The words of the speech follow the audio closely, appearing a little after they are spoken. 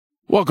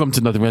Welcome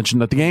to Nothing Venture,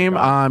 Nothing Game.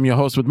 I'm your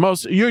host with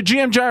most, your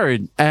GM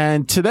Jared,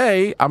 and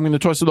today I'm going to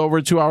toss it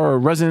over to our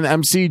resident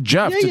MC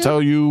Jeff to tell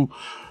you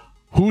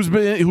who's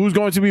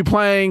going to be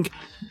playing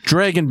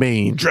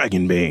Dragonbane.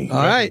 Dragonbane.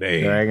 All right.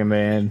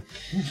 Dragonbane.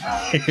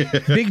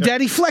 Big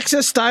Daddy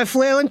Flexer, style,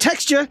 flail, and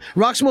texture.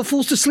 Rocks more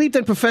fools to sleep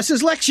than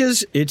professors'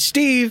 lectures. It's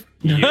Steve.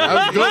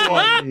 That's a good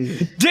one.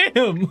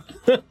 Damn.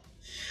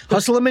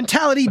 Hustler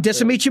mentality,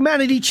 decimate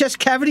humanity, chest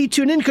cavity,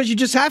 tune in because you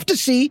just have to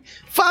see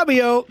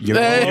Fabio.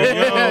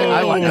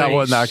 I like that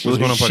one,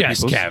 actually.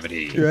 Chest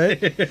cavity.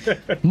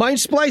 Right? Mind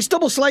splice,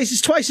 double slice is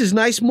twice as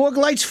nice. Morgue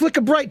lights flicker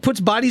bright, puts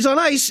bodies on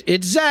ice.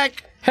 It's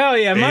Zach. Hell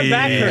yeah, my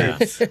back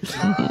hurts.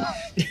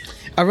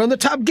 I run the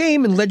top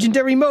game in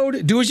legendary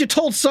mode. Do as you're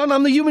told, son.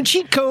 I'm the human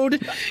cheat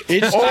code.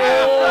 It's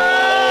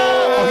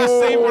Oh, he's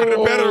saying one of the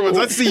better ones.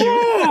 I see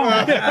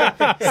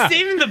you.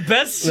 Saving the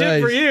best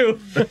shit for you.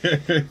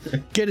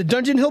 Get a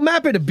dungeon, he'll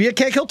map it. A beer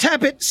keg, he'll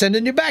tap it.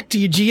 Sending you back to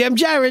your GM,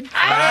 Jared.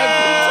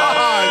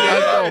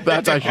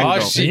 That's actually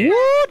dope. Shit.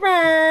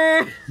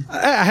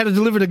 I had to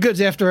deliver the goods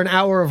after an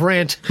hour of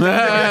rant.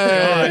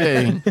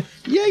 Hey.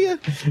 Yeah.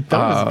 That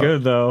was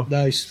good, though.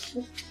 Nice.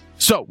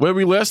 So, where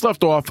we last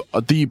left off,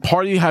 the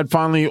party had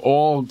finally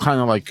all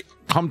kind of like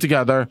come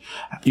together.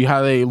 You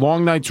had a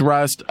long night's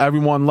rest.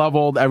 Everyone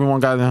leveled. Everyone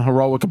got an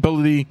heroic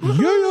ability.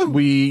 Yeah.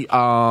 We,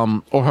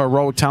 or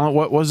heroic talent.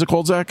 What was it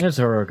called, Zach? That's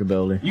heroic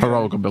ability.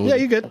 Heroic ability. Yeah,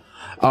 you good.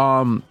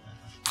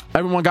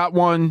 Everyone got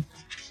one.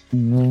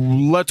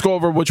 Let's go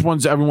over which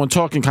ones everyone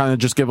took and kind of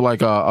just give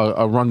like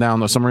a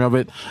rundown, a summary of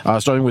it.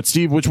 Starting with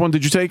Steve, which one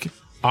did you take?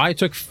 I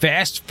took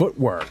fast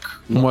footwork.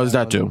 What does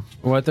that do?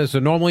 So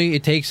normally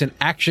it takes an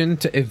action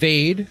to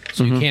evade,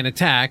 so you can't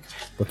attack.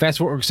 But fast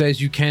footwork says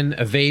you can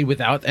evade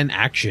without an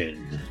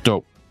action.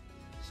 Dope.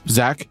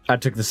 Zach? I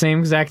took the same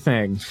exact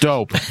thing.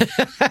 Dope.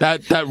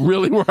 that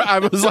really worked. I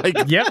was like,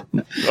 Yep.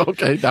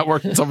 Okay, that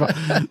worked.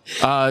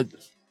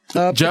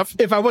 Jeff?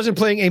 If I wasn't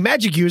playing a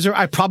magic user,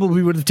 I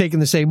probably would have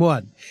taken the same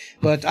one.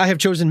 But I have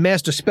chosen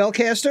Master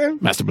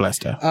Spellcaster. Master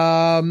Blaster.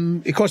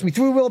 It cost me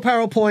 3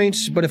 willpower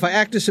points, but if I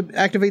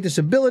activate this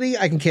ability,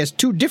 I can cast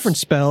 2 different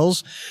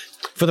spells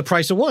for the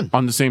price of 1.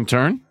 On the same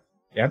turn?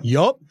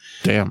 Yup.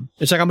 Damn.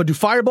 It's like I'm going to do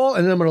Fireball,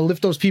 and then I'm going to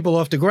lift those people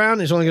off the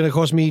ground. It's only going to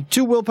cost me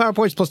 2 willpower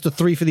points plus the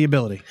 3 for the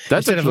ability.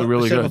 That's actually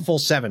really instead good. of a full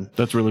 7.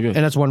 That's really good.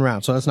 And that's 1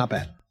 round, so that's not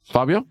bad.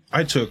 Fabio?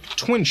 I took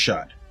Twin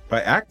Shot.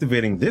 By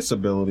activating this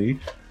ability,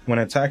 when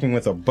attacking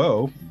with a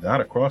bow,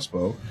 not a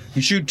crossbow,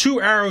 you shoot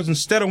 2 arrows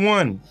instead of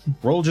 1.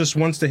 Roll just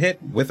once to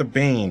hit with a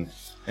Bane,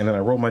 and then I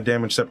roll my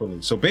damage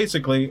separately. So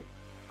basically,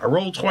 I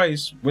roll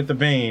twice with the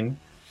Bane.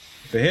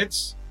 If it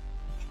hits,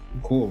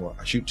 cool.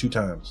 I shoot 2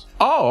 times.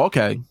 Oh,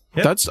 okay.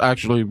 Yep. That's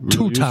actually really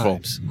 2 useful.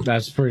 times.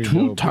 That's pretty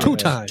dope. 2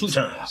 times. 2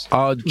 times.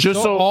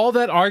 Just so all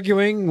that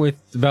arguing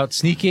about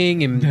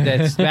sneaking and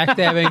that's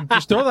backstabbing,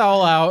 just throw that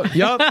all out.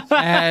 Yup.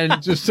 And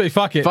just say,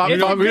 fuck it. We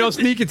don't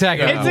sneak attack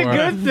It's a anymore.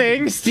 good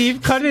thing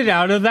Steve cut it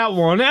out of that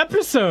one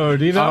episode,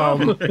 you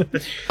know?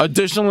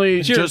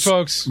 additionally, Cheers,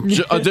 folks.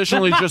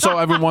 Additionally, just so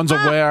everyone's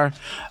aware,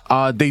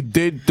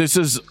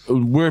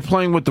 we're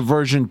playing with the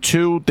version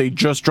 2. They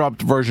just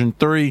dropped version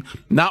 3.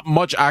 Not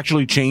much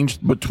actually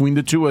changed between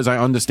the two, as I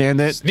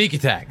understand it. Sneak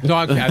attack.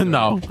 No,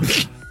 No.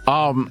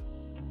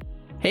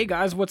 Hey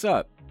guys, what's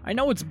up? I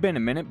know it's been a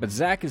minute, but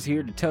Zach is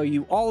here to tell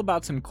you all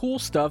about some cool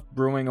stuff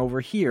brewing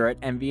over here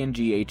at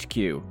MVNG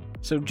HQ.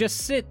 So just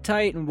sit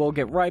tight and we'll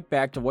get right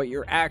back to what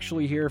you're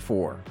actually here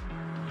for.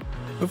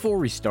 Before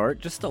we start,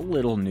 just a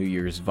little New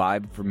Year's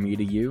vibe from me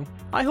to you.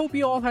 I hope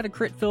you all had a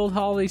crit-filled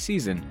holiday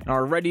season and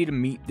are ready to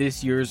meet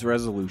this year's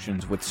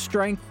resolutions with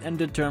strength and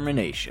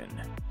determination.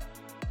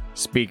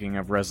 Speaking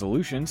of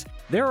resolutions,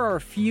 there are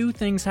a few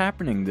things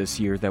happening this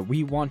year that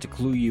we want to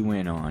clue you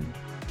in on.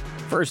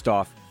 First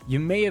off, you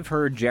may have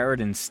heard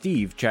Jared and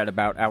Steve chat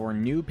about our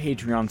new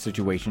Patreon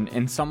situation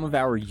in some of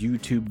our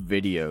YouTube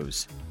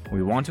videos.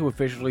 We want to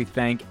officially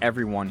thank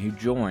everyone who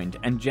joined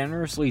and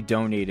generously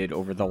donated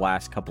over the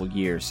last couple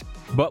years.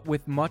 But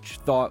with much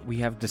thought, we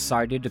have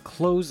decided to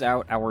close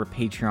out our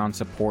Patreon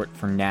support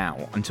for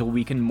now until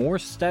we can more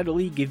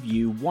steadily give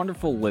you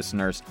wonderful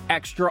listeners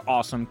extra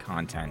awesome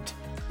content.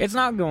 It's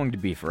not going to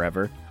be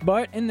forever,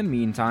 but in the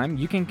meantime,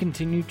 you can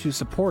continue to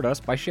support us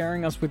by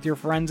sharing us with your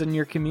friends and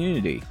your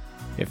community.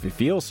 If you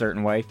feel a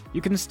certain way,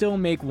 you can still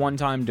make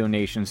one-time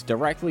donations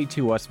directly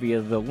to us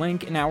via the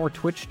link in our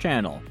Twitch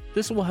channel.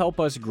 This will help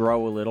us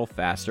grow a little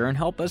faster and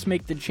help us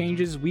make the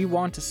changes we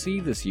want to see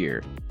this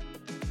year.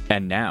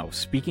 And now,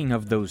 speaking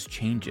of those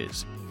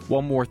changes,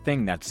 one more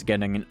thing that's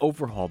getting an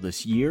overhaul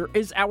this year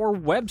is our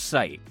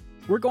website.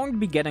 We're going to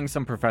be getting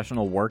some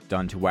professional work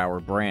done to our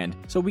brand,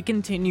 so we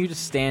continue to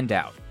stand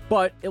out.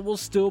 But it will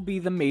still be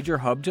the major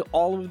hub to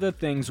all of the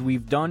things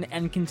we've done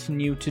and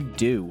continue to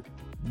do.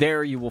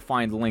 There you will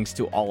find links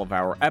to all of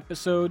our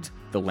episodes,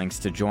 the links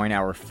to join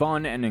our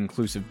fun and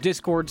inclusive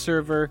Discord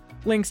server,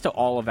 links to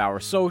all of our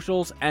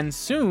socials, and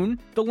soon,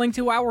 the link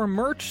to our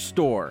merch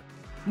store.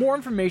 More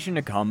information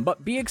to come,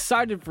 but be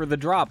excited for the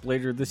drop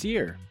later this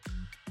year.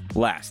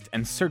 Last,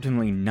 and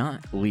certainly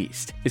not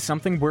least, is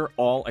something we're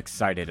all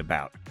excited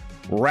about.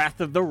 Wrath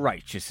of the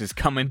Righteous is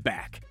coming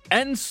back,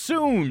 and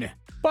soon!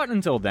 But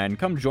until then,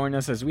 come join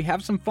us as we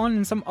have some fun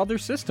in some other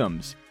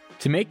systems.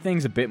 To make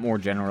things a bit more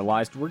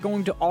generalized, we're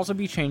going to also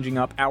be changing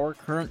up our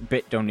current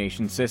bit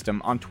donation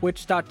system on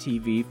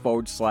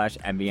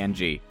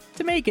twitch.tv/MVNG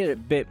to make it a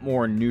bit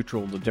more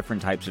neutral to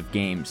different types of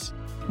games.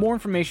 More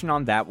information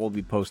on that will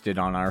be posted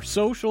on our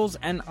socials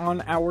and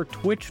on our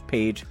Twitch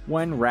page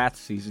when Wrath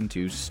Season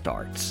 2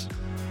 starts.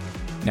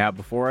 Now,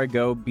 before I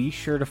go, be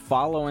sure to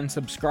follow and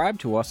subscribe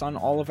to us on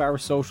all of our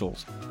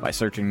socials by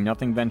searching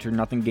Nothing Venture,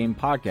 Nothing Game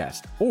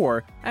Podcast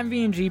or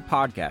MVNG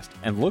Podcast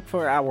and look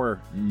for our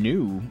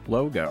new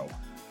logo.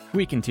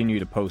 We continue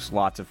to post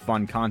lots of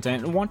fun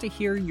content and want to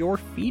hear your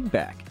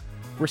feedback.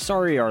 We're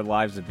sorry our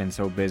lives have been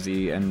so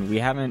busy and we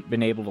haven't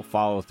been able to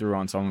follow through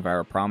on some of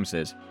our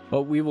promises,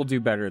 but we will do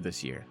better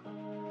this year.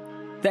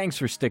 Thanks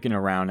for sticking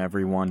around,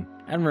 everyone,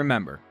 and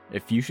remember,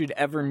 if you should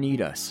ever need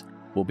us,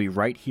 we'll be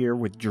right here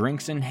with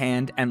drinks in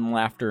hand and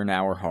laughter in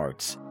our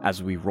hearts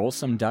as we roll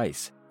some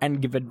dice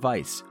and give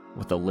advice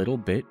with a little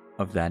bit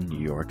of that New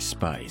York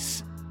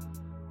spice.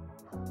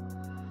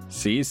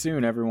 See you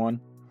soon,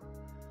 everyone.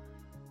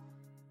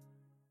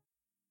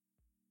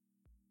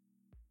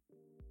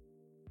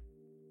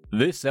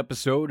 This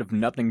episode of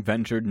Nothing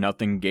Ventured,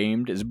 Nothing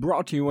Gamed is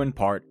brought to you in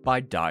part by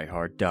Die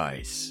Hard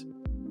Dice.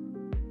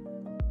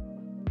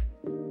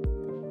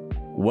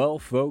 Well,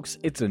 folks,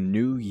 it's a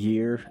new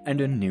year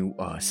and a new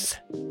us.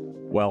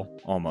 Well,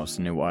 almost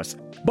new us.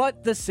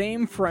 But the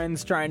same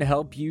friends trying to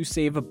help you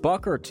save a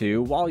buck or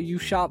two while you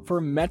shop for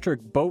a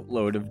metric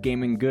boatload of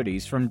gaming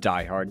goodies from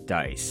Die Hard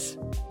Dice.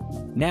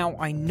 Now,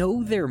 I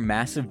know their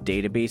massive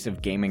database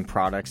of gaming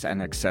products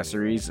and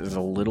accessories is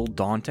a little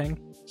daunting,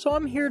 so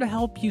I'm here to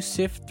help you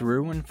sift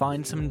through and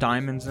find some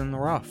diamonds in the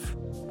rough.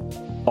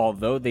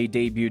 Although they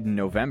debuted in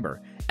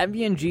November,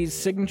 MVNG's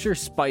signature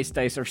spice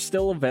dice are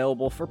still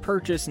available for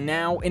purchase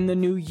now in the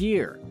new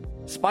year.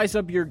 Spice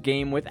up your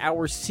game with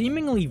our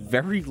seemingly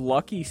very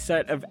lucky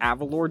set of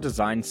Avalor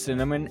designed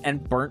cinnamon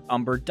and burnt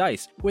umber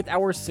dice with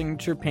our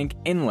signature pink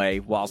inlay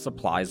while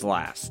supplies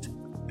last.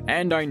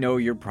 And I know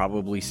you're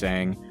probably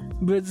saying,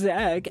 "But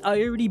Zach,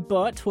 I already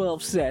bought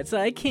 12 sets,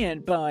 I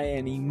can't buy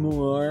any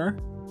more."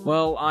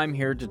 Well, I'm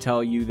here to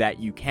tell you that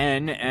you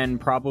can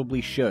and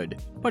probably should.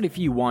 But if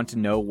you want to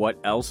know what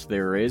else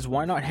there is,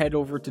 why not head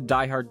over to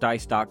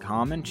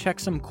dieharddice.com and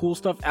check some cool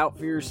stuff out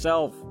for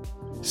yourself.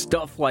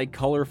 Stuff like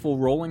colorful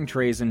rolling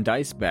trays and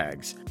dice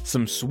bags,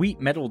 some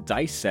sweet metal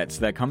dice sets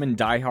that come in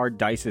Die Hard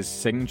Dice's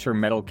signature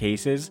metal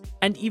cases,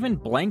 and even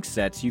blank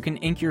sets you can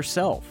ink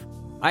yourself.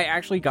 I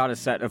actually got a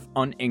set of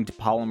uninked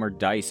polymer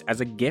dice as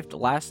a gift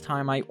last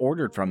time I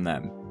ordered from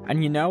them.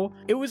 And you know,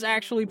 it was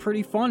actually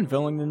pretty fun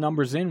filling the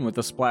numbers in with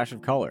a splash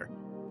of color.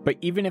 But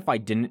even if I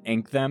didn't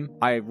ink them,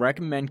 I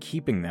recommend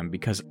keeping them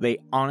because they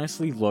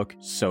honestly look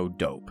so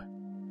dope.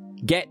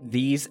 Get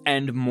these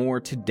and more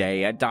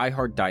today at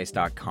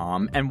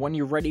dieharddice.com, and when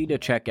you're ready to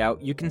check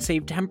out, you can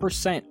save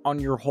 10% on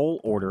your whole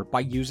order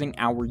by using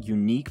our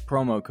unique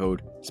promo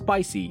code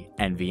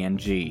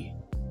SPICYNVNG.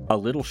 A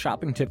little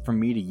shopping tip from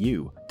me to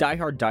you, Die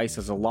Hard Dice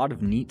has a lot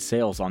of neat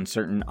sales on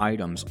certain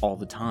items all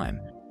the time.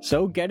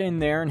 So get in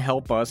there and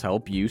help us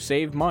help you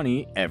save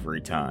money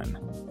every time.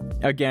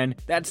 Again,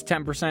 that's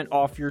 10%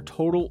 off your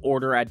total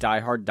order at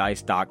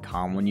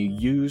dieharddice.com when you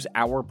use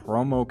our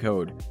promo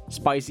code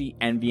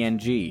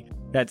SPICYNVNG.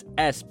 That's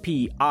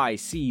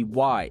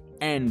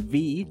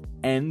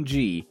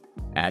SPICYNVNG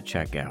at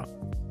checkout.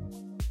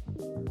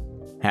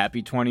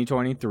 Happy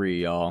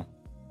 2023, y'all.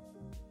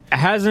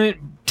 Hasn't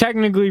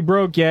technically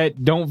broke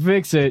yet. Don't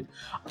fix it.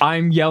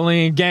 I'm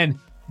yelling again.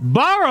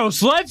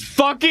 Baros, let's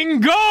fucking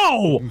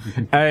go!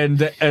 and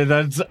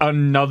that's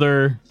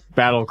another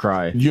battle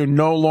cry. You're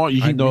no longer.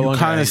 You kind of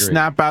angry.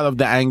 snap out of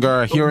the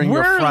anger, hearing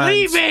your We're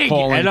friends leaving,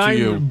 calling and to I'm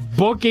you.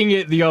 booking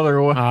it the other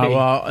way.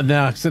 Well,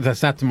 no,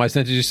 that's not to my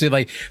senses. You see,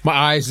 like, my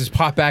eyes just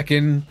pop back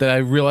in that I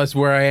realize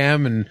where I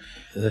am, and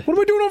what am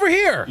I doing over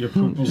here? Your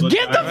pupils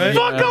Get the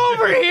fuck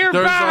over here,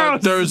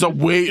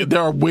 Baros!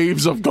 There are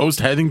waves of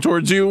ghosts heading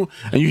towards you,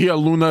 and you hear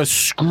Luna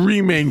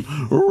screaming,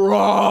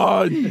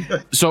 "Run!"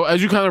 So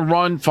as you kind of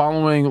run,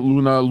 following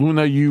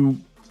Luna, you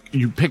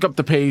pick up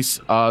the pace.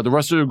 The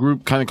rest of the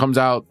group kind of comes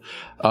out.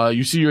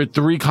 You see your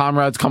three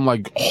comrades come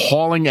like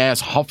hauling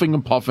ass, huffing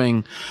and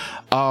puffing.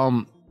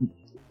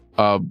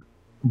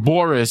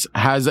 Boris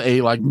has a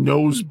like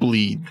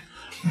nosebleed.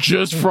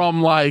 Just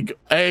from like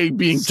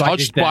being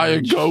touched by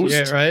a ghost,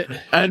 Yeah, right.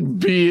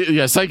 and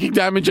psychic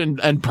damage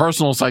and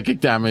personal psychic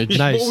damage.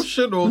 Nice.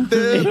 Emotional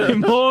damage.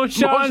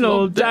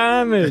 Emotional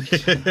damage.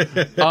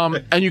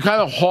 And you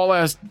kind of haul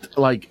ass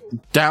like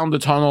down the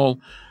tunnel.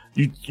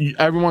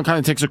 Everyone kind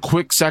of takes a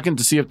quick second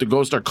to see if the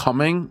ghosts are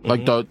coming.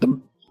 Like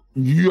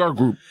your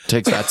group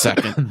takes that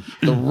second.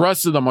 The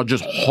rest of them are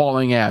just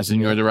hauling ass in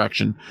your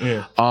direction.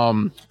 Yeah.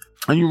 And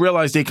you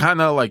realize they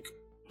kind of like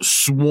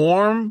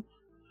swarm.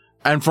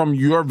 And from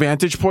your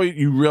vantage point,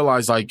 you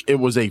realize like it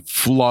was a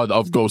flood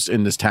of ghosts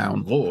in this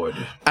town. Lord.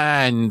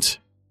 And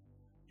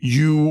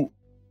you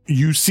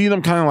see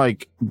them kind of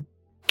like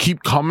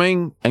keep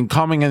coming, and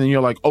then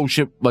you're like, oh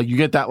shit, like you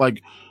get that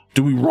like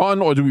do we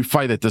run or do we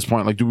fight at this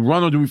point? Like, do we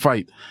run or do we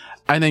fight?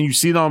 And then you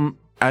see them,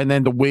 and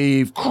then the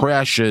wave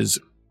crashes,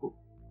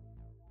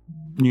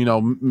 you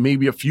know,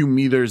 maybe a few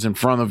meters in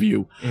front of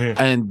you,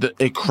 and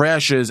it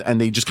crashes, and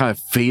they just kind of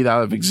fade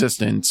out of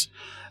existence,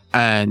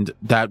 and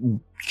that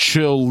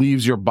chill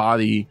leaves your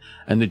body,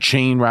 and the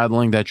chain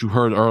rattling that you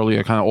heard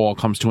earlier kind of all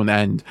comes to an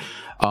end,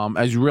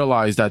 as you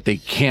realize that they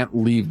can't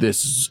leave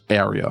this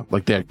area,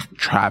 like they're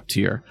trapped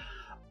here.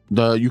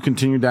 You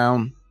continue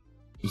down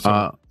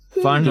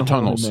Find the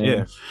tunnels.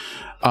 Yeah.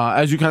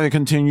 As you kind of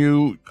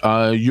continue,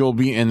 you'll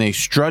be in a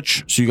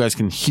stretch, so you guys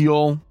can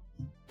heal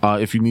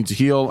if you need to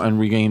heal, and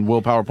regain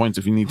willpower points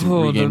if you need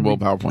to regain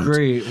willpower points.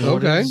 Great.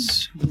 Okay.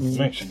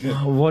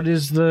 What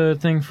is the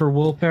thing for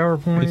willpower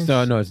points? It's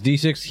no, it's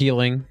D6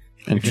 healing.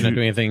 And If you're not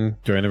doing anything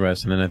during the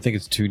rest, and then I think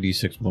it's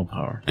 2d6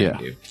 willpower. Yeah.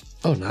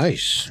 Oh,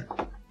 nice.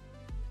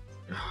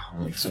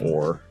 Only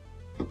 4.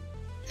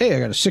 Hey, I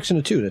got a 6 and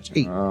a 2. That's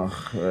 8.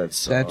 Oh, that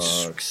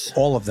sucks. That's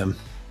all of them.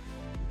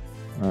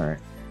 All right.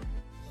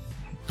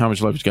 How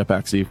much life did you get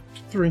back, Steve?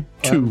 3.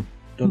 2.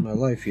 Done my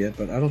life yet,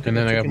 but I don't think And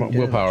then I took got my any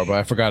willpower, damage. but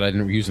I forgot I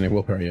didn't use any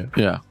willpower yet.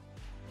 Yeah.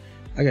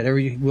 I got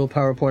every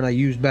willpower point I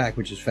used back,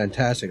 which is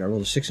fantastic. I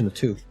rolled a 6 and a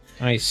 2.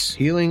 Nice.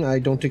 Healing, I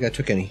don't think I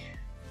took any.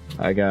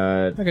 I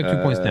got 2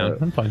 points down.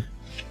 I'm fine.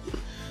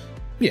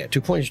 Yeah,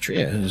 2 points.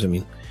 Yeah, I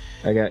mean,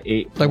 I got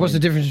 8. like, what's the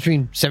difference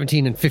between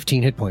 17 and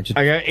 15 hit points?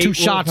 I got 8 two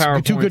shots,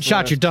 willpower 2 good points shots,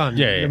 left. you're done.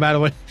 Yeah. No matter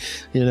what,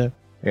 you know.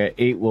 I got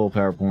 8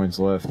 willpower points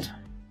left.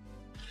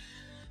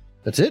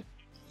 That's it.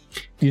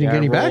 You didn't get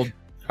any back.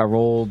 I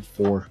rolled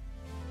 4.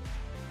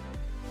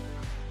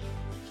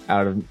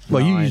 Out of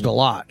Well, you 9. used a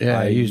lot. Yeah,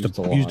 I I used used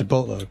a a lot.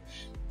 boatload.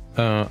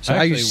 So I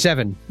Actually, used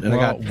 7, and I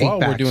got 8 while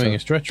back. we're doing so- a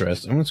stretch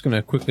rest, I'm just going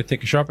to quickly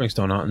take a sharpening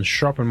stone out and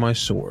sharpen my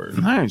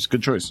sword. Nice.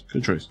 Good choice.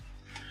 Good choice.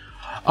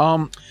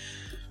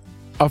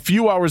 A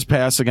few hours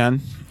pass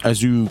again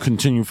as you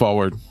continue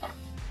forward.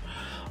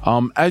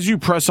 As you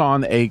press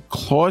on, a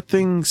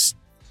clothing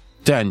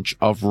stench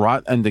of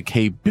rot and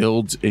decay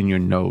builds in your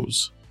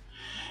nose.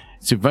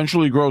 It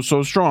eventually grows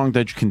so strong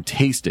that you can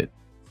taste it.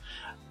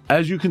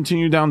 As you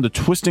continue down the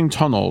twisting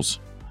tunnels,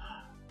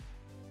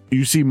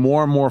 you see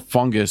more and more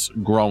fungus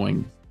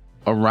growing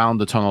around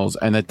the tunnels,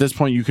 and at this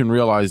point you can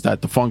realize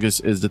that the fungus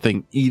is the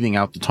thing eating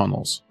out the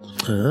tunnels.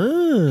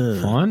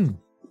 Fun.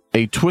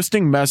 A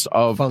twisting mess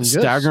of Fungus?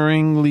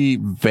 staggeringly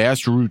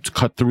vast roots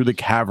cut through the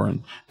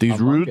cavern.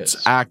 These roots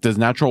act as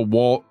natural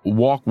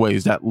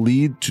walkways that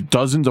lead to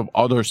dozens of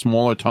other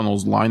smaller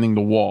tunnels lining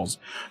the walls,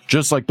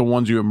 just like the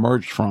ones you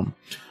emerged from.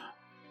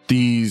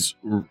 These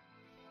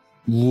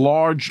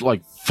large,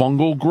 like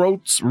fungal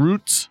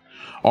roots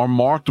are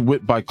marked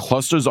by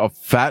clusters of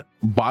fat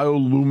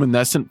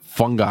bioluminescent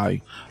fungi,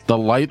 the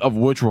light of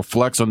which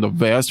reflects on the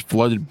vast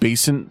flooded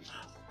basin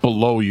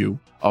below you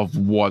of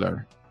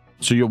water.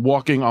 So you're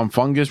walking on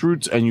fungus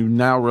roots, and you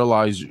now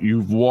realize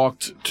you've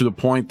walked to the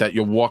point that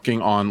you're walking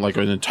on like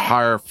an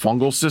entire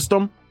fungal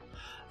system,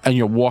 and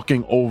you're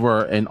walking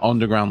over an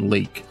underground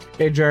lake.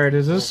 Hey Jared,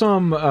 is this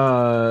some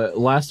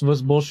Last of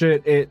Us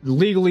bullshit? It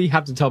legally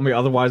have to tell me,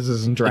 otherwise this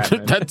isn't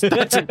Dragon.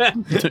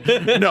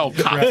 No,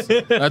 cops.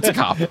 That's a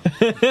cop.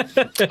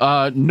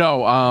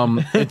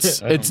 No,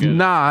 it's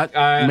not.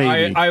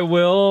 Maybe. I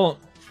will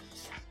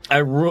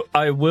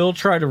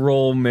try to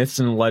roll myths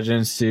and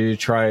legends to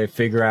try to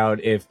figure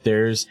out if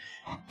there's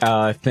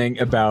a thing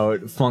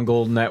about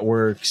fungal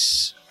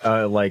networks,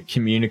 like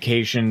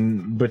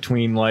communication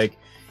between like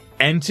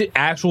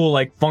actual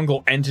like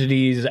fungal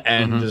entities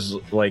and just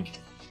like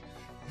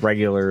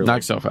regular. Knock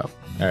yourself out.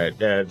 All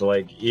right,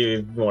 like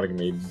you want to give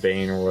me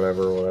Bane or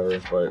whatever,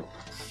 but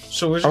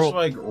So it's just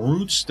like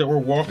roots that were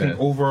walking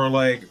over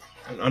like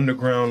an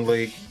underground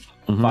lake,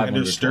 and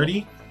they're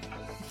sturdy.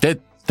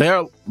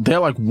 They're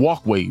like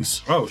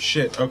walkways. Oh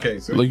shit! Okay,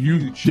 so Like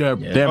huge. they're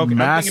Okay,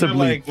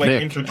 massively I'm thinking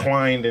they're like thick.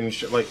 intertwined and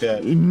shit like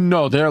that.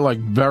 No, they're like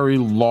very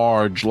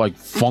large, like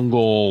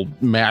fungal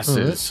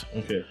masses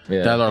Okay,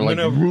 that are I'm like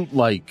gonna-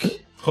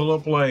 root-like. pull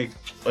up like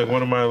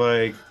one of my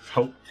like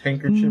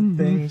handkerchief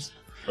things.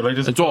 Or, like,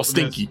 just It's all pull this-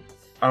 stinky.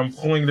 I'm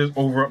pulling this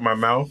over up my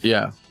mouth.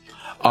 Yeah.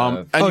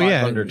 Oh,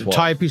 yeah. 512.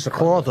 Tie a piece of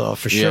cloth off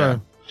for Yeah.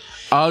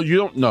 sure. You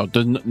don't know.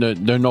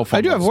 There are no fungus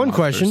I do have one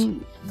monsters.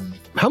 question.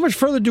 How much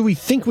further do we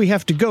think we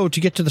have to go to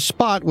get to the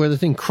spot where the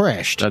thing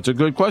crashed? That's a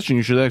good question.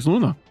 You should ask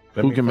Luna,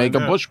 Let who me can make a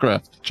find out.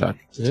 bushcraft check.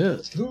 Yeah.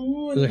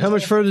 Like, how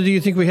much further do you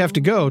think we have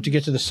to go to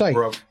get to the site?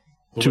 Bro,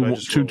 what did I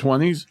just Two roll?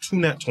 20s? 2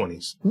 nat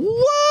 20s.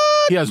 What?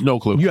 He has no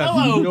clue. You have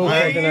no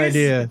fucking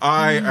idea.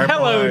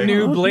 hello,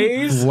 new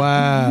Blaze.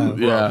 Wow.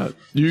 Yeah.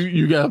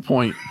 You get a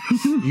point.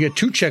 You get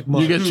 2 check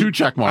marks. You get 2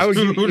 check marks.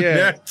 Two Yeah.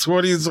 nat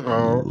 20s.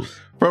 Oh.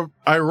 Bro,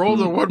 I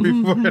rolled a 1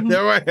 before.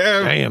 Now I have.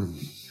 Damn.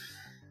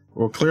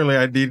 Well, clearly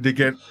I need to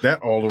get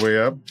that all the way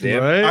up.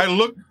 Right? I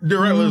looked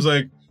directly, I was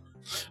like,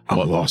 I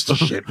lost the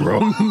shit, bro.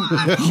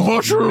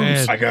 Mushrooms.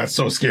 Man. I got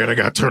so scared I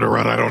got turned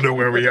around. I don't know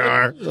where we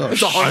are.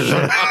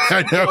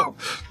 I know.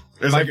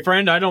 It's My like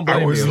friend, I don't I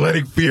blame was you.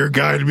 letting fear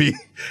guide me,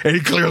 and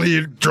he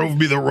clearly drove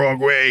me the wrong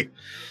way.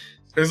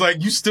 It's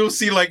like you still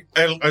see like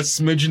a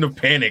smidgen of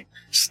panic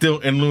still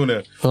in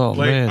Luna. Oh,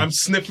 like, man. I'm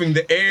sniffing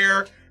the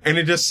air, and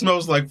it just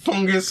smells like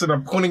fungus, and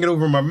I'm putting it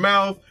over my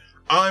mouth.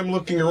 I'm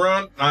looking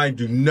around. I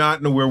do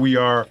not know where we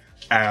are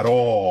at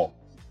all.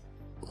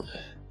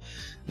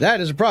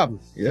 That is a problem.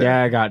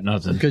 Yeah, I got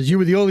nothing. Because you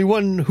were the only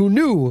one who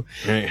knew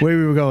where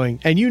we were going.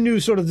 And you knew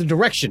sort of the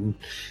direction.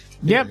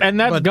 Yep, and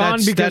that's But gone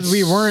because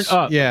we weren't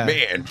up. Yeah.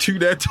 Man, to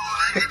that.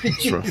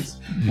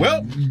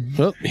 Well,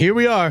 here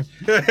we are.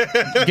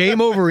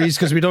 Game overease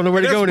because we don't know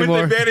where to go with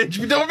anymore. advantage,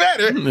 we don't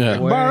matter. Yeah.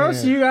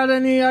 Baros, you got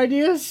any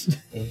ideas?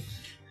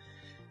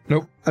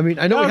 Nope. I mean,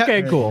 I know.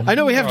 Okay, cool. I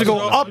know we have to go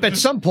up at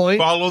some point.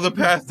 Follow the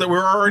path that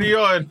we're already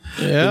on.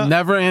 The Yeah.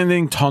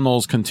 never-ending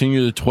tunnels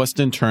continue to twist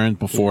and turn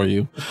before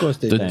you. Of course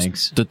they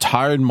The, the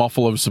tired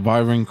muffle of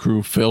surviving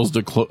crew fills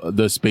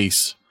the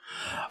space.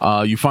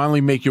 You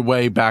finally make your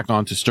way back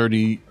onto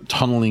sturdy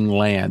tunneling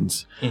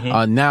lands.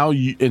 Now,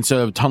 instead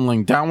of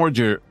tunneling downwards,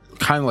 you're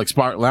kind of like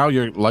spiral. Now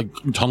you're like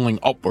tunneling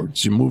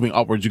upwards. You're moving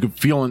upwards. You can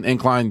feel an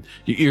incline.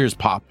 Your ears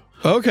pop.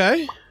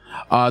 Okay.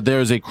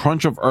 There's a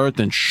crunch of earth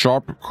and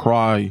sharp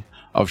cry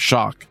of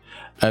shock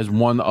as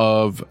one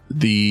of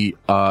the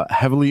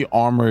heavily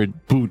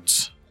armored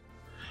boots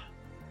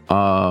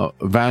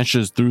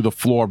vanishes through the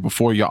floor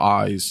before your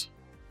eyes.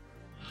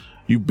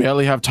 You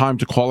barely have time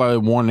to call out a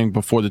warning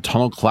before the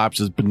tunnel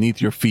collapses beneath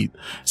your feet,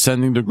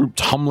 sending the group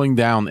tumbling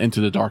down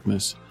into the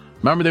darkness.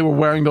 Remember they were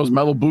wearing those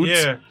metal boots?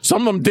 Yeah.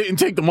 Some of them didn't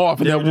take them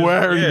off and they're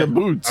wearing the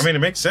boots. I mean, it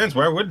makes sense.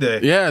 Why would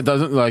they? Yeah, it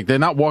doesn't, like, they're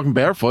not walking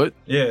barefoot.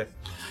 Yeah.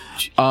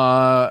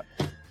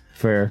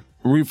 Fair.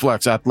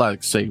 Reflex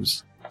athletics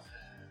saves.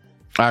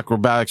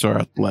 Acrobatics or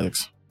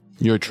athletics.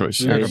 Your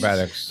choice.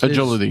 Acrobatics.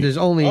 Agility. There's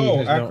only Oh,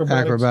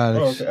 acrobatics.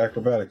 Oh, okay,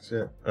 acrobatics.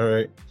 Yeah. All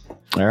right.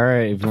 All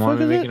right, if you want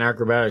to fuck is make it? an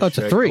acrobatics Oh, it's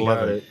a check, 3. you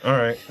got it. All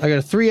right. I got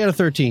a 3 out of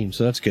 13,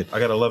 so that's good. I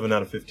got 11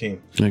 out of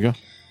 15. There you go.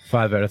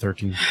 5 out of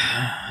 13.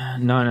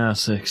 9 out of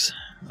 6.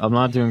 I'm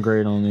not doing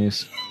great on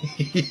these.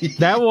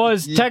 That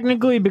was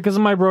technically because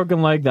of my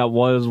broken leg. That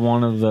was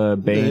one of the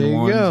There Bane you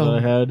ones go.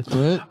 that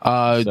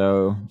I had.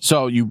 So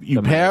So you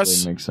that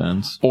pass really makes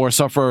sense. or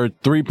suffer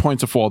 3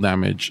 points of fall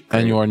damage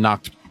and you are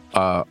knocked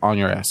on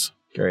your ass.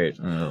 Great.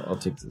 I'll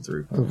take the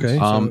 3 points.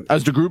 Okay.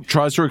 As the group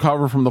tries to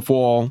recover from the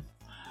fall,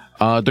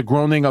 the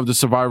groaning of the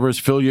survivors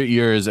fill your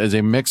ears as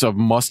a mix of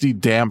musty,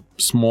 damp,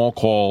 small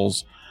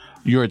calls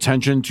your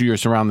attention to your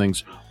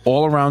surroundings.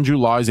 All around you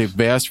lies a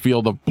vast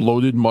field of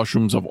bloated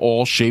mushrooms of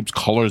all shapes,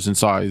 colors, and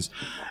size.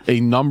 A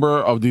number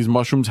of these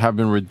mushrooms have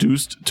been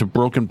reduced to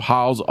broken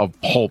piles of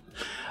pulp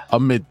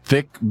amid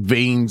thick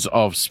veins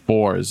of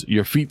spores.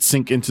 Your feet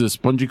sink into the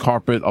spongy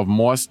carpet of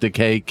moss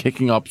decay,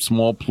 kicking up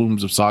small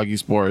plumes of soggy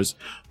spores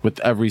with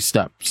every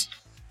steps.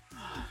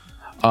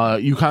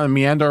 You kind of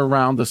meander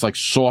around this like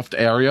soft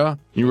area.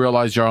 You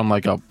realize you're on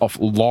like a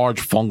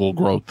large fungal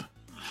growth.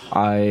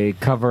 I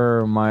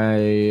cover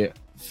my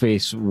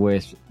face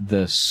with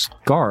the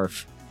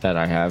scarf that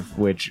I have,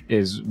 which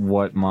is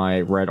what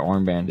my red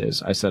armband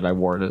is. I said I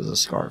wore it as a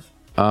scarf.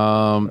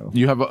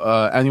 You have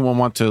anyone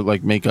want to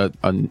like make a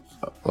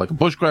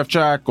bushcraft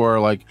check or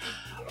like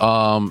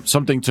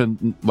something to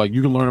like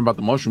you can learn about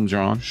the mushrooms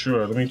you're on.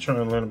 Sure. Let me try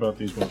and learn about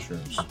these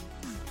mushrooms.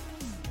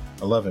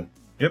 11.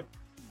 Yep.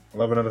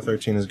 11 out of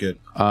 13 is good.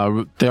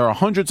 There are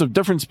hundreds of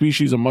different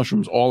species of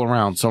mushrooms all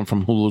around. Some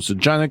from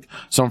hallucinogenic,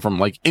 some from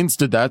like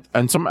insta-death,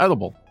 and some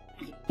edible.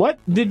 What?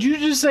 Did you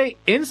just say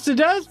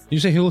insta-death? You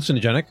say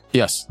hallucinogenic?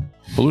 Yes,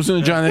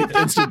 hallucinogenic,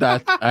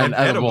 insta-death, and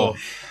edible.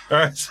 All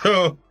right.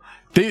 So.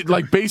 They,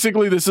 like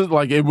basically, this is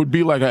like it would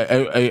be like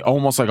a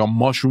almost like a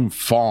mushroom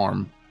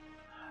farm.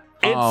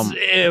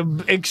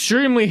 It's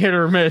extremely hit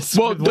or miss.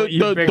 Well, with what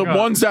you pick the up.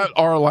 ones that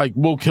are like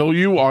will kill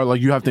you are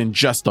like you have to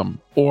ingest them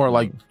or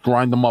like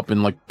grind them up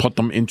and like put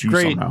them into you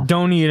Great. somehow.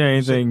 Don't eat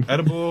anything.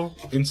 Edible,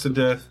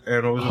 insta-death,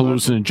 and what was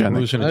Hallucinogenic.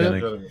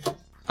 Hallucinogenic.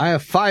 I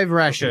have 5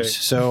 rations, Okay.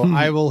 so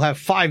I will have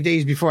 5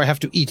 days before I have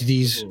to eat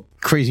these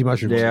crazy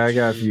mushrooms. Yeah, I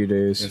got a few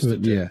days.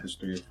 Insta-death Yeah. is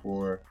 3 or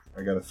 4.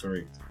 I got a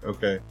 3.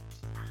 Okay.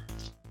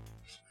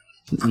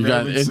 You got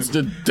Grabbing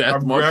instant death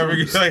I'm grabbing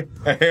mushrooms. like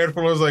a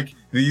handful. I was like,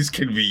 these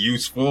can be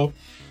useful.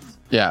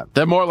 Yeah,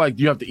 they're more like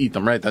you have to eat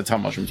them, right? That's how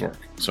mushrooms work.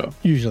 So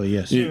Usually,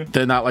 yes.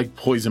 they're not like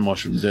poison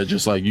mushrooms. They're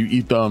just like you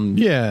eat them.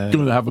 Yeah. you're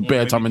gonna have a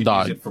bad time and Maybe you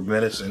can use die. it for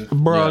medicine.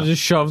 Bro, Yeah.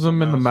 just shoves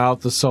them in the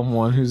mouth of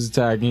someone who's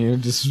attacking you.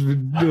 Just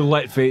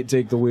let fate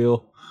take the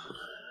wheel.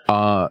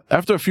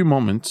 After a few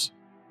moments,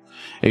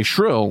 a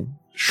shrill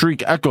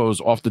shriek echoes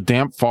off the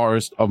damp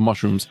forest of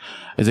mushrooms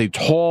as a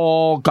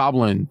tall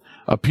goblin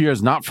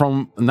appears not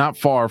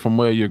far from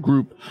where your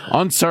group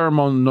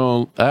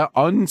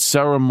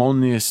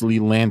unceremoniously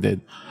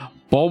landed.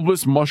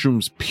 Bulbous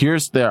mushrooms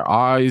pierce their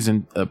eyes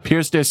and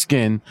pierce their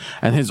skin,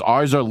 and his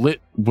eyes are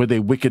lit with a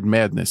wicked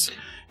madness.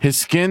 His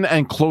skin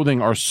and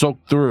clothing are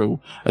soaked through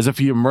as if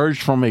he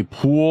emerged from a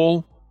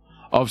pool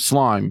of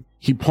slime.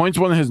 He points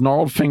one of his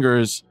gnarled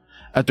fingers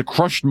at the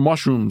crushed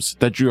mushrooms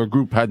that your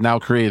group had now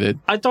created.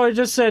 I thought I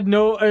just said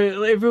no.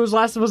 If it was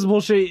Last of Us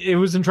bullshit, it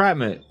was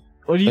entrapment.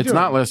 What are you It's doing?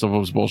 not Last of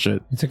Us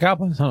bullshit. It's a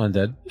goblin. It's not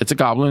undead. It's a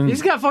goblin.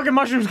 He's got fucking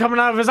mushrooms coming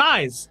out of his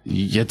eyes.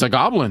 It's a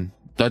goblin.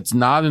 That's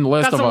not in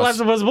Last That's of some Us. Last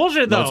of Us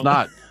bullshit, though. No, it's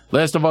not.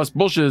 Last of Us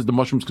bullshit is the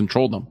mushrooms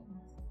control them.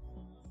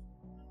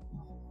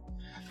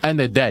 And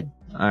they're dead.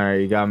 All right,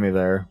 you got me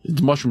there.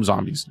 It's mushroom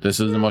zombies. This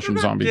is the mushroom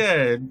zombie.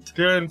 Yeah,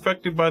 they're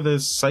infected by the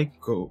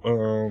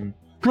psycho.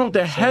 Bro,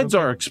 their heads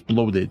are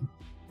exploded.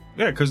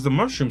 Yeah, because the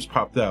mushrooms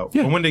popped out.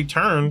 Yeah. But when they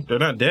turn, they're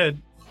not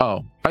dead.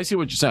 Oh, I see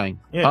what you're saying.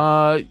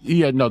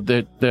 Yeah. No,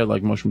 they're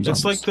like mushroom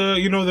zombies. It's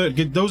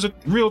like those are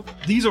real.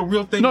 These are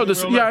real things. No, in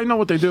this. real Yeah, life. I know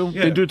what they do.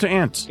 Yeah. They do it to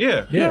ants.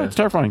 Yeah. Yeah, it's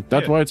terrifying.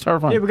 That's why it's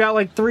terrifying. Yeah, we got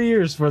like 3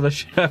 years for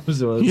the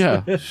episodes.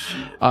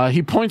 Yeah.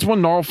 He points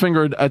one gnarl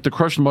finger at the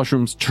crushed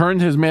mushrooms,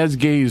 turned his mad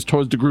gaze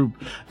towards the group,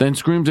 then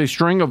screams a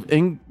string of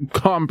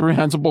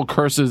incomprehensible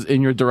curses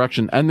in your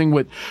direction, ending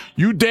with,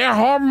 "You dare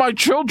harm my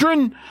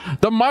children?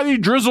 The mighty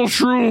Drizzle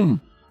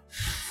Shroom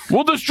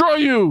will destroy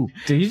you!"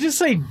 Did you just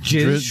say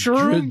jizz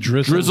shroom?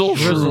 Drizzle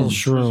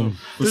Shroom.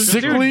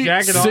 Sickly.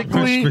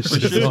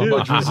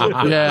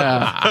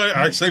 Yeah.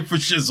 I say for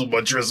shizzle,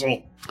 but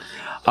drizzle.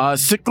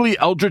 Sickly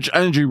eldritch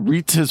energy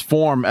reaches his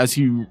form as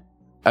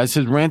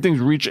his rantings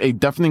reach a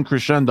deafening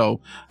crescendo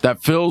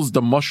that fills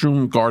the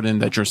mushroom garden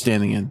that you're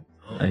standing in.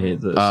 I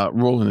hate this.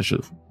 Roll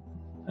initiative.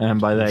 And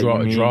by that, Draw-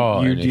 you mean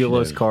draw you deal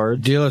us initiative.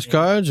 cards. Deal us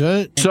cards,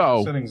 right?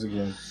 So Settings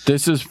again.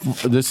 this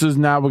is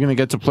now we're gonna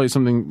get to play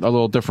something a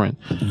little different.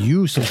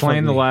 Use some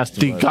Playing the last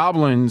The of us.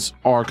 goblins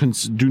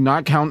do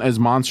not count as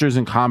monsters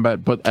in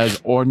combat, but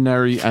as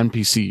ordinary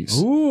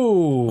NPCs,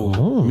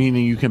 Ooh.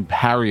 meaning you can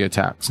parry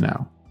attacks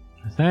now.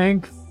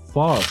 Thank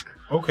fuck.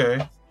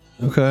 Okay.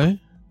 Okay.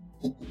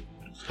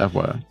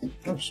 FYI.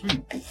 Oh,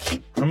 sweet.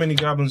 How many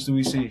goblins do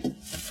we see?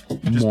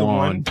 Just the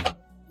one?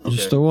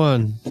 Just the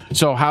one.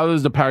 So how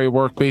does the parry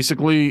work?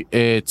 Basically,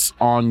 it's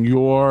on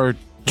your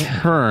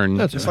turn.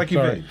 That's It's like you.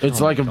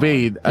 It's like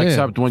evade,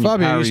 except when you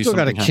Fabio, parry you still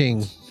got a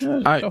something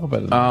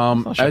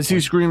king. As he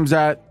screams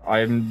that,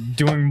 I'm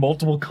doing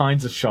multiple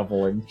kinds of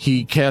shoveling.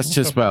 he casts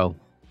his spell.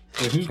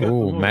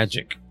 Oh,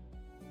 magic.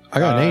 I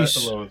got an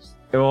ace.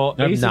 Well,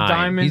 I have Ace of 9.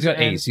 Diamonds. He's got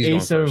and ace. He's going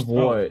Ace of first.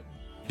 what?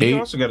 He Eight,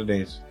 also got a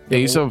daze.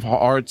 Ace of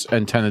Hearts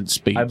and Ten of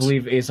Spades. I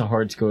believe Ace of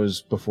Hearts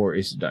goes before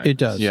Ace of Diamonds. It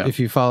does. Yeah. If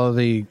you follow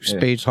the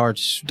spades,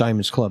 hearts,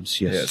 diamonds, clubs,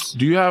 yes.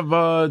 Do you have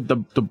the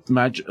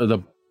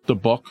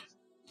book?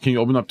 Can you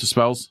open up to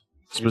spells,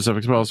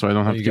 specific spells, so I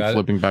don't have to You keep got it?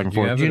 flipping back and You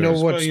forth? have Do you it know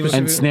or what spell you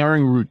specific?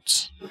 Ensnaring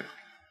Roots,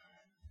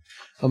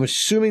 I'm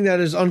assuming that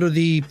is under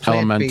the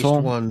plant-based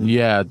elemental. one.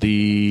 Yeah,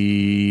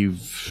 the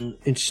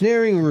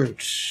Ensnaring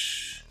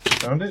roots.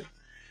 Found it?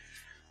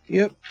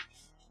 Yep.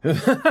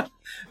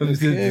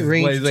 Okay,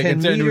 range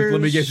 10 meters.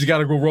 Let me guess. You got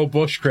to go roll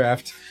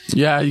bushcraft.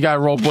 you got to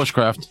roll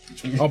bushcraft.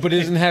 Oh, but it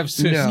doesn't have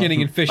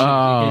skinning and fishing.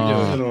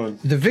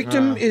 The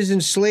victim is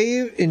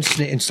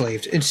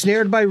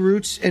ensnared by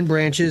roots and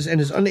branches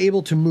and is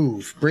unable to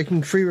move.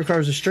 Breaking free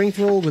requires a strength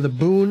roll with a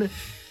boon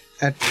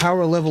at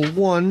power level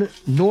 1,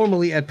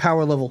 normally at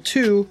power level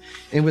 2,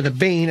 and with a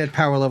bane at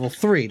power level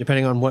 3,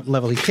 depending on what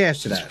level he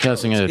cast it at.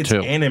 Casting it at It's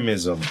 2.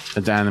 animism.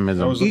 It's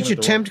animism. was- Each looking at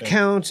the attempt wrong thing.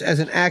 counts as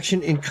an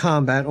action in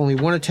combat. Only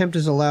one attempt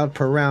is allowed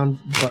per round,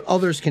 but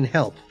others can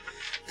help.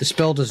 The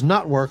spell does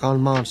not work on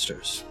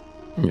monsters.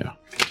 Yeah.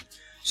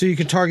 So you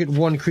can target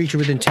one creature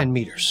within 10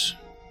 meters.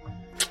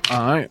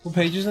 All right. What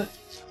page is that?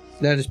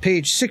 That is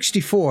page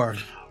 64.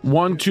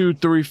 1, 2,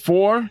 3,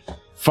 4,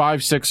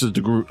 5, 6 is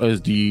the group is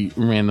the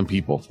random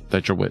people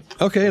that you're with.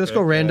 Okay, let's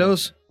go,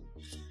 randos.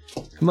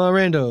 Come on,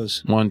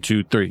 randos. 1,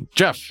 2, 3.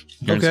 Jeff,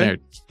 you're Okay.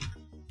 ensnared.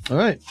 All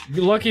right.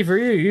 Lucky for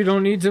you, you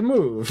don't need to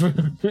move.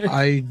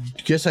 I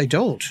guess I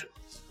don't.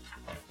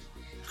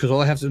 Because all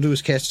I have to do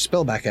is cast a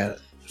spell back at it.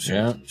 So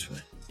Yeah. it's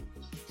fine.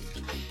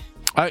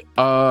 All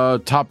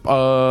right. Top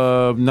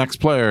next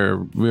player.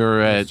 We're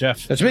at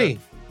Jeff. That's me.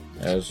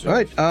 All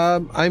right.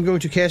 I'm going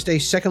to cast a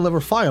second level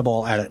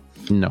fireball at it.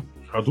 no.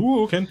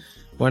 Hadouken.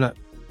 Why not?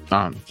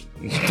 On.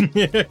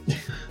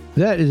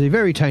 That is a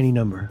very tiny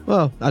number.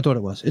 Well, I thought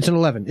it was. It's an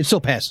 11. It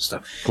still passes,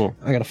 though. Cool.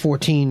 I got a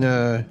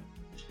 14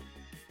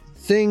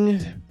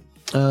 thing.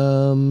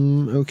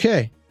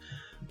 Okay.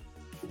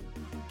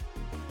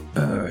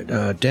 All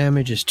right.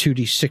 Damage is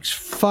 2d6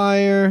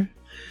 fire.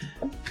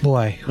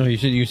 Boy. Oh,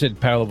 you said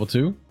power level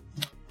 2?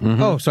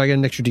 Oh, so I get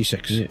an extra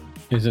d6.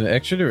 Is it an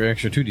extra or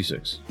extra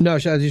 2d6? No,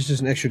 this is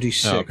just an extra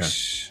d6. Oh,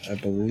 okay. I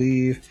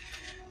believe.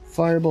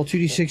 Fireball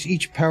 2d6.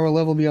 Each power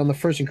level beyond the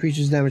first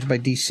increases damage by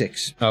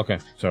d6. Okay,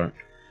 sorry.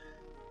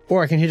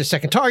 Or I can hit a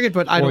second target,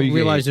 but I Or don't you can-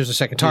 realize there's a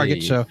second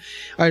target. yeah. So, all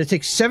right, it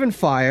takes 7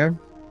 fire.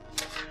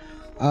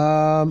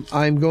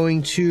 I'm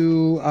going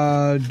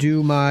to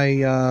do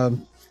my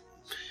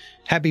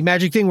happy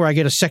magic thing where I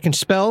get a second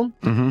spell,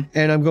 and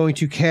I'm going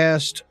to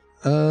cast.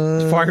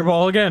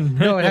 Fireball again.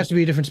 No, it has to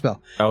be a different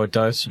spell. Oh, it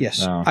does?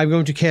 Yes, Oh. I'm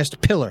going to cast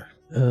Pillar.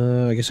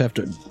 I guess I have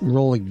to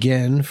roll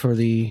again for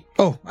the.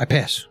 Oh, I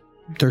pass.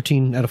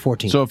 13 out of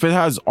 14. So if it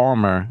has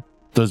armor,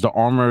 does the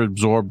armor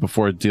absorb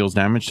before it deals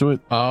damage to it?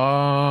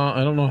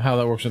 I don't know how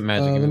that works with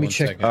magic. Give let me one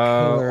check. second.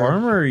 Pillar.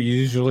 Armor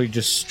usually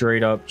just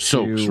straight up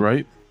Soaks, to...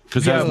 right?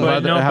 Because Yeah,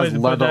 it has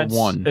leather that's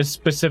 1. It's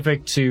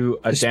specific to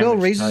a The spell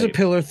damage raises a type.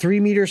 pillar 3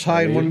 meters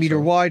high and 1 meter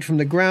wide from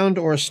the ground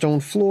or a stone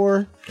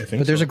floor. I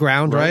think But there's so. a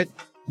ground, right?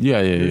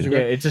 Yeah. Yeah,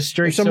 it's a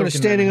straight. If someone is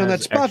soak and then standing it on that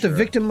has spot, the extra.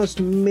 victim must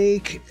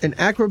make an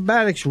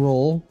acrobatics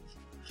roll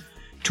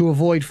to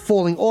avoid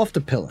falling off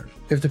the pillar.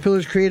 If the pillar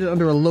is created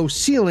under a low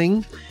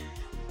ceiling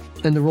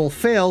and the roll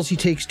fails, he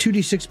takes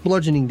 2d6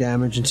 bludgeoning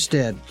damage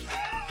instead.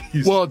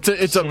 Well, it's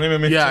a Slam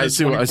him into yeah. I the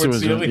see what 20-foot it's doing.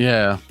 ceiling.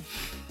 Yeah.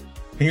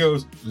 He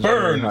goes,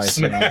 burn! Nice,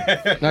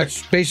 Snap.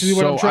 That's basically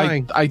what I'm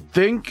trying. I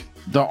think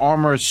the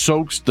armor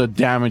soaks the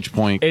damage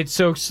point It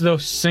soaks the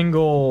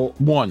single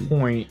 1.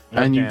 point. of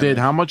And you damage. did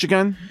how much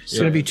again? It's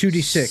going to be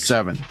 2d6.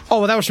 7. Oh,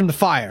 well, that was from the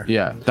fire.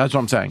 Yeah, that's what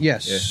I'm saying.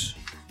 Yes.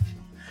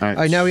 All All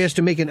right, now he has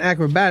to make an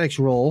acrobatics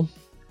roll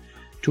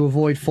to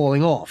avoid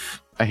falling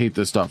off. I hate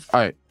this stuff. All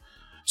right.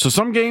 So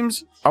some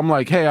games, I'm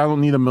like, hey, I don't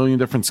need a million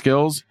different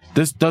skills.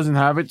 This doesn't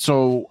have it,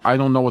 so I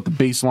don't know what the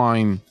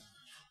baseline.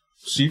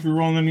 See if you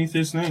roll underneath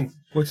this thing.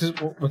 What's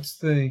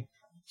the?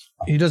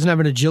 He doesn't have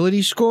an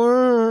agility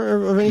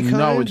score of any kind?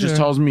 No, it just or-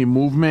 tells me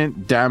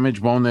movement,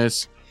 damage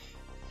bonus,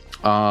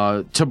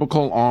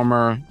 typical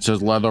armor, it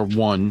says leather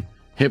 1,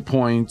 hit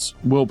points,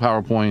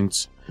 willpower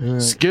points,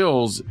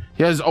 skills.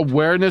 He has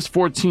awareness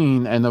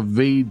 14 and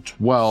evade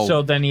 12.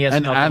 So then he has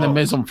and nothing.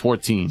 animism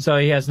 14. So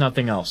he has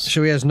nothing else.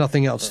 So he has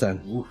nothing else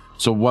then.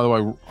 So what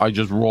do I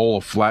just roll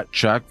a flat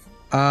check?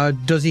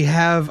 Does he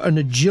have an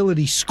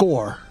agility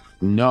score?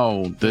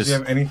 No, Does this he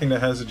have anything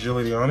that has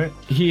agility on it?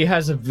 He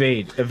has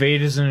evade.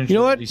 Evade is an agility You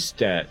know what?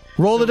 stat.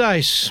 Roll the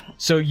dice.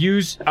 So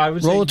use. I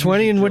would Roll say a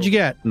 20, use and what'd you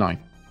get? 9.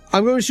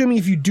 I'm going to assume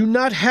if you do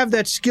not have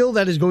that skill,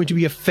 that is going to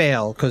be a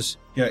fail, because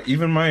Yeah,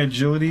 even my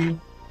agility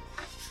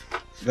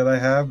that I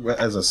have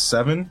as a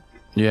 7,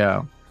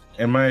 Yeah.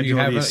 and my You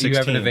agility have is 16. you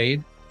have an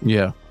evade.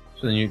 Yeah.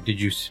 So then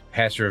did you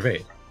pass your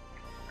evade?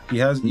 He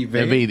has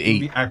evade, Evade 8.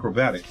 the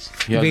acrobatics.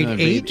 He has Evade an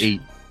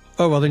 8.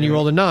 oh well, then you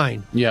rolled a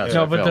 9, Yeah.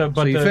 No, but the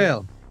so you the,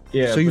 fail.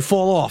 Yeah. So you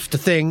fall off the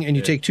thing, and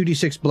you take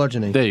 2d6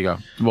 bludgeoning. There you go.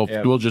 Well,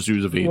 Yeah. we'll just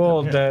use evade.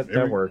 Well, there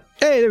that we- worked.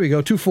 Hey, there we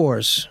go, 2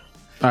 4s.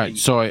 All right.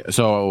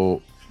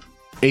 So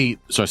 8.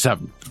 So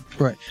 7.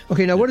 Right.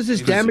 Okay, now what is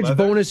this Is damage leather?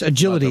 bonus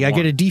agility? Leather I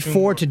get a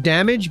one. d4 to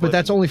damage, but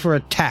that's only for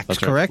attacks,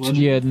 That's right. correct?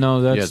 Yeah.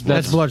 No, that's Yes,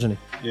 That's bludgeoning.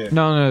 Yeah.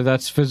 no.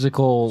 That's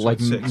physical, So like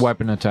it's 6.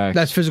 weapon attack.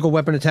 That's physical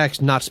weapon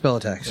attacks, not spell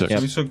attacks. So- So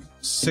we took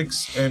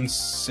 6 and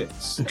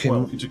 6. Okay.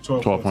 12. You took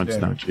 12, 12 points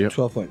damage. Yep.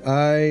 12 point.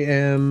 I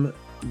am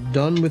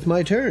done with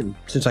my turn,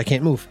 since I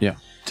can't move. Yeah.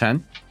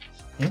 10.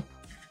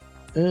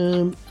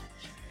 Can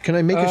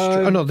I make a...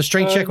 oh, no, the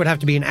strength check would have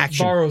to be an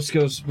action. Barros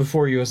goes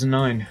before you as a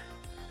 9.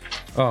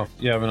 Oh,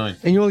 you have a 9.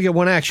 And you only get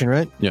one action,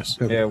 right? Yes.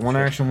 Yeah, one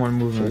action, one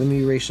So let movement.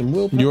 me erase some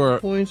willpower You're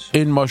points.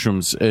 in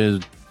mushrooms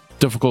is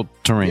difficult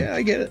terrain. Yeah,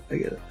 I get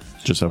it.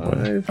 Just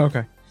FYI. 5.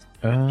 Okay.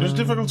 There's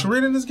difficult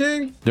terrain in this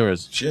game? There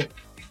is. Shit.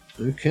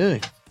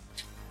 Okay.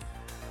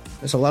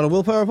 That's a lot of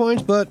willpower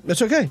points, but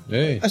that's okay.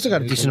 Hey, I still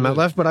got a decent amount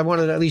left, but I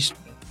wanted to at least,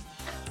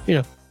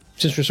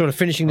 since we're sort of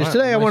finishing this All right,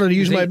 today, I my wanted to speed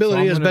use is my 8,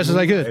 ability so as I'm best as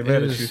I gonna could.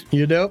 Advantage.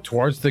 You know?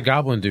 towards the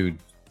goblin dude.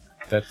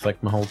 That's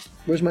like my whole.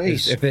 Where's my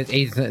ace? If it's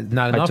 8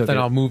 not enough, took then it.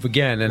 I'll move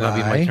again, and that'll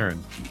be my Right.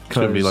 turn.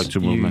 Should be like 2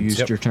 You movements. used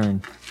Yep. your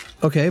turn.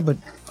 Okay, but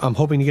I'm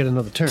hoping to get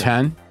another turn.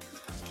 10.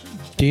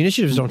 The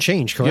initiatives don't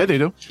change, Yeah, correct? they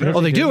do.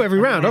 Oh, they do every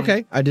round.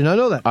 Okay, I did not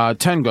know that.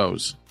 10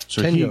 goes.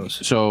 So 10 goes.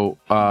 So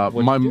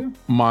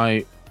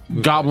my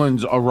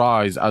goblins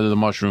arise out of the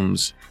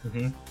mushrooms,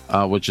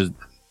 which is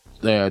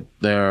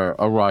their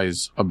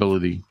arise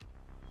ability.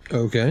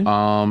 Okay.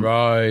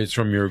 Rise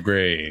from your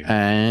grave.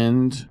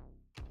 And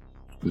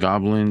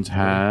goblins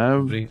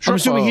have. I'm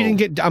assuming he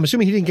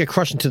didn't get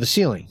crushed into the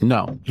ceiling.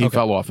 No, he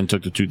fell off and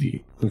took the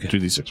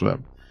 2d6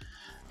 whatever.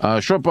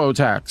 Short bow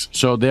attacks.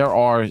 So there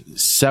are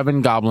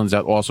 7 goblins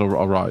that also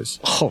arise.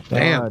 Oh,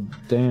 damn. God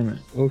damn it.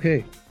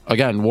 Okay.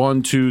 Again,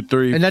 1, 2,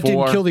 3, And that 4,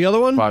 didn't kill the other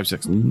one? 5,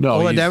 6. No, All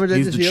that he's, damage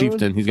he's did the to the other one?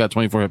 chieftain. He's got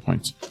 24 hit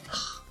points.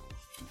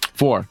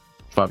 4,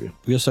 Fabio.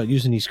 We'll start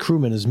using these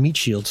crewmen as meat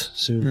shields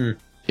soon.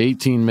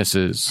 18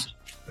 misses.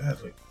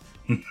 Badly.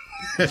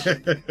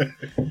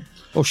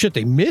 Oh, shit,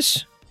 they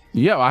miss?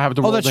 Yeah, I have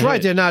to. Oh, roll that's the right.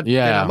 hit. They're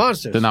not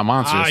monsters. They're not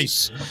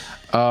monsters.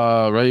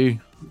 Ready?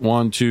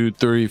 1, 2,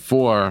 3,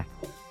 4,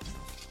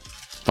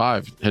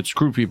 5. Hits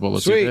crew people.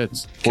 Let's see Sweet. if it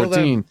hits. Kill them.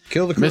 14.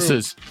 Kill the crew.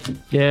 Misses.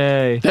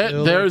 Yay.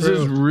 Kill the Theirs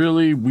is crew.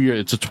 really weird.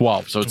 It's a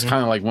 12, so it's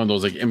kind of like one of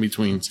those like in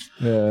betweens.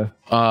 Yeah.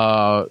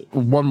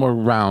 One more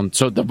round.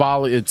 So the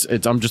volley, it's.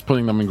 I'm just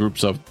putting them in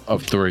groups of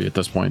 3 at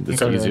this point. It's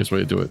the easiest way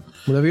to do it.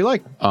 Whatever you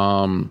like.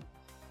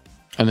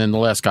 And then the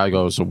last guy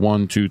goes. So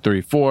 1, 2,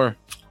 3, 4.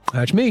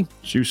 That's me.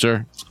 It's you,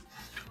 sir.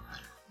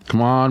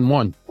 Come on,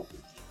 1.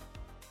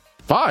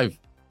 5.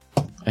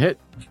 I hit.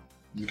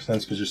 Makes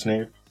sense because you're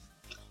snared.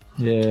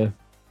 Yeah.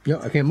 Yeah,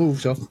 I can't move,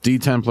 so.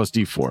 D10 plus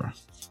D4.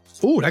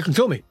 Ooh, that can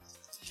kill me.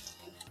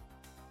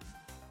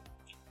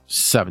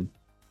 7.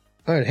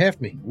 All right, half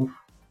me.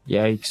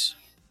 Yikes.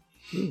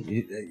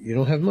 You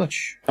don't have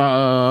much.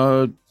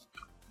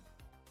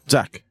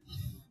 Zach.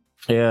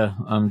 Yeah,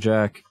 I'm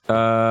Jack.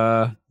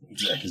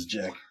 Jack is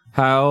Jack.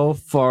 How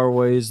far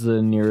away is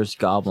the nearest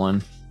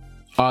goblin?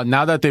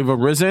 Now that they've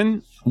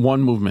arisen,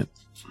 1 movement.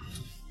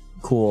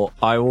 Cool.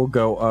 I will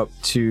go up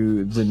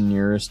to the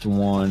nearest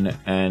one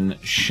and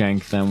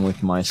shank them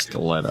with my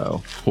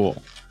stiletto.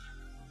 Cool.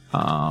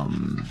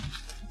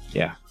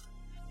 Yeah.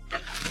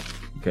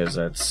 Because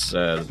that's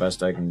the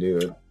best I can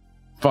do.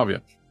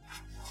 Fabio.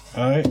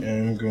 I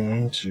am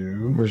going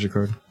to. Where's your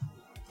card?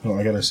 Oh,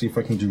 I gotta see if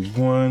I can do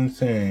one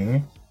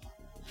thing.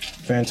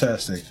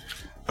 Fantastic.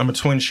 I'm a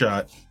twin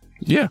shot.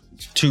 Yeah.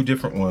 2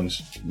 different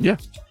ones. Yeah.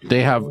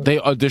 They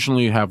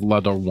additionally have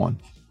leather 1.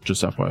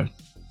 Just FYI.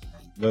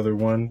 Leather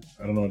 1.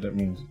 I don't know what that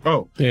means.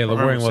 Oh. Yeah, they're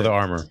wearing set. leather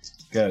armor.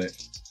 Got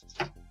it.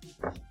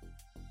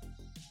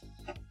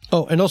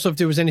 Oh, and also if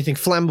there was anything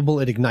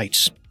flammable, it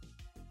ignites.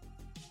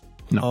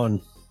 No.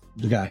 On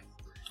the guy.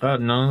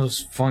 None of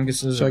those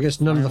funguses. So I guess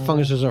none of the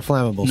funguses are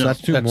flammable. So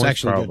that's Moist,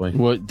 actually probably.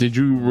 What did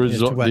you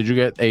result? wet. Did you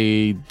get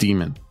a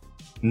demon?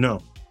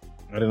 No.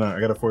 I did not. I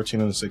got a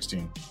 14 and a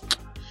 16.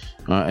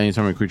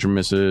 Anytime a creature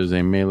misses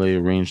a melee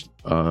ranged.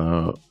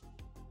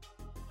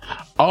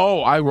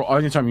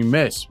 Anytime you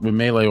miss with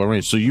melee or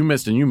range. So you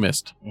missed and you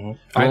missed.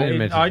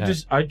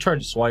 I tried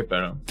to swipe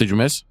at him. Did you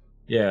miss?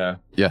 Yeah.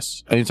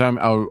 Yes. Anytime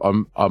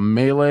a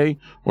melee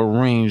or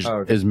ranged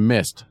is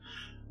missed,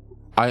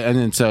 and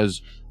it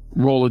says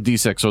roll a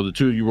d6. So the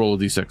 2 of you roll a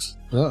d6.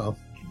 good. Uh-oh.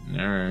 All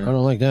I right.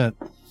 don't like that.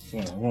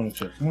 Yeah, I want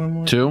to check one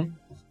more. 2?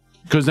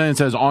 Because then it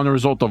says on the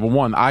result of a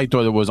 1. I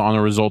thought it was on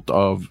a result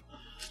of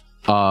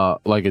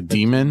like a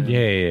demon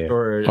Yeah.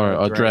 or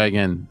a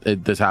dragon.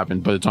 This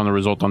happened, but it's on the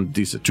result on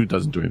d6. 2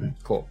 doesn't do anything.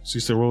 Cool. So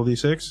you still roll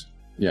D6?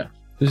 Yeah.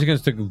 This is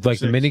against the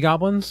 6. mini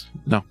goblins?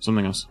 No,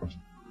 something else.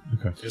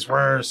 It's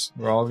worse.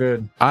 We're all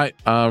good. I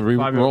Fabio,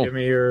 re-roll. give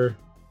me your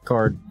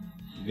card.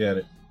 Got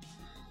it.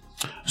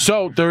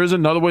 So there is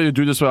another way to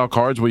do this without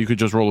cards, where you could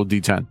just roll a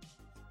d10.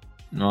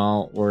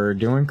 Well, we're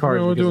doing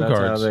cards Yeah, we're because doing that's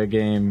cards. how the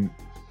game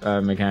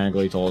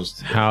mechanically told us.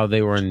 How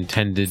they were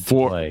intended to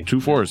 4, play. 2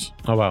 4s.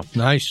 Oh, wow.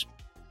 Nice.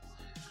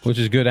 Which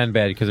is good and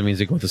bad because it means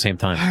they go at the same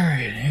time. All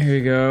right, here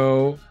you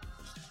go.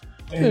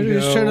 Yeah,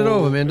 just turn it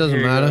over, man. Doesn't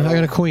Here you matter. go. I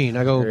got a queen.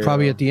 I go Here you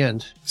probably go. at the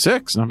end.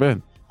 6, not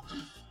bad.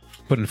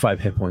 Put in 5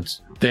 hit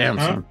points. Damn,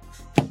 Huh?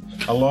 son.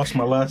 I lost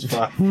my last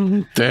 5.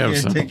 Damn, Can't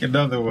son. take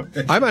another one.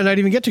 I might not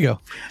even get to go.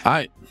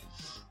 I.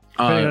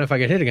 Depending on if I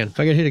get hit again. If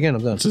I get hit again,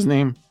 I'm done. What's his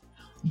name?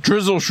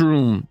 Drizzle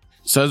Shroom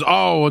says,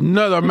 "Oh,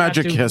 another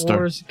magic Two hister,"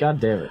 fours? God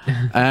damn it.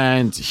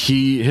 and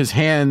his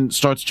hand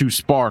starts to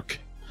spark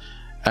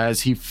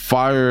as he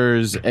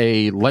fires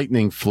a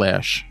lightning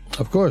flash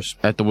Of course.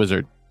 at the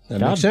wizard.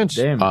 That God makes sense.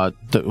 damn.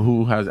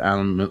 Who has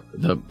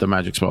the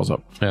magic spells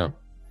up? Yeah.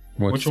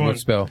 Which one? What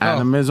spell?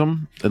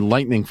 Animism and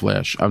lightning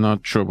flash. I'm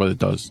not sure what it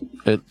does.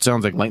 It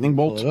sounds like lightning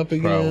Pull bolt. it up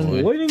again.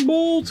 Probably. Lightning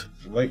bolt.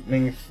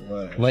 Lightning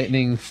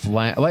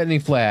flash. Lightning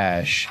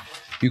flash.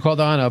 You call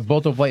down a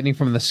bolt of lightning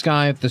from the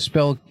sky. If the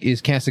spell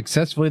is cast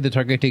successfully, the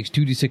target takes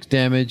 2d6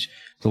 damage.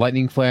 The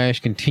lightning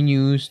flash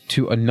continues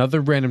to another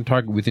random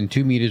target within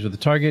 2 meters of the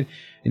target,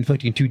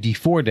 inflicting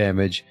 2d4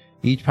 damage.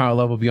 Each power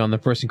level beyond the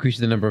first increases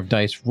the number of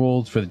dice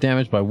rolled for the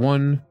damage by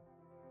 1.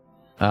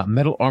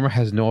 Metal armor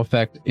has no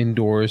effect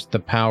indoors. The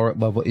power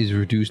level is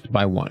reduced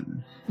by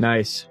 1.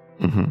 Nice.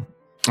 Mm-hmm.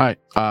 All right.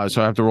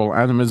 So I have to roll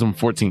Animism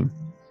 14.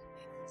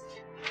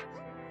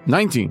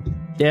 19.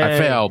 Yeah. I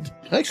failed.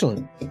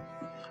 Excellent.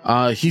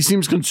 He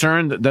seems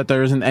concerned that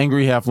there is an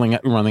angry halfling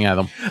running at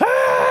him.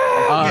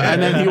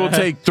 And then he will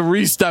take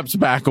 3 steps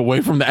back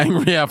away from the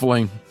angry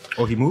halfling.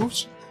 Oh, he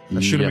moves?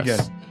 I shoot him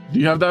Yes. again. Do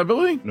you have that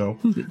ability? No.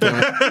 And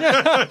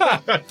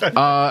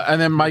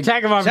then my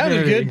Attack of Sounded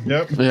opportunity. good.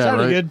 Yep. yeah,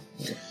 Sounded right? good.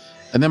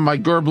 And then my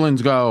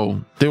Gerblins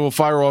go. They will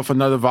fire off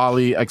another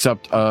volley.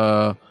 Except, you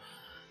know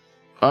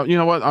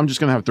what? I'm just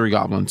gonna have 3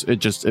 goblins.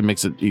 It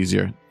makes it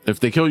easier. If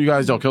they kill you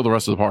guys, they'll kill the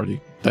rest of the party.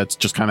 That's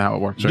just kind of how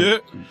it works, right? Yeah.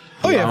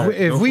 Oh, yeah.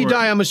 If Go we for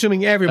die, it. I'm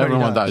assuming everybody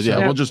Everyone dies. Yeah,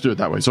 So- we'll just do it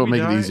that way. So it'll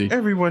make it easy.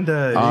 Everyone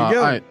dies. All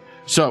right.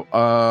 So,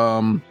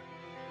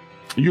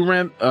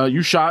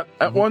 you shot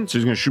at one, so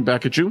he's gonna shoot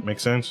back at you.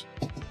 Makes sense.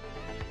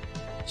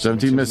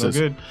 17 No misses.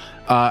 good.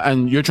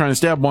 And you're trying to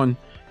stab one.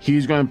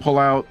 He's going to pull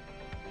out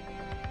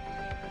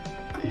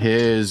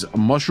his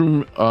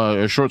mushroom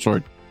short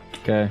sword,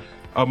 Okay.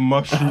 A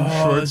mushroom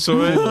short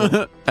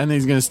sword. and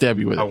he's going to stab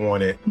you with I it.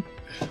 want it.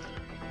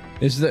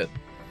 Is that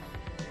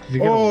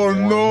Oh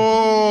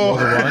no!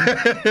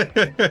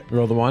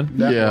 roll the 1?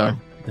 Yeah.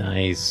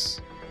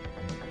 Nice.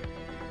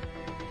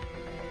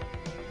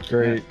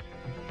 Great.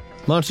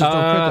 Monsters don't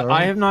crit, though,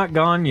 right? I have not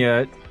gone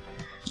yet.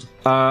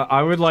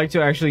 I would like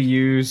to actually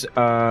use.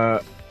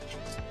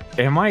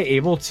 Am I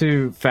able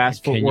to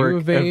fast Can you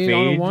footwork evade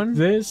on a 1?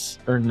 this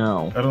or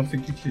no? I don't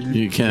think you can.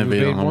 You can't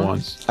evade on the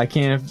one. I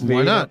can't evade.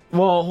 Why not?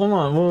 Well, hold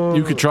on. Well,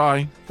 You could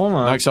try. Hold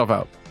on. Knock yourself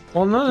out.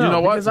 Well, no. You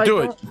know what? because I Do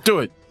don't- it. Do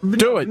it.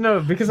 Do it.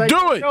 No, because I Do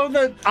don't it. know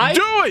that I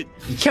Do it.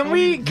 can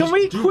we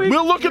quick.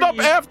 We'll look it up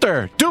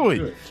after. Do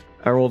it.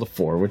 I rolled a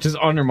 4, which is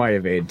under my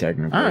evade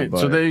technically. All right.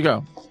 but, So there you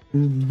go.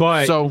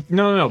 But So-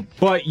 no.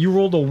 But you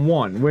rolled a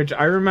 1, which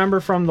I remember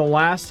from the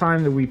last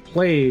time that we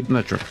played.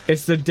 Not true.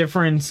 It's the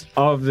difference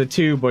of the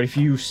two. But if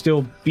you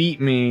still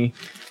beat me,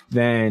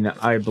 then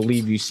I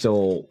believe you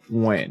still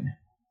win.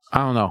 I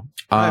don't know.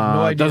 I have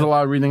no idea. There's a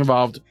lot of reading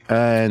involved,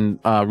 and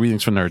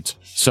readings for nerds.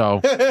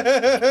 So,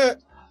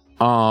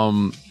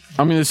 I'm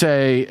going to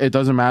say it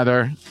doesn't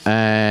matter,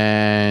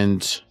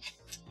 and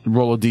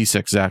Roll a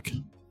d6, Zach.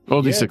 Roll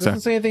a Yeah, d6, it doesn't Zach.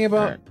 say anything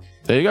about.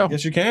 There you go.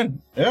 Yes, you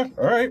can. Yeah.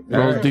 All right.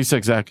 Roll a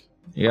d6, Zach.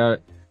 You got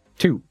it.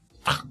 2.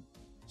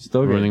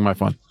 Still good. Ruining my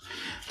fun.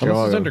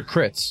 Unless it's under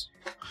crits.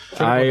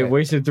 I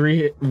wasted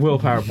 3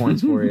 willpower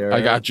points for you. I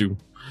alright? got you.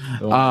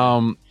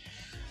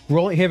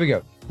 Rolling. Here we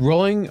go.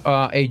 Rolling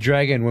a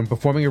dragon when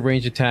performing a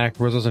ranged attack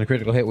results in a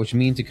critical hit, which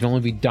means it can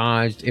only be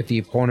dodged if the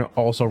opponent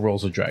also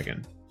rolls a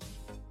dragon.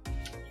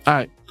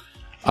 All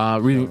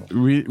right.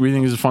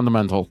 Reading is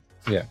fundamental.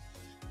 Yeah.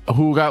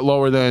 Who got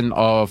lower than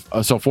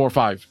so 4,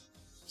 5,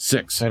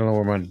 6, I don't know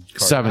where my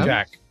 7,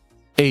 Jack.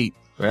 8,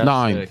 That's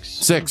 9, 6.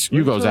 6.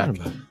 You go, Zach.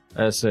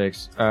 That's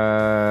 6.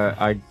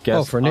 I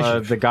guess for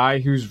initiative. the guy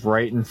who's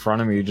right in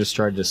front of me just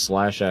tried to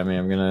slash at me.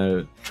 I'm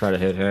gonna try to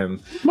hit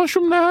him.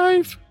 Mushroom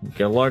knife.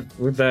 Good luck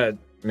with that,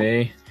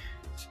 me.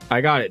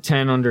 I got it.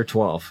 10 under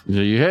 12. So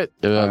you hit.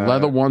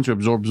 Leather 1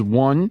 absorbs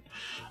 1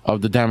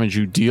 of the damage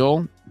you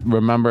deal.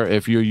 Remember,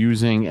 if you're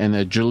using an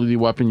agility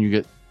weapon, you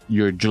get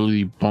your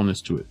agility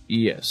bonus to it.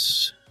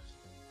 Yes.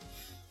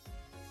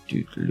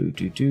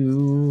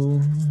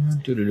 Do.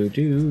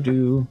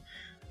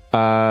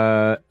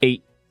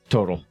 8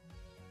 total.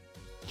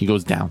 He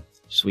goes down.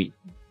 Sweet.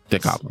 The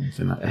goblins.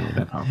 They're not really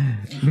that powerful.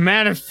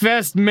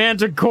 Manifest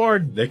Manticore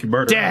They can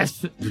murder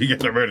death. us. We got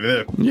to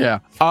murder them. Yeah.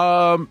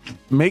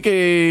 Make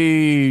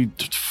a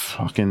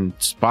fucking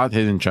spot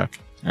hidden check.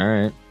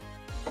 All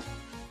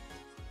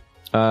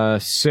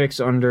right. 6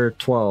 under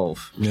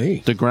 12. Hey.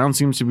 The ground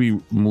seems to be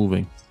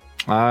moving.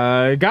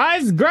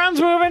 Guys,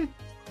 ground's moving.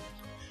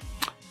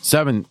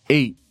 7,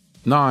 8,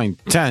 9,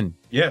 10.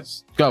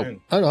 Yes. Go. Ten.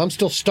 I don't know. I'm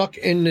still stuck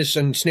in this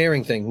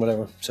ensnaring thing,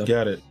 whatever. So,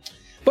 Got it.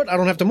 but I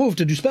don't have to move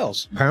to do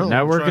spells. Apparently.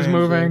 Network is Trying to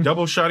moving.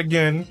 Double shot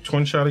again.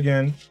 Twin shot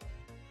again.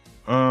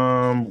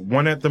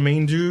 One at the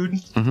main dude,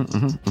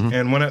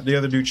 and one at the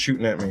other dude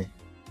shooting at me.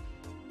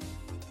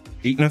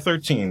 8 and a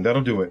 13.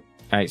 That'll do it.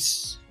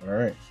 Nice. All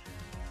right.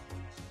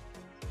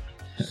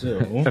 So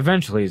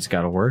Eventually, it's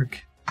got to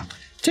work.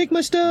 Take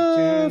my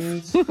stuff.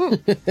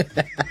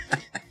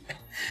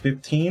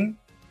 15.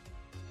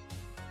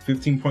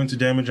 15 points of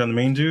damage on the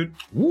main dude.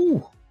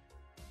 Woo.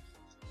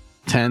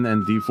 10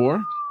 and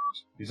D4.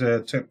 He's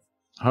at 10.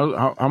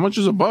 How much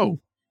is a bow?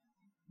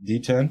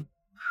 D10.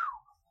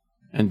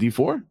 And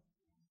D4?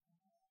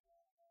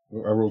 I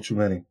rolled too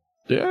many.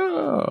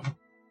 Yeah.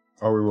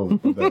 I'll re-roll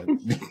it. My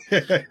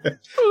bad.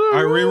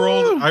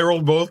 I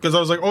rolled both because I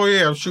was like, oh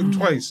yeah, I'm shooting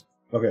twice.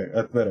 Okay,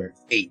 that's better.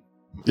 8.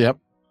 Yep.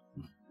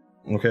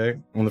 Okay,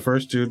 on the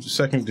first dude, the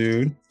second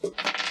dude,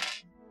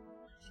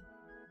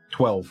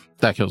 12.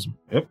 That kills him.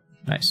 Yep.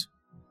 Nice.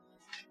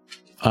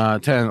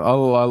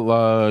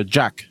 10.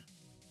 Jack.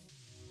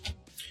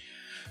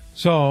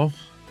 So,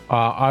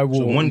 I will.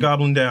 So one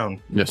goblin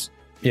down. Yes.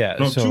 Yeah.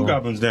 No, so, 2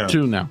 goblins down.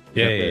 2 now.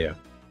 Yeah.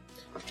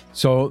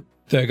 So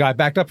the guy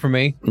backed up from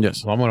me.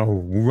 Yes. So I'm gonna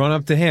run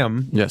up to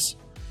him, Yes.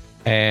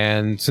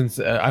 and since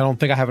I don't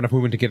think I have enough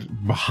movement to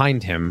get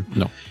behind him,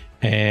 No.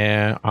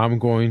 and I'm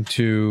going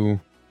to.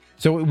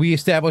 So we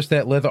established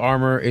that leather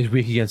armor is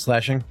weak against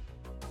slashing,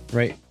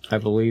 right? I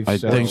believe I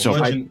so. think so.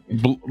 Bludgeon-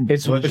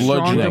 It's Bludgeon-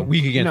 strong. bludgeoning.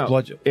 Weak against No,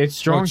 bludgeon. It's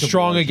strong. It's to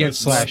strong bludgeon.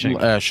 against slashing.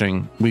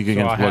 Slashing. Weak I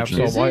against have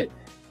bludgeoning. Is it?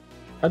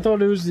 I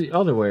thought it was the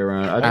other way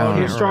around. I thought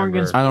he was strong remember.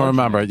 against. I don't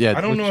remember. Yeah.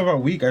 I don't know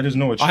about weak. I just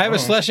know it's I have a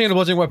strong. slashing and a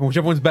bludgeoning weapon.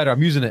 Whichever one's better,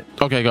 I'm using it.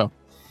 Okay, go.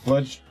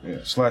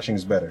 Slashing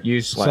is better.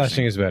 Use Slashing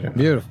slashing. is better.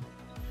 Beautiful.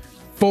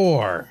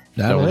 4.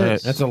 That'll Don't hit.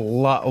 hit. That's a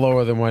lot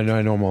lower than what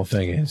my normal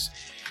thing is.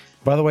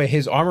 By the way,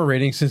 his armor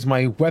rating, since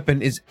my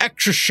weapon is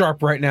extra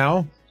sharp right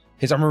now,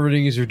 his armor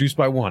rating is reduced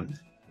by 1.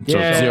 So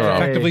Yay. 0.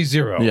 Effectively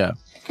 0. Yeah.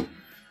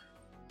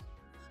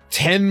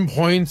 10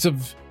 points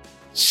of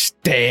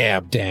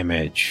stab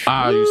damage.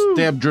 You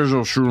stab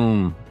Drizzle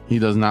Shroom. He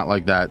does not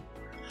like that.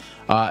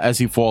 As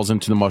he falls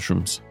into the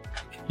mushrooms.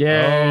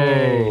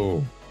 Yay!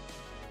 Oh.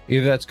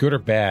 Either that's good or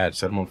bad.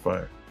 Set him on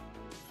fire.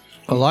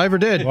 Alive or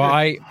dead? Well,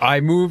 I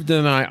moved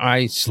and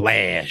I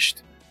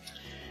slashed.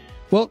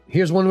 Well,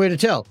 here's one way to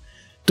tell.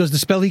 Does the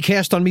spell he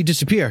cast on me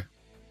disappear?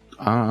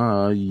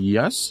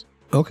 Yes.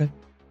 Okay.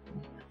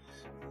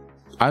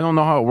 I don't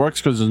know how it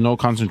works because there's no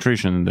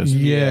concentration in this.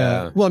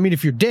 Yeah. Well, I mean,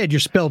 if you're dead, your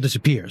spell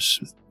disappears.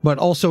 But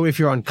also, if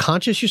you're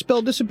unconscious, your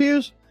spell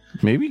disappears?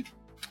 Maybe.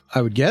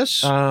 I would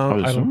guess. I would I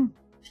don't, assume.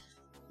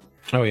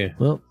 oh, yeah.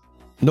 Well,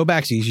 no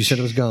backsies. You said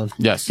it was gone.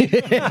 Yes. One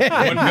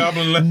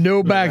goblin left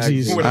No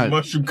backsies. with I- a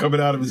mushroom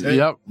coming out of his head.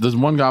 Yep. There's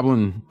one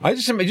goblin. I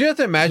just you have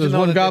to imagine there's though,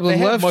 one that goblin if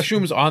they have left.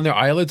 mushrooms on their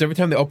eyelids. Every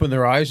time they open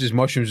their eyes, there's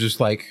mushrooms just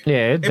like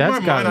Yeah, In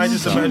that's my got. mind, I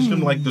just imagine them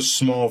like the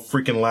small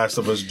freaking Last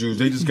of Us dudes.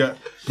 They just got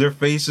their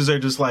faces are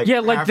just like Yeah,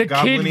 like half the kid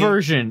goblin-y,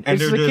 version. and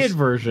It's they're the just kid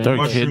version. They're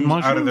mushrooms kid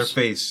out of their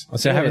mushrooms?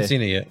 face. I haven't Yeah.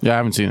 seen it yet. Yeah, I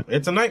haven't seen it.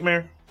 It's a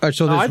nightmare. All right,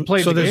 so I there's,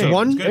 played so the there's game.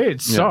 one. It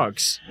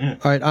sucks. All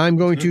right, I'm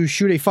going to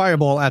shoot a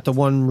fireball at the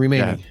one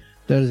remaining. Yeah.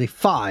 That is a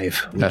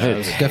 5. That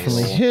hits.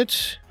 Definitely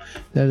hit.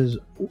 That is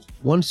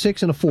 1,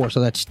 6, and a 4, so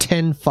that's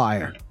 10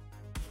 fire.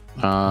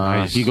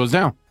 He goes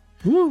down.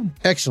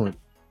 Excellent.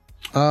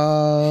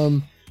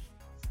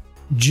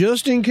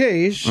 Just in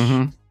case.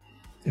 Mhm.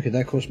 Okay,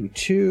 that cost me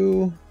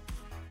 2.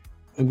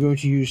 I'm going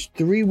to use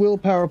 3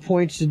 willpower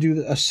points to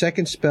do a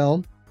second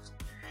spell.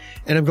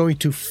 And I'm going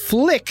to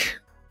flick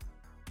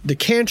the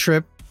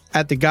cantrip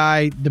at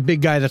the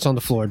big guy that's on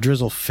the floor,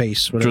 Drizzle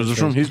Face. whatever his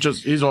Drizzle face.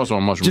 Shroom, he's also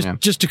a mushroom man.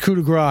 Just to coup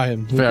de grace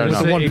him. Fair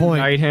Just enough. at one point.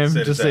 Ignite him.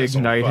 Set Just his to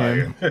ass on ignite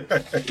him.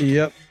 fire.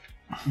 Yep.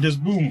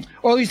 Just boom.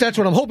 Or at least that's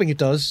what I'm hoping it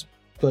does.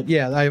 But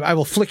yeah, I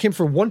will flick him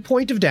for 1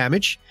 point of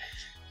damage.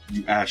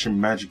 You ash a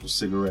magical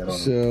cigarette on him.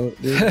 So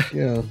there you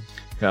go.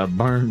 Got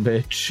burned,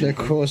 bitch. That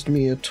cost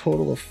me a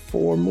total of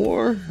 4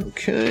 more.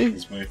 Okay.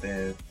 He's my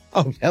dad.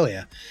 Oh, hell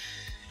yeah.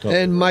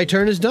 And my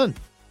turn is done.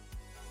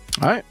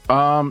 All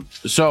right.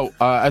 So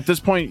at this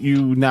point,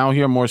 you now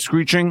hear more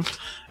screeching,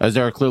 as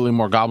there are clearly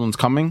more goblins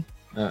coming,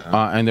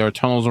 and there are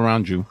tunnels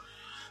around you.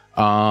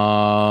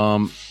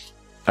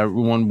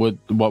 Everyone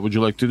what would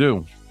you like to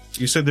do?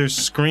 You said there's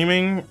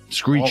screaming.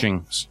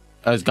 Screeching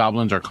as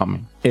goblins are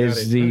coming.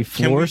 Is the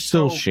Can floor we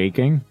still tell-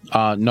 shaking?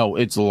 No,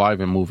 it's alive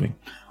and moving.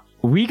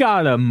 We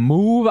gotta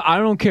move. I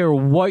don't care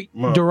what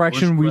Come on,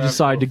 direction let's we grab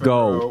decide to and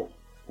go. figure out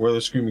Where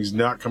the screaming's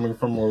not coming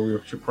from, where we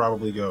should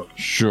probably go.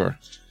 Sure.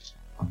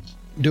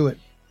 Do it.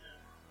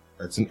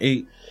 That's an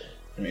 8.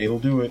 An 8 will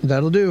do it.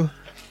 That'll do.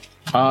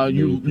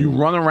 You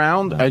run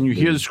around and you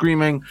hear the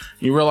screaming.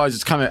 You realize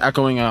it's kind of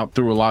echoing out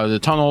through a lot of the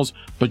tunnels,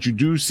 but you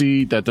do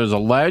see that there's a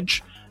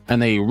ledge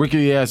and a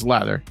rickety ass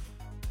ladder.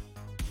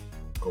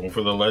 Going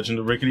for the legend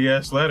of rickety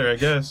ass ladder, I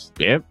guess.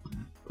 Yep.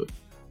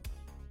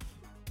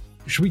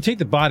 Should we take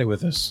the body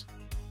with us?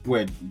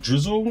 Wait,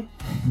 Drizzle?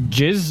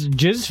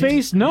 Jizz face?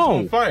 He's No.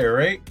 on fire,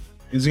 right?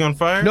 Is he on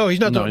fire? No, he's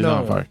not. No, he's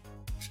not on fire.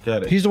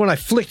 Got it. He's the one I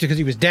flicked because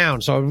he was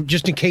down. So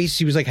just in case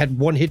he was had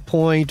 1 hit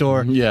point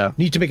or Yeah.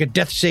 need to make a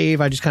death save,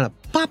 I just kind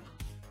of pop.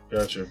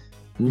 Gotcha.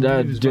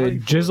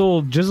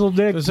 Jizzle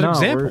dick? As an No,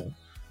 example.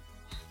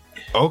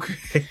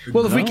 Okay.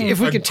 Well, if we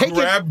can take it,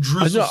 grab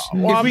Drizzle.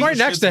 Well, I'm right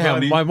next to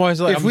him.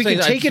 if we can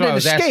take it and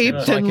escape,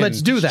 then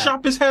let's do that.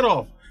 Chop his head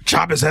off.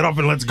 Chop his head off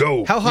and let's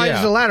go. How high Yeah.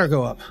 does the ladder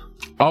go up?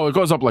 Oh, it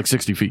goes up like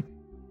 60 feet.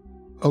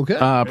 Okay.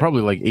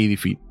 Probably like 80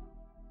 feet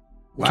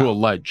to a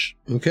ledge.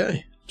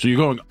 Okay. So you're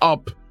going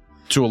up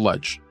to a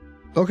ledge.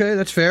 Okay,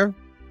 that's fair.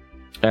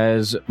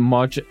 As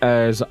much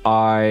as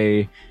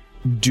I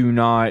do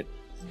not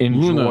enjoy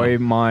Luna, do you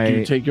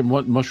my... take your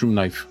mushroom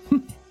knife?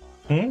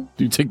 Do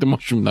you take the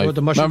mushroom knife? What,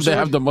 the mushroom Remember they sword?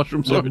 have the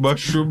mushroom The sword?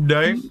 mushroom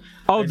knife.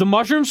 Oh, the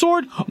mushroom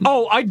sword?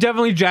 Oh, I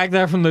definitely jacked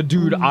that from the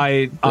dude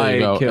I There you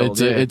go.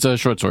 killed. It's a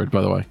short sword,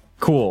 by the way.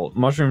 Cool.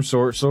 Mushroom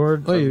sword.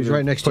 Oh, he was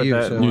right next to Put you.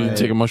 that- So You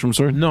take a mushroom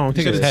sword? No, I'm You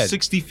taking said his head. it's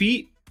 60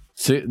 feet?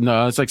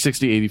 No, it's like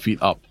 60, 80 feet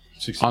up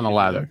 60 on a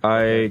ladder.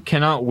 I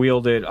cannot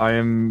wield it. I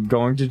am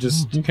going to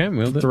just You can't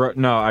wield it. throw...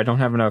 No, I don't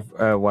have enough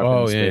weapon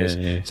Oh, yeah, space.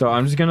 yeah, yeah. So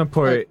I'm just going to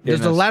put it does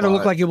in the a ladder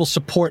look spot. like it will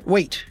support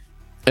weight?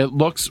 It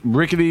looks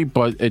rickety,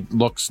 but it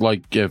looks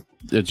like if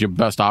it's your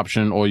best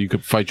option, or you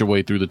could fight your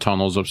way through the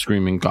tunnels of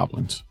screaming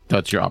goblins.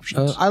 That's your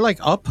options. I like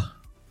up.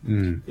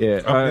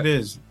 Yeah. Oh, it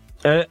is.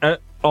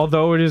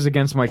 Although it is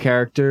against my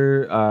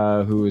character,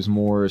 who is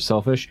more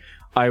selfish,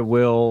 I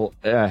will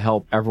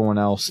help everyone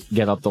else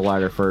get up the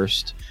ladder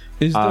first.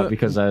 Is the,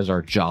 Because that is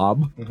our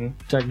job,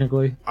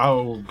 technically.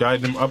 I'll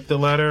guide them up the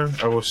ladder.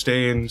 I will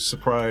stay and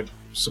support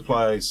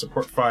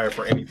fire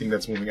for anything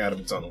that's moving out of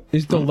the tunnel.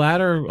 is the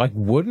ladder like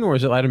wooden or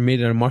is it ladder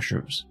made out of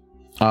mushrooms?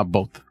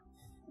 Both.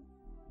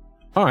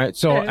 All right.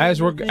 So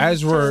as we're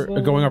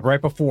going up,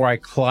 right before I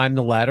climb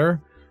the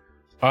ladder,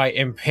 I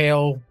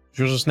impale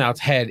Drizzle Snout's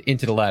head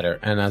into the ladder,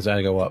 and as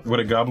I go up, With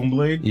a goblin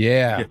blade?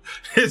 yeah,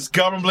 His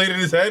goblin blade in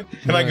his head?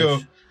 And I go,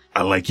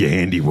 I like your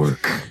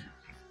handiwork.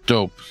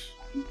 Dope.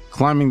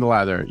 Climbing the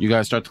ladder. You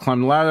guys start to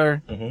climb the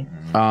ladder.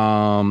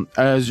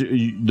 As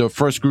the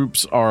first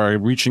groups are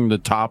reaching the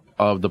top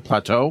of the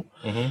plateau,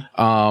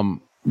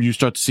 you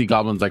start to see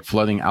goblins like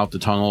flooding out the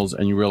tunnels,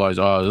 and you realize,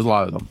 oh, there's a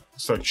lot of them.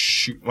 Start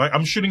shooting. Like,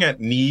 I'm shooting at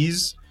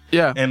knees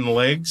Yeah. and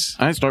legs.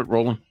 I start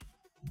rolling.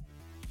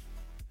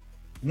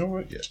 You know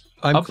what? Yeah.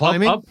 I'm Up,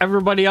 climbing. up,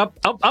 everybody up,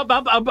 up.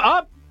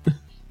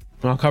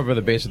 I'll cover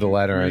the base of the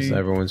ladder as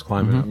everyone's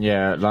climbing up.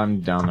 Yeah, I'm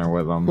down there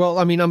with them. Well,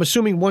 I mean, I'm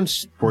assuming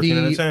once 14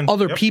 out of the 10.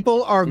 other Yep.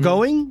 people are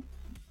going,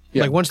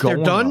 Yeah, like once they're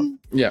going done,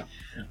 Yeah.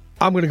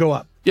 I'm going to go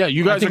up. Yeah,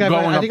 you guys are think I've-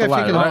 going I up think the I've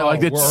ladder, figured it right? out.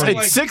 Like it's We're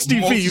like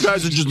 60 feet. You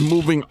guys are just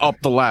moving up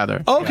the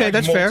ladder. Okay,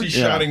 that's fair.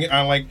 Multi-shotting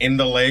like in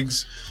the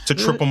legs to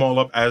trip them all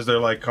up as they're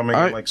like coming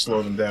All and right. like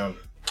slow them down.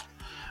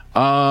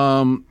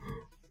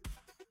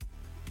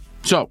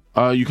 So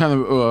you kind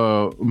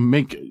of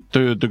make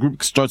the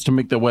group starts to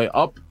make their way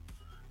up.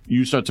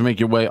 You start to make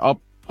your way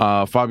up.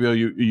 Fabio,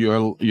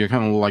 you're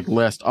kind of like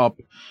last up,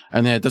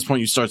 and then at this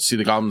point you start to see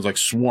the goblins like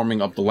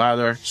swarming up the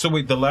ladder, So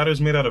wait, the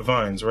ladder's made out of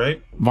vines,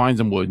 right? vines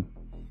and wood.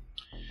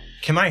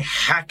 Can I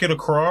hack it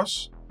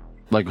across?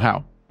 Like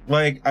how?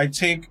 Like I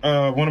take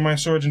one of my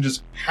swords and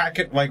just hack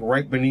it like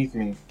right beneath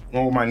me,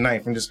 or my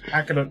knife, and just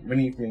hack it up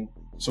beneath me,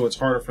 so it's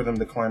harder for them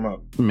to climb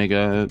up. Make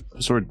a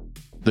sword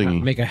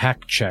thingy. Make a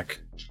hack check.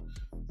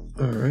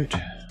 All right.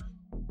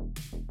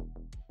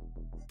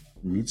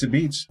 Meets it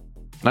beats.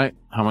 Right?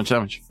 How much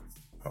damage?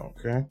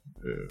 Okay.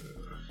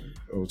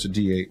 It's a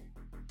D8.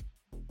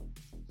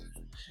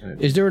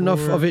 Is there enough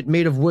of it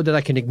made of wood that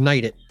I can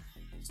ignite it?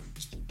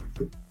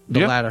 The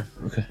Yeah. ladder.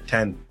 Okay.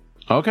 10.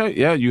 Okay,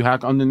 yeah, you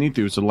hack underneath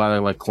you, so the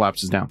ladder like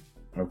collapses down.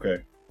 Okay.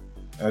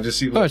 I just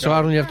see. Oh, so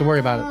I don't even have to worry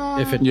about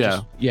it if it. Yeah.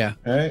 Just, yeah.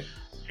 All right.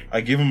 I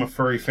give him a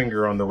furry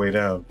finger on the way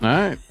down. All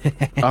right.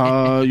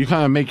 You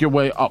kind of make your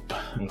way up.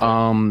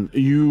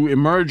 You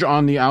emerge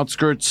on the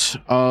outskirts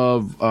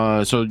of.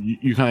 So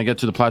you kind of get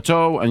to the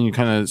plateau and you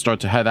kind of start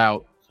to head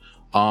out.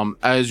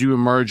 As you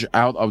emerge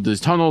out of these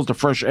tunnels, the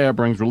fresh air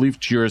brings relief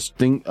to your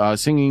your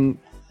stinging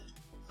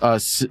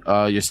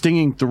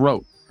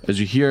throat. As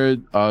you hear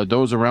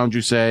those around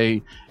you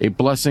say a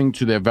blessing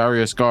to their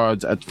various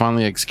guards at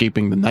finally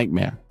escaping the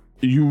nightmare.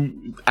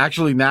 You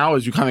actually now,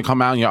 as you kind of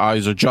come out and your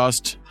eyes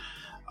adjust,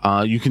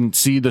 you can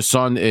see the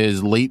sun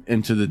is late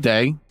into the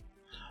day,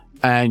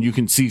 and you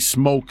can see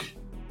smoke,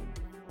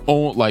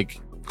 like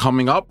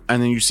coming up,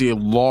 and then you see a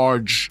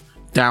large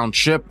down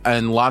ship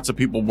and lots of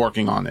people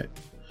working on it.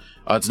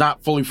 It's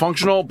not fully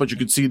functional, but you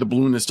can see the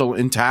balloon is still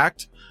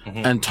intact,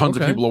 and tons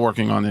of people are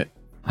working on it.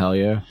 Hell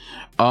yeah.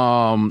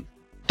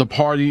 The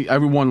party,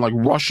 everyone like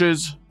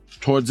rushes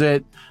towards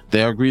it.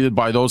 They are greeted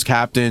by those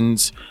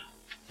captains.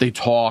 They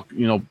talk,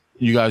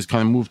 you guys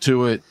kind of move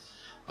to it.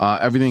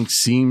 Everything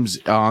seems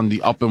on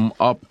the up and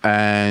up,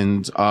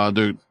 and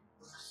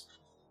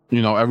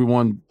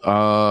everyone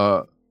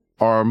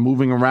are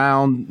moving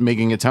around,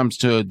 making attempts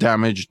to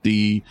damage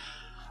the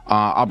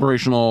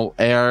operational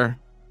air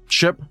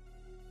ship.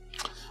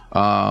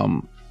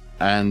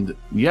 And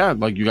yeah,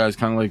 like you guys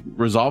kind of like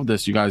resolve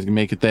this. You guys can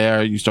make it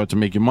there. You start to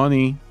make your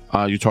money.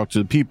 You talk to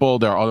the people.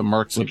 There are other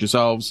mercs like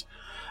yourselves.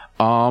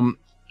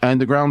 And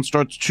the ground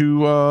starts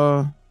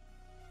to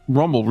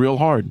rumble real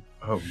hard.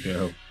 Oh,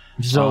 no.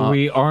 So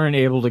we aren't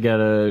able to get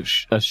a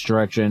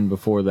stretch in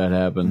before that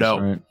happens. No.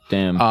 Right?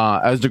 Damn.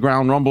 As the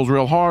ground rumbles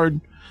real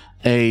hard,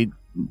 a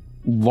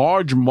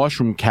large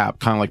mushroom cap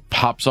kind of like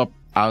pops up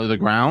out of the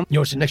ground.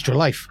 It's an extra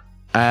life.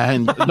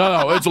 And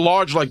no, it's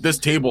large, like this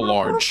table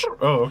large.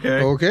 Oh,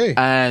 okay. Okay.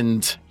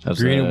 And That's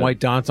Green a- and white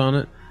dots on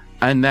it.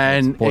 then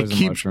That's it poison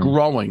keeps mushroom.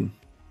 growing.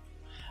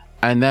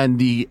 And then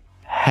the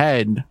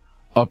head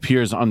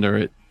appears under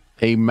it.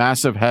 A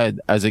massive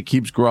head as it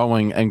keeps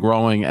growing, and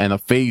a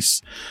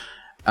face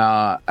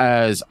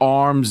as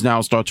arms now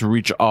start to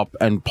reach up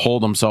and pull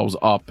themselves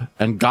up,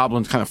 and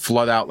goblins kind of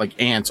flood out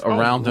like ants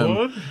around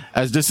him,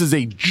 as this is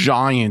a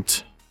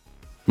giant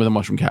with a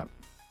mushroom cap.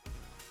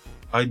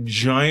 A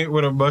giant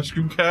with a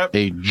mushroom cap?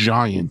 A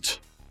giant.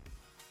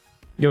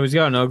 Yo, he's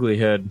got an ugly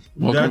head.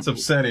 That's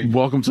upsetting.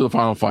 Welcome to the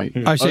final fight.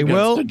 I say, against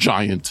well- the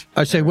giant.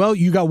 I say, well,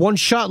 you got one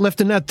shot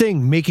left in that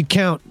thing. Make it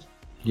count.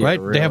 Yeah,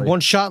 right? They have really. one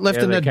shot left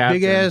Yeah, in the that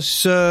captain. big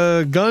ass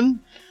gun.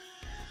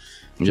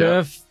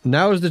 Jeff,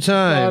 Now is the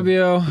time.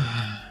 Fabio,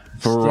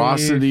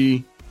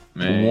 Ferocity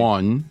Man.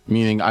 1,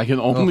 meaning I can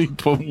only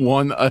put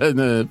one in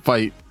a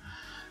fight.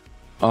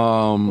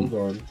 Hold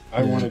on.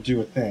 I want to do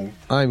a thing.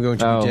 I'm going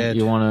to be dead.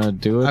 You want to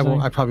do it?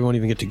 I probably won't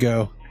even get to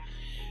go.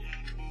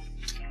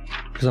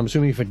 Because I'm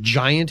assuming if a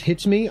giant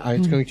hits me,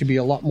 it's going to be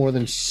a lot more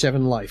than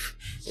 7 life.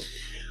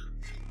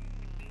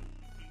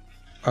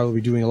 I will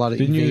be doing a lot of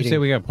Didn't you evading. say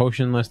we got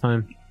potion last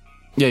time?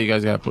 Yeah, you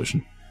guys got to push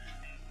him.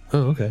 Oh,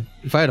 okay.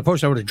 If I had a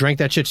potion, I would have drank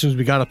that shit as soon as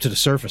we got up to the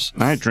surface.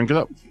 All right, drink it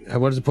up.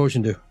 What does a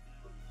potion do?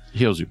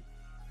 Heals you.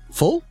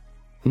 Full?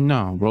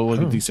 No, roll like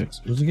Oh. a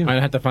d6. What's it give me?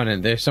 I'd have to find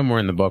it. They're somewhere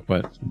in the book,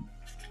 but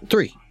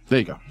 3. There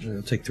you go.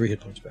 I'll take 3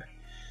 hit points back.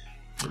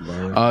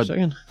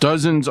 Second.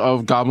 Dozens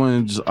of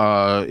goblins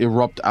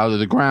erupt out of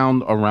the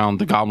ground around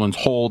the goblin's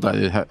hole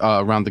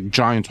around the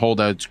giant's hole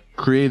that it's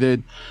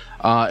created.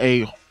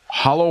 A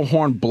hollow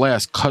horn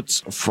blast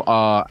cuts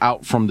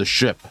out from the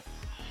ship,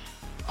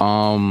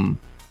 and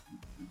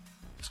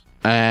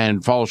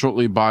followed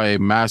shortly by a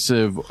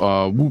massive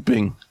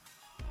whooping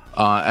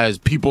as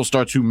people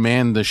start to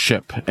man the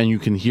ship, and you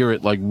can hear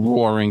it like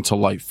roaring to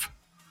life.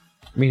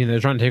 meaning they're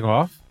trying to take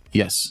off.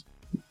 Yes.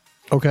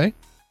 Okay.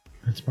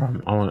 That's the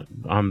problem.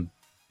 I'm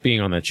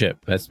being on that ship.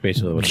 That's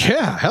basically what.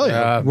 Yeah, hell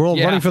yeah. We're all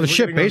yeah, running for the we're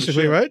ship, getting on the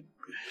basically, ship. right?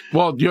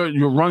 Well,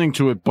 you're running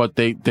to it, but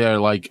they're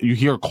like, you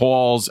hear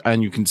calls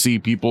and you can see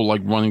people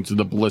like running to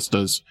the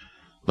ballistas,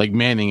 like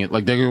manning it.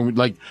 Like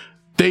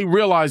they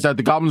realize that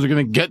the goblins are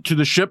going to get to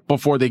the ship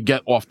before they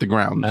get off the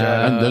ground.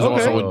 And there's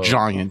also a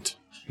giant.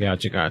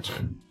 Gotcha.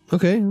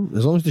 Okay,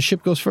 as long as the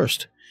ship goes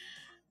first.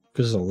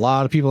 Because there's a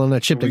lot of people on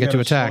that ship that We get to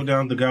gotta attack. Slow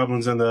down the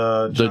goblins and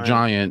the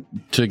Giant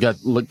to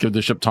give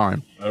the ship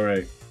time. All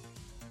right.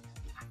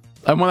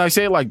 And when I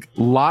say like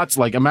lots,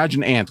 like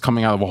imagine ants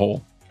coming out of a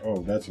hole.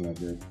 Oh, that's not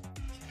good.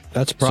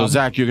 That's a problem. So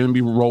Zach, you're going to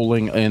be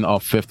rolling in a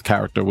 5th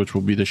character, which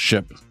will be the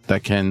ship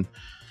that can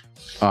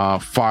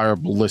fire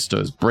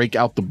ballistas, break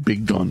out the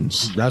big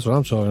guns. That's what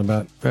I'm talking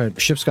about. All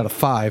right, ship's got a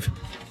 5.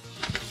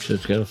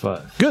 Ship's got a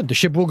 5. Good, the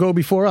ship will go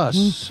before us.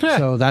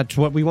 So that's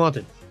what we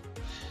wanted.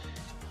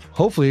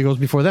 Hopefully it goes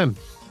before them.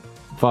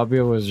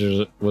 Fabio,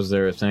 was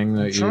there a thing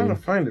that I'm trying you? to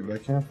find it, but I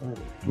can't find it.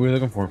 What are you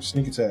looking for?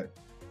 Sneak attack.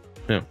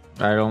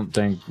 I don't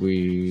think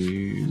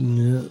we.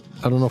 Yeah,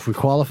 I don't know if we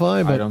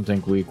qualify, I but don't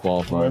think we We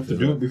qualify have for to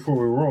do that. it before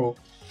we roll.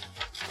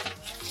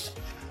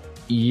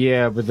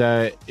 Yeah, but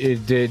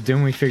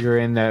didn't we figure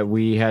in that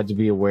we had to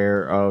be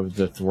aware of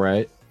the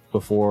threat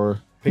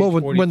before? Well,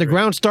 when the 43.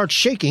 ground starts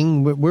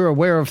shaking, we're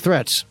aware of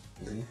threats.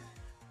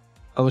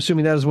 I'm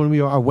assuming that is when we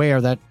are aware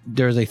that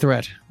there's a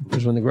threat.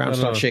 Is when the ground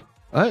starts shaking.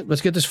 All right,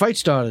 let's get this fight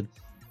started.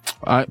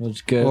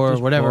 Let's get Or this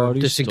whatever, party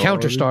this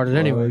encounter started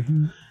anyway.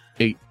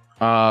 8.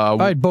 All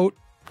right, Boat,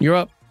 you're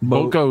up.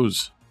 Boat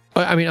goes.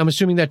 I mean, I'm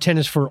assuming that 10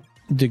 is for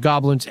the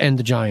goblins and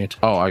the giant.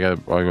 Oh, I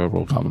got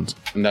roll goblins.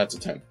 And that's a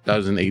 10. That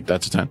was an 8.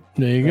 That's a 10.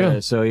 There you go.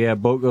 So yeah,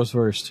 Boat goes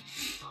first.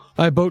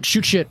 All right, Boat,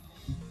 shoot shit.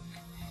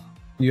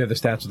 You have the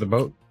stats of the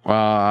boat.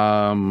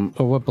 Or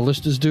what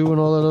ballistas do and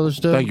all that other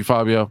stuff. Thank you,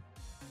 Fabio.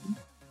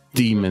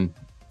 Demon.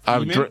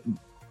 Demon?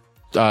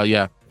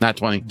 Yeah, not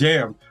 20.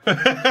 Damn.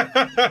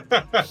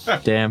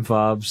 Damn,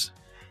 Fobs.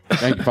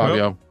 Thank you,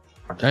 Fabio.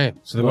 Damn.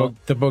 So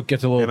the boat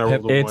gets a And I little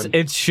rolled pip. a 1.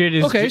 It's shit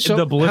is Okay, so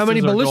the ballistas how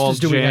many are all ballistas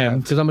do we have?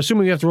 jammed. Because I'm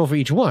assuming we have to roll for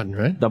each one,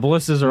 right? The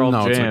ballistas are all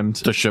No, it's jammed.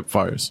 like the ship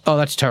fires. Oh,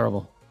 that's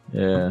terrible.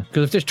 Yeah.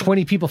 Because if there's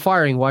 20 people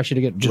firing, why should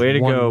it get just Way to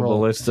one go, roll?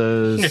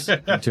 ballistas.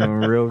 Doing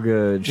real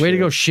good. Way to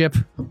go, ship.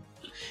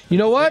 You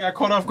know I what? got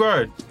caught off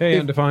guard. Hey,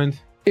 undefined.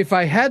 If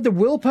I had the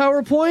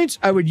willpower points,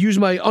 I would use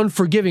my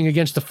unforgiving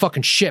against the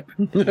fucking ship.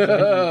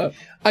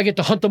 I get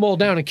to hunt them all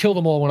down and kill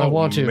them all when I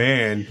want to.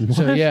 Man.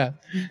 So yeah,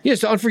 yeah.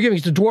 So unforgiving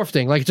is the dwarf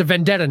thing. Like it's a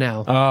vendetta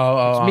now.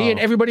 Oh, Me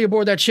and everybody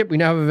aboard that ship, we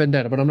now have a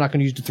vendetta. But I'm not going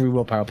to use the 3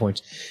 willpower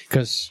points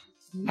because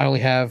I only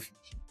have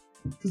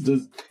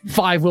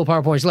 5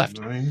 willpower points left.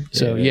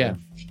 So yeah.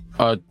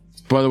 By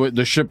the way,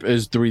 the ship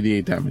is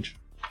 3d8 damage.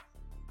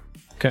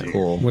 Okay.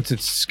 Cool. What's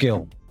its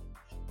skill?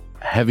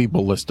 Heavy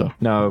ballista.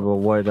 No, but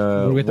what What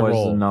do we have to what's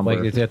roll? the number?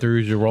 Like, they have to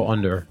use your roll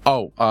under.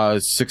 Oh,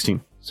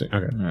 16. So,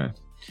 okay. Alright.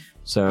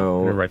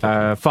 So Write that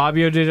down.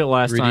 Fabio did it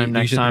last 3D time.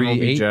 Next you said time will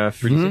be 3D8? Jeff.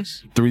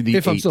 3d6? 3d8.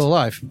 If I'm still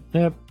alive.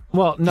 Yep.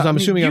 Well, no, I'm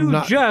assuming you, I'm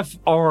not- Jeff,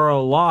 are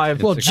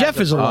alive. Well, Jeff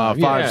is alive.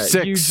 5, yeah.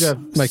 6. you, Jeff.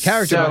 My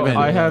character. So Seven. might be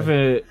I have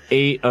alive. a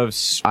 8 of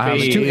spades. I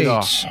have Two 8 of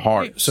eights.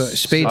 hearts. So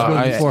spades goes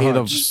I before 8 of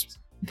hearts.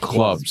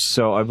 clubs.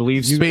 So I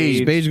believe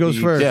Spades goes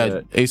first.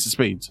 Yeah, ace of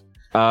spades.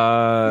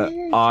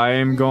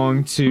 I'm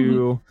going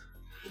to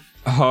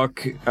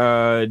huck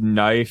a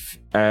knife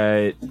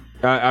at.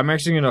 I'm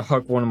actually going to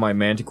huck one of my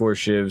manticore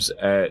shivs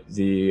at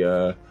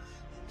the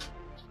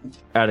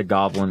at a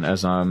goblin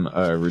as I'm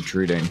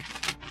retreating.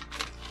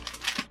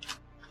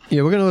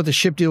 Yeah, we're gonna let the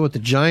ship deal with the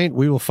giant.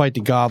 We will fight the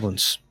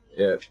goblins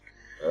Yep.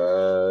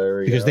 There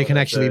we because go. they can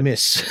That's actually a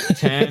miss.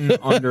 10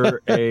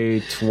 under a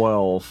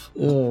 12.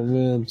 Oh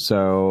man.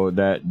 So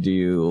that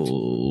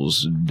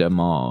deals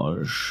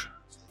damage.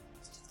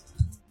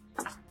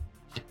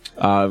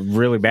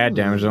 Really bad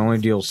damage. It only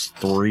deals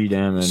 3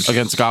 damage.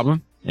 Against a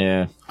goblin?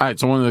 Yeah. Alright,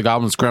 so one of the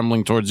goblins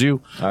scrambling towards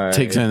you Alright.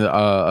 takes in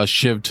a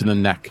shiv to the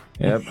neck.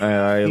 Yep.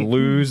 I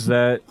lose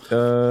that.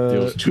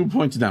 Deals 2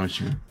 points of damage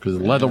to you. Because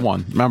leather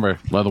 1. Remember,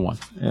 leather 1.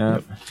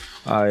 Yep.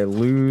 I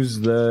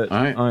lose that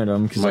Alright.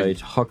 item because I Right.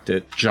 hucked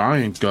it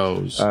Giant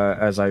goes.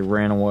 as I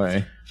ran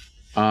away.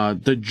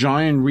 The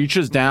giant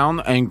reaches down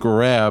and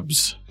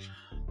grabs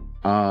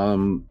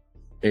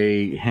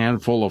a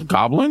handful of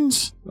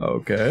goblins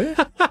Okay.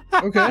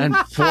 Okay. and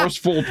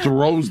forceful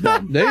throws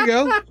them. There you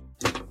go.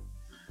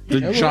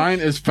 The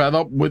giant is fed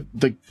up with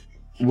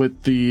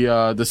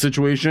the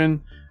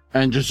situation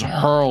and just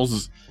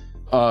hurls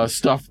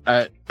stuff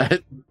at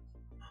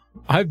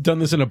I've done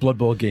this in a Blood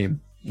Bowl game.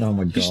 Oh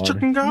my He's god.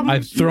 chucking goblins?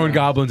 I've thrown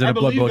goblins in I a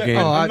Blood believe Bowl that. game.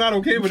 Oh, I'm not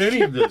okay with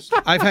any of this.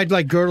 I've had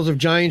like girdles of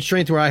giant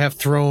strength where I have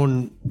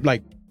thrown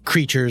like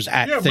creatures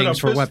at Yeah, but things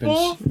a for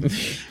fistful?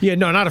 weapons. Yeah,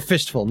 no, not a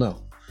fistful.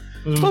 No.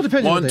 Well,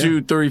 depends. on 1, what they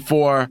are. 2, 3,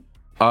 4,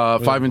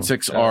 5, and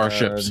 6 are I'm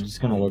ships.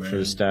 just gonna look for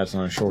the stats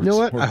on a short. You know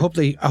what? I hope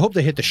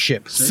they hit the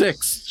ship.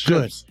 6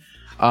 Good. ships.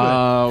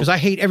 Because I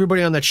hate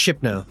everybody on that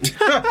ship now.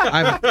 All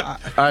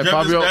right,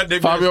 Jeff is bad,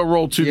 Dave Fabio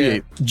rolled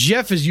 2d8.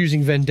 Jeff is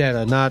using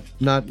vendetta,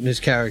 not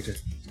his character.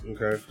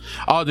 Okay.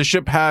 The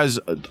ship has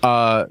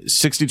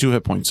 62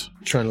 hit points.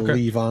 Trying to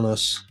leave on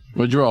us.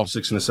 What'd you roll?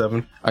 6 and a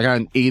 7. I got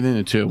an 8 and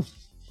a 2.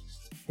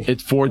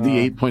 It's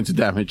 4d8 points of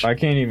damage. I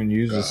can't even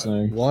use this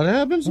thing. What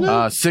happens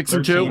now? 6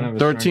 and 13. 2,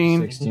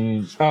 13,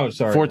 16. Oh,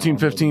 sorry. 14, No,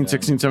 15, I'm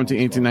 16, 17,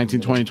 18,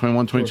 19, 20,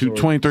 21, 22,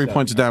 23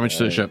 points of damage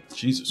to the ship.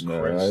 Jesus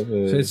looking. Christ.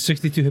 So it's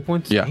 62 hit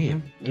points? Yeah.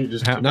 You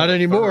just How- took Not out a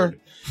anymore. third.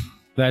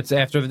 That's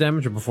after the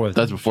damage or before the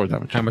That's damage? before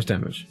damage. How much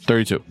damage?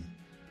 32.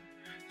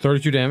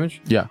 32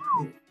 damage? Yeah.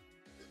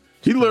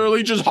 He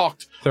literally just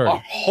hawked 30. a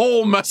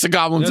whole mess of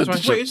goblins That's at the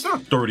right. ship. Wait, it's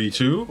not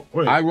 32.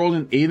 Wait, I rolled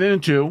an 8 and a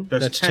 2,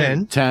 That's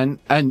 10. 10,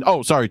 and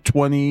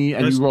 20,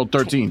 and That's you rolled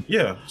 13.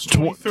 yeah, it's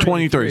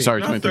 23,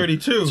 sorry, not 23.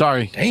 32.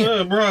 Sorry.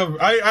 Bro,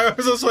 I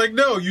was just like,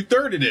 no, you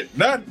thirded it.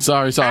 Not.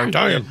 Sorry.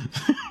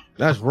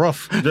 That's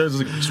rough.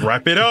 Just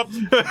wrap it up.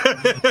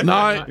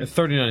 9,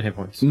 39 hit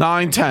points.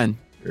 9, 10.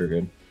 You're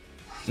good.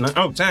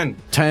 Oh, 10.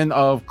 10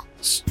 of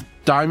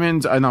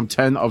diamonds, and I'm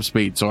 10 of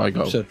spades, so I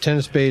go. So 10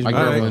 of spades. I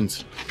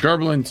Gerblins.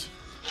 Gerblins.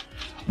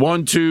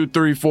 1, 2,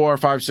 3, 4,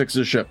 5, 6 to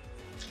the ship.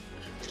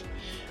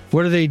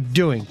 What are they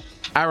doing?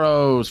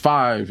 Arrows,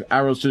 5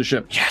 arrows to the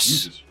ship.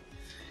 Yes.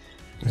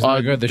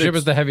 Good. The ship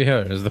is the heavy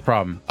hitter, is the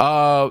problem.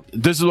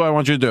 This is what I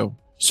want you to do.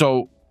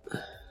 So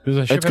Does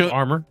the ship it's have good-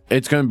 armor?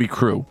 it's going to be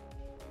crew.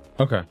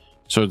 Okay.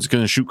 So it's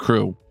going to shoot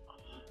crew.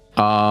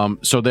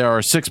 So there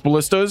are 6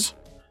 ballistas.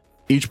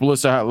 Each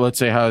ballista, let's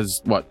say,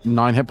 has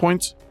 9 hit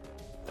points,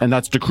 and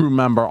that's the crew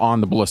member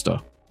on the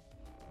ballista.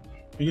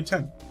 You get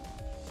 10.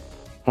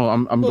 Well,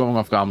 I'm going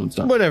off goblin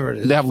stuff. Whatever it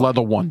is. They have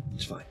leather 1.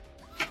 It's fine.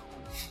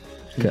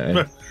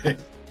 Okay.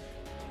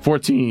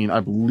 14, I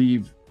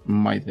believe,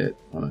 might hit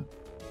on it.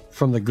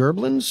 From the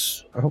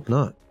Gerblins? I hope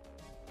not.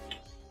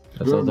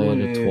 I thought they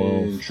had a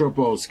 12.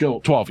 Triple skill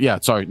 12. Yeah,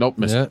 sorry, nope,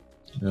 missed. Yeah.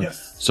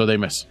 Yes. So they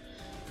miss.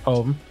 All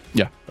of them?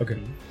 Yeah.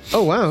 Okay.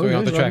 Oh, wow. So we're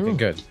on the okay. tracking.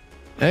 Good.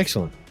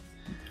 Excellent.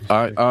 All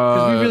right.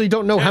 Because we really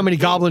don't know how many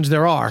goblins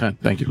there are. 10,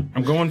 thank you.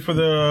 I'm going for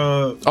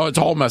the Oh, it's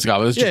a whole mess of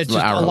goblins. Yeah, it's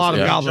just a lot of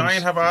goblins.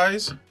 giant have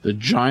eyes. The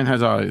giant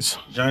has eyes.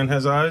 Giant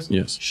has eyes.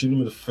 Yes. Shoot him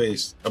in the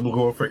face. I'm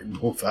going for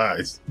both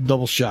eyes.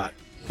 Double shot.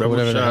 Or Double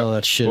whatever the shot, hell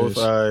that shit both is.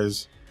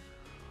 eyes.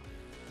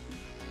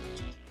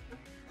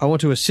 I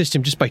want to assist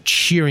him just by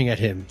cheering at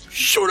him.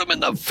 Shoot him in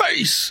the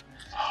face!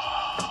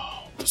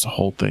 That's the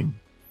whole thing.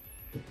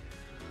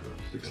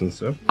 6 and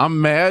 7. I'm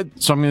mad,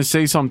 so I'm going to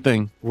say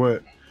something.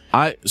 What?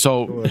 I'm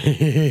going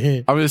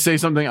to say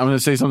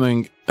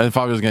something. And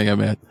Fabio's going to get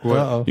mad.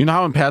 Uh-oh. You know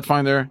how in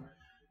Pathfinder,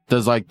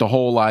 there's like the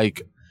whole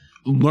like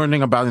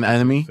learning about an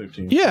enemy,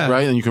 15. Yeah,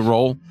 right? And you can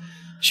roll.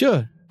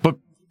 sure. But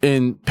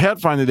in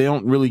Pathfinder, they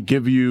don't really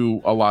give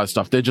you a lot of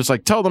stuff. They just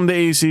like tell them the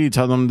AC,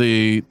 tell them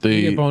the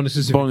get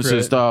bonuses if you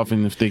crit. stuff,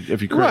 and if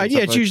you crit, Right, and yeah,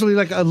 stuff it's like- usually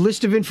like a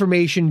list of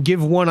information.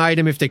 Give 1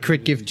 item if they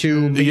crit, give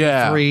 2, maybe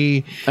Yeah.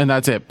 3. and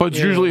that's it. But it's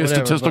Yeah, usually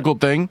whatever, a statistical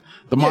thing.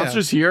 The Yeah.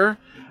 monsters here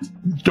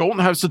don't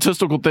have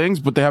statistical things,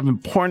 but they have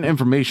important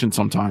information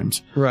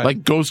sometimes. Right.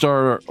 Like ghosts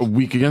are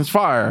weak against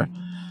fire.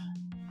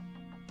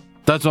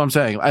 That's what I'm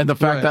saying. And the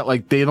fact Right. that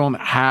like they don't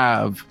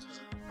have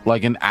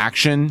like an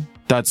action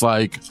that's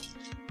like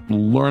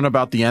learn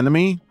about the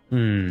enemy.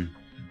 You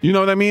know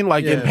what I mean?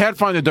 Like in Yeah.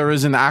 Pathfinder, there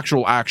is an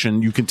actual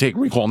action you can take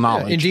recall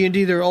knowledge. In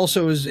D&D, there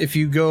also is, if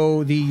you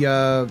go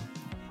the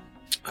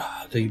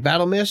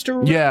Battle Master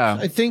route, Yeah.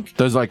 I think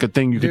There's like a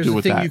thing you can there's do a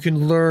with thing that. you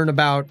can learn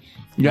about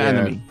Your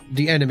enemy.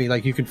 the enemy.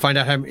 Like you can find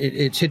out how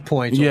its hit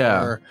points.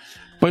 Yeah. Or,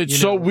 But it's you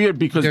so know, weird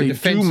because their they do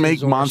defenses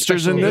make or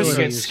monsters in special this You get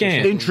abilities.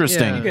 scanned.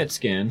 interesting. You get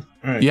scanned.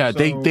 All right, Yeah,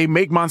 so- they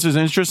make monsters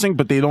interesting,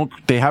 but they don't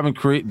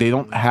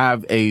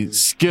have a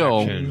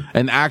skill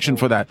an action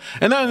for that.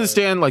 And I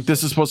understand like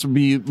this is supposed to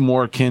be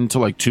more akin to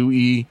like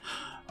 2E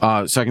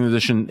second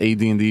edition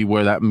AD&D,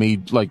 where that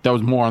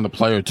was more on the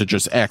player to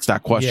just ask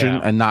that question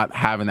Yeah. and not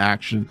have an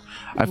action.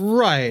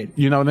 right.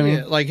 You know what I mean?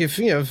 Yeah, like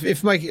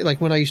if Mike,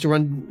 like when I used to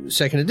run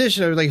second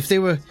edition, I was like, if they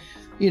were,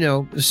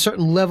 a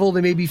certain level, they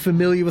may be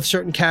familiar with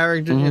certain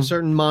characters,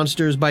 certain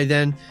monsters by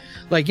then.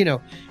 Like,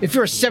 if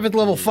you're a 7th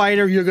level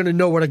fighter, you're going to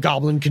know what a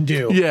goblin can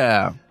do.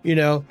 Yeah.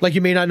 Like you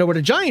may not know what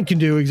a giant can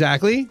do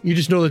exactly. You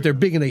just know that they're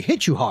big and they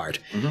hit you hard.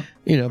 That's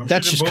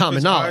shooting just both common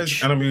his knowledge.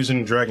 eyes, and I'm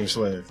using Dragon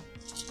Slave.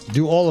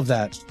 Do all of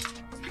that.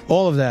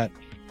 All of that.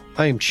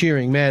 I am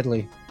cheering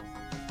madly.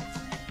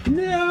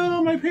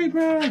 No, my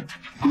paper.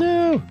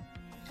 No.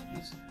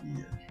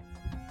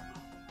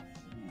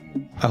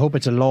 I hope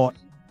it's a lot.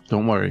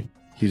 Don't worry.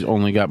 He's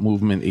only got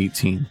movement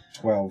 18.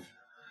 12.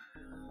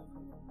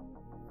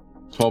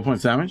 12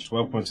 points damage?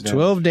 12 points of damage.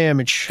 12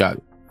 damage. Got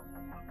it.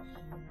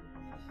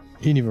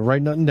 He didn't even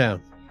write nothing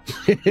down.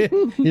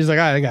 He's like,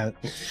 all right, I got it.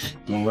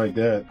 Don't like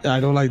that. I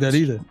don't like that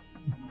either.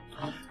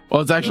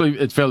 Well,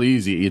 it's fairly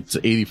easy. It's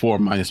 84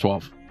 minus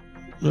 12.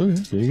 Okay,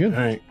 there you All go.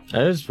 right.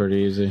 That is pretty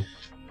easy.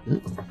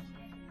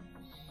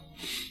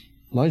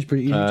 Mine's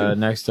pretty easy too.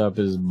 Next up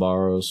is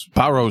Barrows.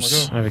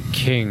 Paros. I have a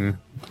king.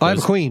 I have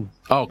a queen.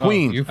 Oh,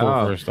 Queen. You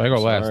go first. I go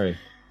last. Sorry.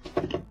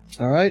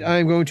 All right,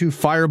 I'm going to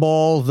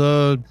fireball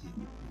the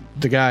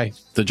guy,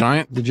 The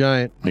giant. the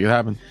giant. Make it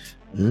happen.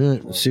 All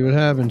right, let's see what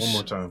happens. One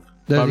more time.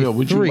 That'd be Fabio,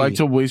 would you 3. like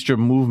to waste your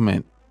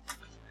movement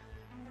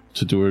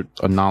to do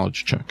a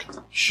knowledge check?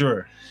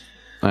 Sure.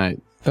 All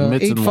right.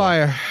 8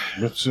 fire.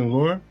 Myths and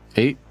lore.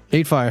 8.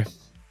 8 fire.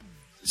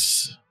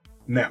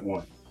 Nat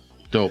 1.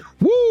 Dope.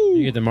 Woo!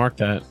 You get to mark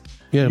that.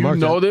 Yeah, You mark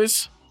that.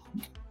 notice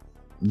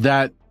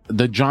that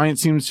the giant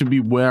seems to be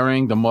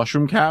wearing the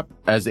mushroom cap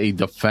as a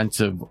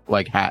defensive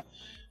hat.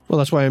 Well,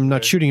 that's why I'm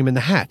not shooting him in the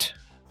hat.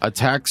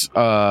 Attacks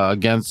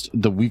against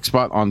the weak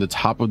spot on the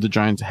top of the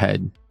giant's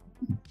head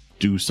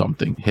do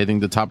something. Hitting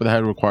the top of the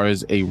head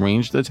requires a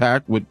ranged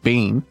attack with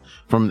Bane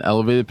from an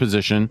elevated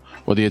position,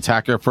 or the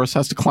attacker first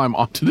has to climb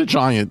onto the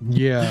giant.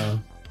 Yeah.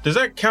 Does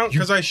that count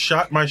because I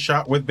shot my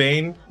shot with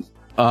Bane?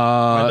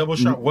 My double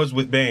shot was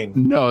with Bane.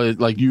 No,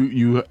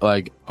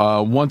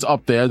 once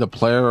up there, the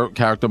player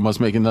character must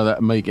make an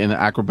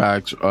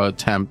acrobatics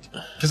attempt.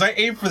 Because I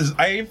aimed for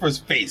his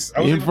face. I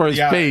was Aim aiming for his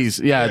the eyes. face.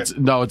 Yeah, it's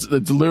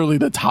literally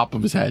the top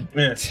of his head.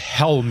 Yeah.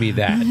 Tell me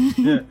that.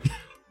 Yeah.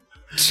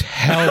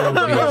 Tell me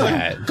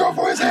that. Go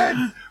for his head.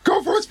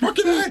 Go for his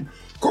fucking head.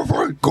 Go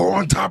for it. Go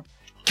on top.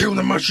 Kill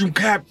the mushroom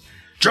cap.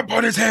 jump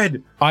on his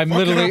head. I'm Fuck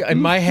literally it up.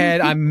 in my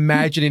head. I'm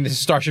imagining this is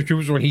Starship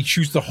Troopers when he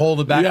shoots the hole in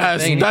the back. Yes, of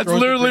the thing, and he that's throws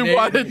the literally grenade.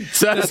 what it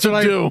says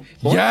to do.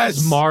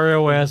 Yes,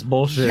 Mario ass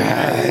bullshit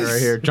right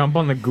here. Jump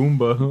on the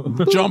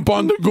Goomba. Jump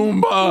on the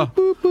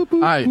Goomba. All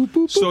right.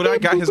 So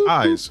that got his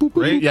eyes,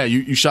 right? Yeah,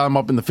 you shot him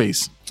up in the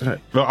face.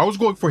 No, I was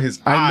going for his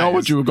eyes. I know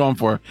what you were going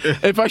for.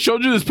 If I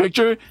showed you this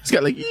picture, it's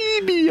got like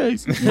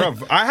eyes.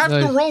 Bruv, I have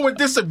to roll with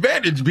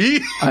disadvantage, B.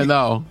 I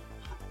know.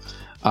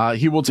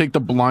 He will take the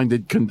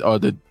blinded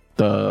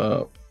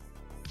the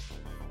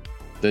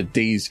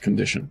dazed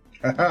condition.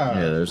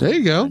 There's There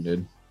you go.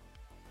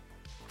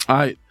 All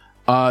right.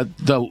 Oh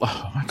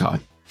my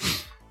god.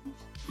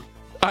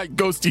 All right,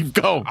 go Steve,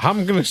 go.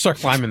 I'm gonna start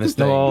climbing this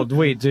thing. Well,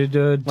 wait, did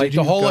like you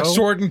the whole go? like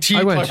sword and teeth,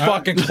 I went. like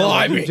fucking What did you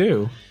climbing.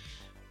 do?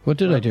 What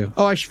did I do?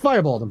 Oh, I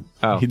fireballed him.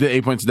 Oh. He did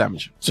 8 points of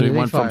damage. So he Did he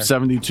went from fire?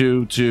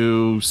 72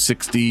 to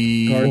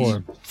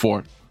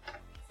 64.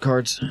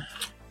 Cards.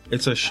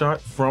 It's a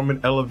shot from an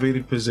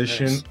elevated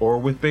position or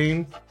with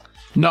Bane.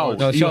 No,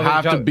 No, you so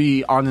have to jump-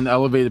 be on an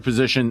elevated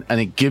position and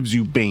it gives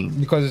you Bane.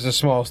 Because it's a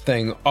small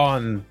thing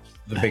on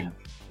the big.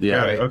 Yeah.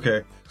 Got it,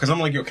 okay. Because I'm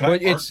like, yo, can But I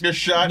arc it's- this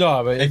shot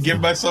no, but and give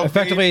myself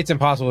Effectively, it's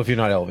impossible if you're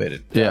not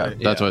elevated. Yeah,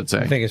 that's what it's I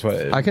saying. think it's what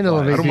it is. I can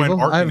elevate I don't mind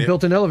people. I have arcing it.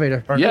 built an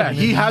elevator. Yeah,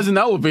 he has an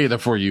elevator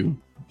for you.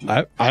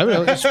 I don't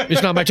know.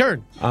 It's not my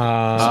turn. So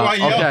I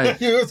yelled.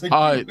 Okay. It was like-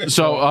 All right.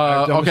 So,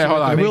 okay,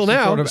 hold I on. will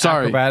now. Sort of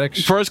Sorry.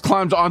 Acrobatics. First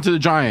climbs onto the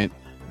giant.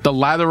 The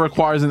ladder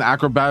requires an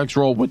acrobatics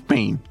roll with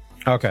Bane.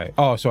 Okay.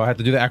 Oh, so I have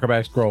to do the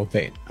acrobatics scroll with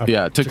Bane. Okay.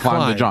 Yeah, to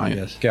climb the giant.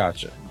 yes.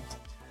 Gotcha.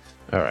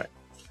 All right.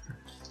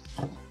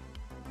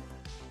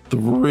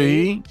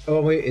 3.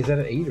 Oh wait, is that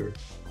an 8 or?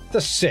 It's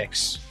a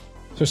 6.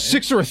 So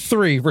 6 or a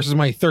 3 versus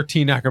my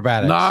 13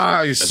 acrobatics.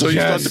 Nice. So you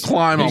start to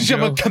climb You him. see,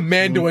 I'm like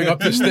commandoing up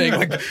this thing.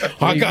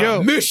 Like I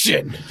got a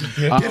mission.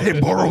 Get him,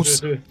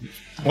 Boros.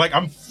 Like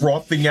I'm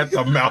frothing at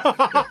the mouth.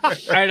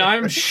 And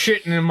I'm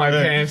shitting in my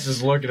pants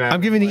just looking at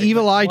I'm giving the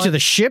evil eye to the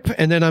ship,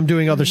 and then I'm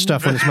doing other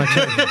stuff when it's my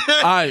turn.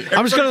 All right.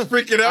 I'm just gonna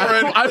freaking out.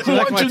 Right? I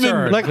want my you to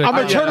turn. like I'm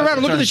gonna turn around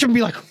and look at the ship and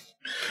be like,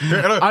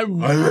 Get him,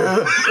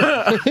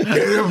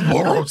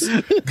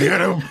 Boros.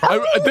 Get him.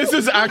 this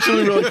is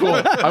actually really cool.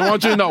 I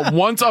want you to know,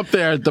 once up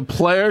there, the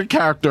player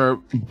character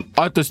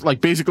at this,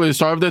 like basically the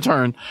start of their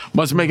turn,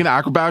 must make an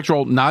acrobatics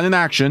roll, not an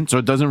action, so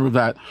it doesn't remove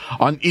that,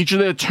 on each of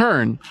their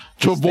turn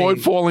to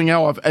avoid falling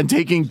off and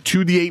taking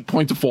 2d8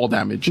 points of fall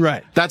damage.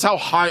 Right. That's how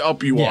high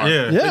up you are.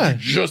 Yeah. yeah. You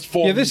just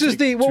fall. Yeah, this and is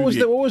the take what was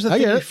the 2d8. thing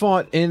get we it.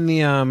 fought in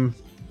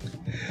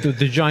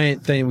the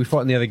giant thing we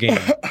fought in the other game.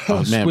 man.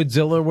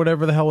 Squidzilla or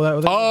whatever the hell that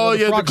was. Oh,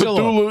 yeah, the Frogzilla.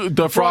 Cthulhu,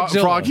 the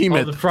Frogzilla.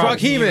 Froghemoth.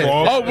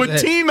 Froghemoth. Oh, with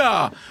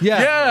Tina.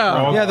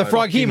 Yeah. Yeah, the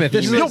Froghemoth.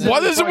 This is Yo,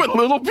 what is it with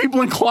little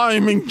people and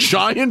climbing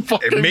giant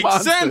fucking It makes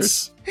monsters?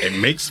 sense. It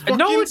makes fucking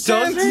No, it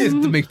sense.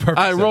 doesn't. It makes perfect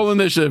All right, sense. roll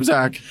initiative,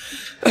 Zach.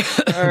 All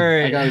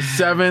I right. got a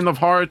 7 of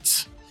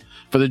hearts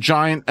for the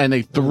giant and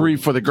a 3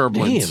 for the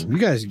Gerblins. damn, you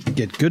guys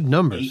get good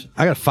numbers.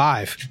 I got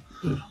 5.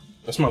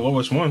 That's my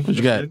lowest one. What'd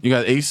you get? You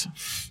got ace?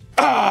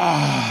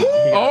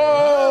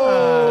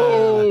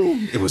 Oh!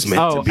 It was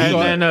meant Oh,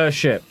 and then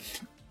ship.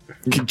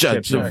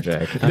 Jack, Jack.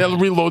 they're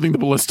reloading the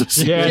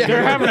ballistas. Yeah,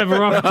 they're having a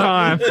rough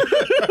time.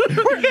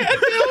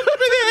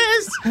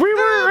 We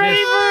weren't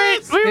ready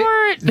for it. We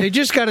weren't. They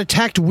just got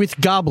attacked with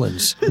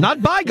goblins,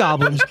 not by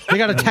goblins. They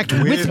got attacked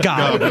with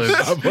goblins.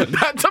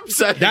 That's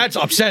upsetting. That's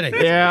upsetting.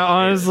 Yeah,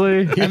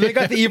 honestly. And they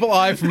got the evil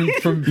eye from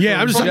Yeah,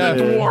 I'm just From like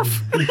the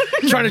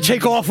dwarf. trying to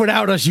take off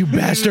without us, you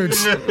bastards.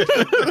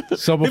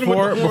 So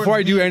before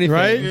I do anything,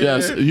 Right?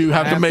 Yes, you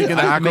have to make an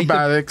I have to make the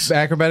acrobatics.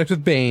 acrobatics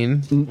with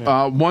Bane.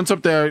 Once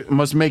up there,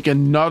 must make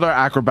another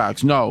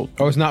acrobatics. No,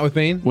 Oh, it's not with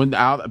Bane.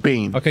 without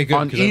Bane. Okay, good,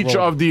 On 'cause I each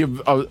rolled. of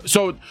the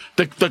so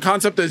the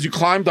concept is you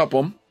climbed up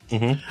them,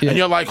 and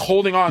you're like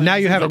holding on. Now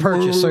you have a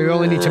purchase, so you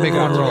only need to make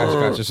one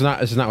roll. Gotcha.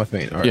 It's not with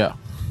Bane. All right. Yeah,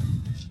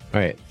 All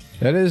right.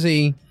 That is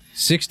a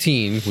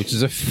 16, which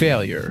is a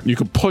failure. you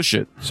can push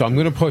it. So I'm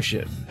gonna push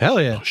it.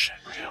 Hell yeah.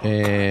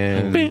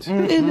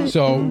 And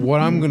so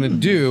what I'm gonna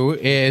do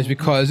is,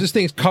 because this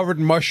thing's covered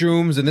in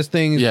mushrooms and this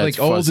thing's Yeah, like it's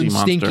old fuzzy and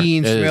monster. stinky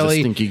and It is a smelly,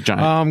 stinky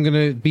giant. I'm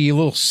gonna be a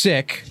little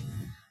sick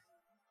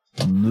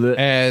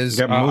as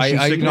You got motion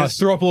I sickness?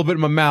 throw up a little bit in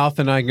my mouth,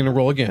 and I'm gonna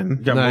roll again.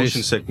 Got Nice.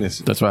 motion sickness.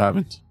 That's what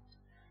happens.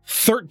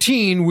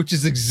 13, which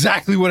is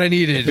exactly what I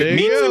needed.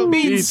 Meats and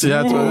beats.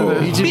 That's what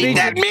it is. Beat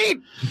that meat.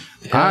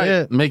 All right,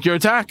 yeah. make your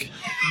attack.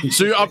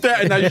 So you're up there,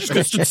 and now you're just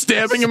gonna start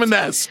stabbing him in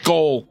that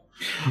skull.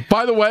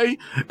 By the way,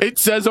 it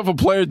says if a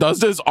player does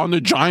this on the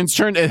giant's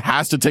turn, it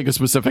has to take a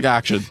specific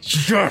action.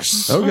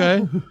 Yes.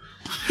 Okay.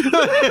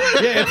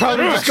 Yeah, it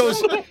probably just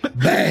goes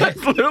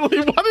That's literally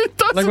what it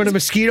does. like when a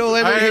mosquito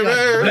lands.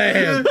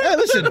 Hey,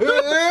 listen.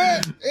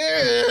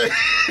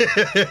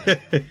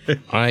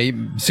 I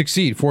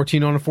succeed.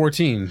 14 on a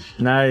 14.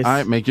 Nice. All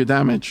right, make your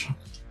damage.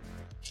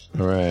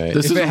 All right.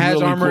 This if is it a has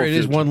really armor, cool it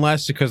is feature. one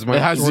less because my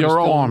It has sword is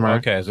 0 still- armor.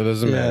 Okay, so it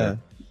doesn't Yeah.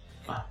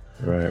 matter.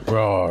 Right.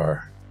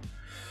 Roar.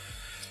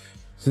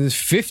 So there's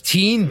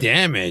 15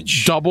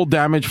 damage. Double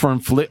damage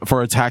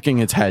for attacking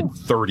its head.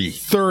 30.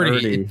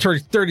 30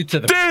 to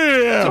the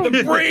Damn!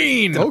 the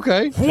brain.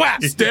 Okay.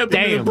 Whack! Stabbed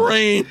him in the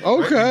brain.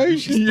 Okay.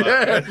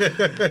 Yeah.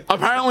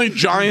 Apparently,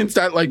 giants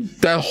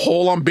that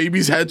hole on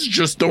babies' heads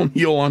just don't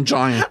heal on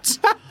giants.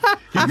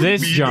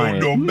 This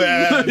giant.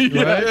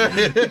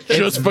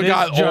 Just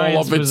forgot giant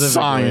all of its specifically.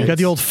 science. Got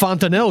the old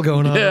fontanelle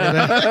going on.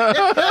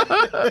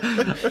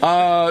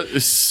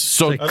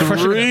 So crushing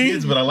 3.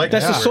 Kids, but I like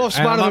That's the that. soft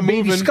spot I'm of the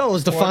baby moving. skull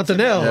is the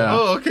fontanelle. Yeah.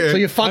 Oh, okay. So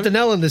you're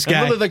fontanelle in this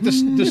guy. Literally, like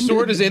the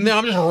sword is in there.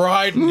 I'm just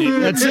riding it.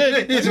 That's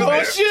it.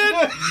 Oh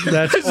shit!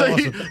 That's It's like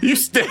awesome. you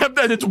stabbed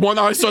and its one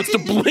eye starts to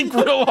blink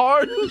real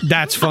hard.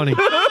 That's funny.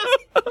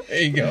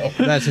 There you go.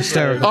 That's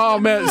hysterical. Oh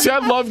man, see, I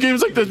love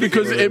games like this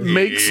because it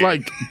makes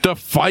like the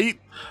fight,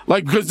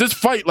 like because this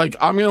fight, like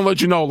I'm gonna let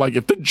you know, like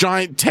if the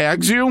giant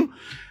tags you,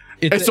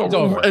 it's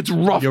over. it's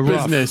rough You're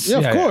rough. business. Yeah,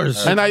 of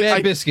course. And Bad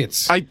I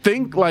biscuits. I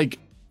think like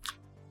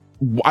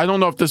I don't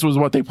know if this was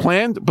what they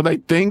planned, but I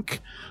think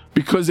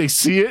because they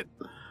see it,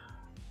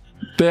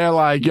 they're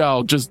like,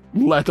 yo, just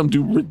let them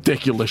do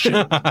ridiculous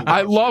shit.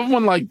 I love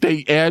when like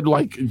they add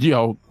like,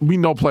 we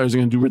know players are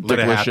gonna do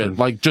ridiculous happen. shit.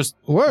 Like just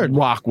Word.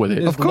 rock with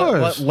it. Of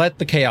course. Let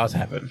the chaos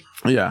happen.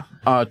 Yeah.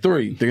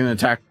 3. They're gonna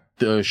attack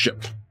the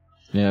ship.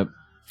 Yep.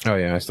 Oh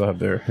yeah, I still have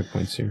their hit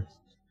points here.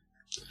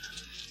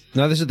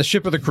 Now this is the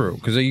ship of the crew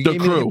because you The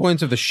gave me the crew. hit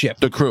points of the ship.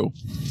 The crew.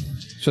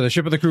 So the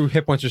ship of the crew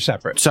hit points are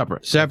separate.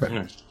 Separate.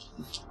 Separate.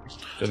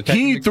 So the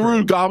He technical threw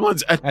crew-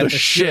 goblins at the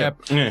ship.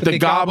 Yeah. The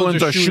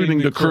goblins are shooting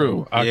the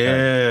crew. Okay.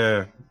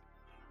 Yeah.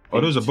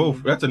 Oh, those are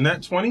both. That's a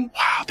net 20? Wow,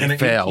 they And an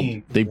failed.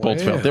 18. They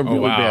both failed. They're Oh, really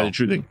wow. bad at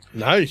shooting.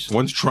 Nice.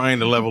 One's trying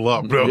to level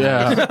up, bro.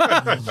 Yeah.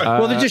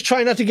 Well, they're just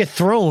trying not to get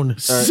thrown.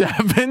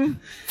 7,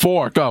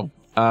 4, go.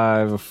 I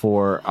have a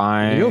 4.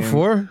 There you go,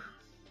 4.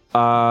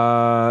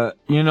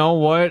 You know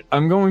what?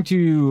 I'm going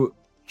to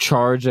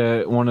charge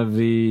at one of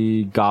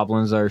the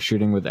goblins that are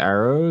shooting with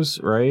arrows,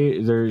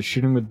 right? They're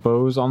shooting with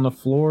bows on the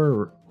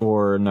floor,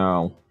 or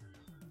no?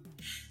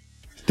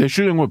 They're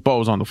shooting with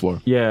bows on the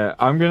floor. Yeah,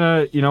 I'm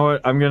gonna. You know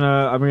what? I'm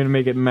gonna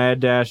make it mad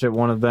dash at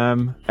one of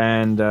them,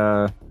 and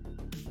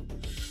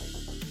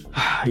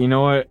you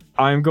know what?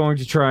 I'm going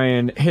to try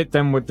and hit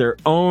them with their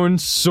own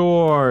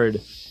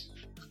sword.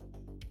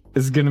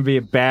 It's gonna be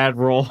a bad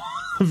roll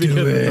because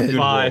it's a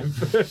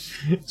 5.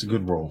 It's a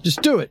good roll.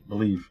 Just do it.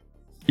 Believe.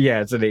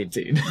 Yeah, it's an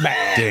 18.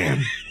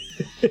 Damn.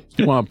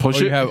 You want to push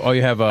it? You have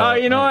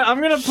You know what? I'm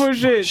gonna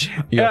push it.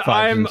 You got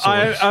 5 in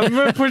sword. I'm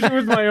gonna push it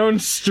with my own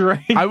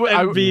strength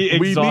and be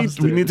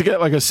exhausted. we need to get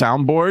like a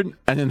soundboard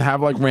and then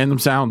have like random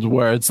sounds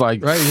where it's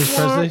like Right? You just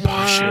press this.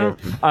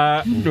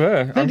 I'm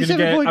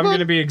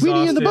gonna be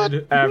Weenie in the butt.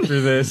 exhausted after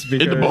this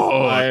because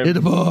butt. In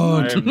the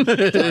butt. I'm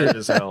tired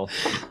as hell.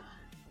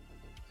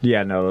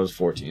 Yeah, no, it was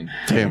 14.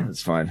 Damn.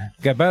 It's fine.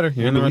 got better.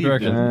 You're in the right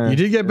believed direction. You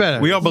did get better.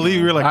 We all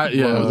believe you're like, I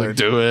was like,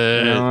 do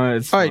it. You know,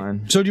 it's All right.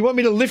 fine. So do you want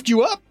me to lift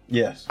you up?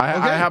 yes. I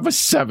have a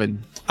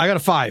 7. I got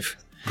a 5.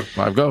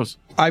 5 goes.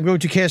 I'm going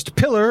to cast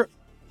Pillar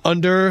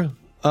under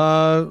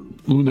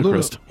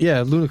Ludicrous.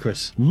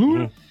 Ludicrous.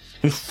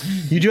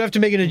 You do have to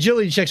make an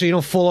agility check so you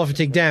don't fall off and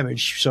take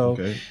damage. So,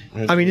 Okay.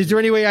 I mean, is there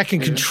any way I can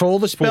control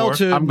the spell 4.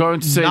 to? I'm going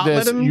to say not let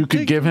this: him you could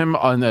take- give him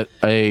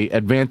a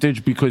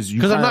advantage because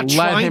you 'Cause I'm kinda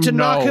not let trying him to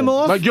knock know. him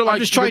off. Like you're I'm like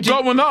just you're trying to-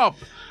 going up,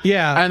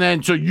 Yeah. and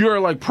then so you're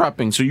like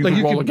prepping, so you like can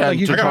you roll could, again like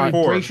you to could I got try.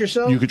 a 4. brace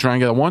yourself. You could try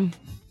and get a 1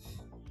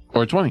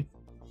 or a 20.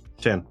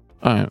 10.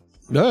 All right,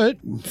 All right.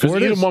 because 4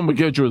 it either is. one would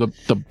get you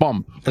the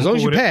bump. As long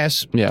as you Would it?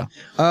 pass. Yeah,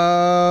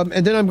 And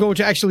then I'm going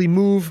to actually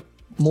move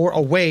more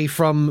away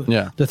from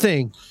Yeah. the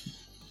thing.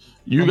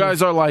 you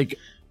guys are like.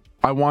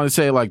 I want to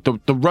say like the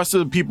rest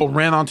of the people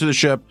ran onto the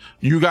ship.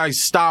 You guys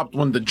stopped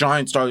when the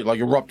giant started like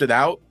erupted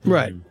out.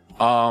 Right.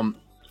 What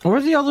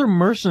are the other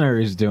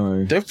mercenaries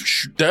doing? That's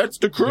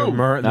the crew. The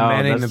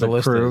manning that's the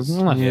the crew. ballistas.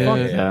 Oh, Yeah.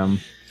 fuck them.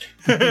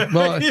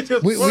 Well,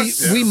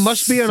 we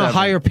must be on a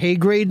higher pay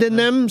grade than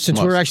them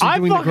since we're actually I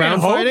doing the fucking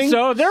ground hope fighting.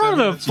 so. They're on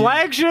the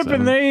flagship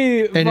and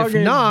they And if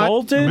fucking not,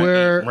 bolted.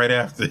 we're Right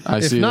after. I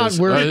if see not this.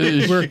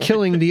 we're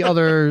killing the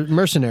other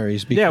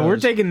mercenaries. Because yeah, we're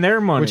taking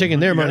their money. we're taking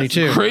their money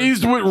too.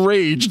 Crazed with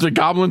rage, the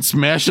goblin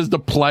smashes the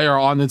player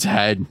on its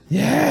head.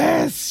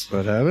 Yes.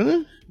 What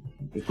happened?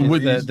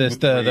 With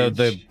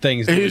The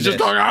things. he's just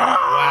going,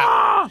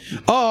 ah!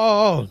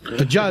 Oh,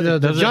 the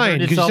giant. Does it Because hurt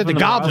you itself said the in the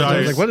goblins. I was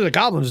process? like, what are the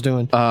goblins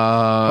doing?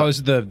 Oh,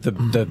 it's the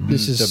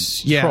This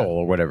is- yeah. troll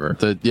or whatever.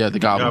 The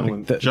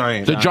Goblin. goblin.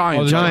 Giant. The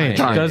giant. Oh, the giant.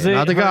 Does it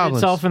Not the hurt goblins.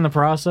 itself in the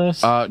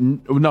process?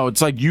 No,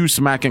 it's like you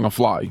smacking a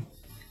fly.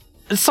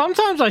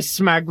 Sometimes I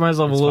smack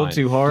myself a little fine.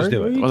 too hard. Just do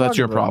it. What are you Well, that's talking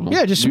your about? problem.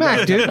 Yeah, just You smack,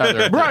 gotta dude. get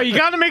better. Bro, you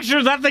gotta make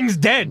sure that thing's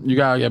dead. You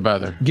gotta get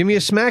better. Give me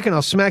a smack and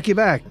I'll smack you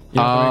back. You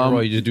don't have to make a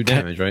roll, you just do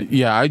damage, right?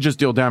 Yeah, I just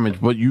deal damage,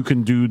 but you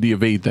can do the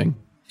evade thing.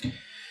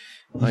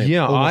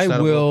 Yeah, almost out I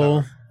of will.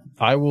 willpower.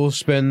 I will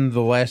spend the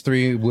last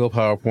 3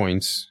 willpower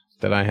points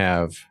that I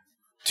have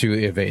to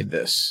evade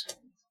this.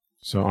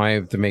 So I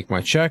have to make my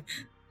check,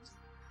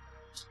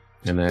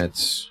 and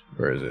that's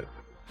where is it?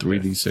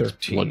 3d6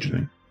 13.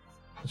 bludgeoning.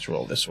 Let's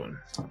roll this one.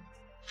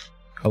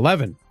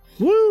 11.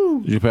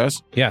 Woo! Did you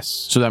pass? Yes.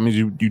 So that means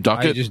you duck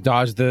I it. just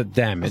dodged the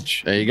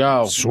damage. There you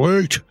go.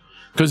 Sweet.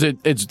 Because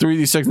it's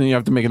 3d6, and then you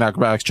have to make an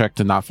acrobatics check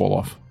to not fall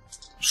off.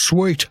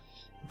 Sweet.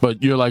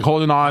 But you're like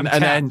holding on,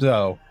 and then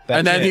though.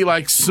 and then he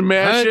like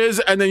smashes,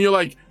 and then you're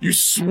like you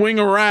swing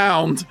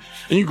around,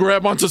 and you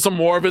grab onto some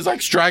more of his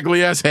like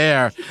straggly ass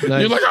hair.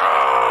 Nice. You're like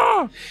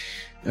ah.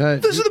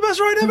 This is the best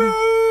ride ever.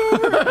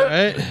 All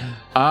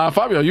right.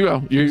 Fabio, you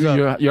go.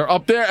 You're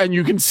up there, and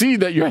you can see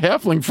that your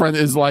halfling friend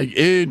is like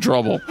in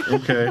trouble.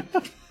 Okay.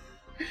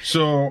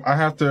 So I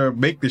have to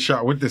make the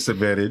shot with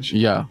disadvantage.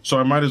 Yeah. So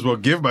I might as well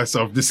give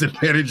myself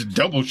disadvantage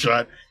double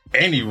shot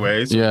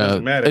anyway. So it Yeah.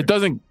 doesn't matter. It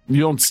doesn't.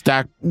 You don't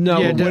stack. No,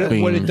 Yeah,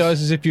 what it beams.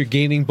 does is if you're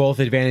gaining both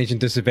advantage and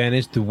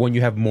disadvantage, the one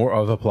you have more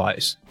of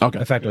applies. Okay.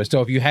 Effectively.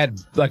 So if you had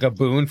like a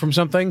boon from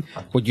something,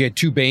 but you had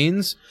 2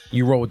 banes,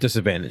 you roll with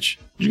disadvantage.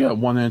 You got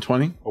 1 and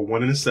 20. A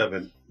 1 and a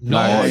 7.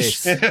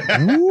 Nice.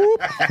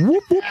 Whoop,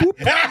 whoop, whoop, whoop.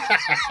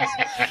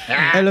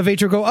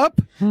 Elevator go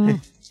up.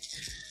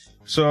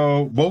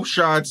 So both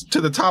shots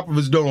to the top of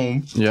his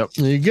dome. Yep.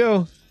 There you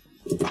go.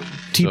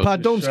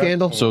 Teapot dome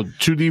scandal. So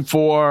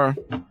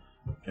 2d4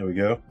 There we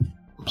go.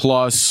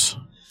 plus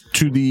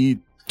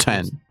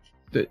 2d10.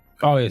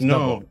 Oh, it's No,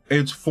 double.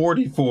 it's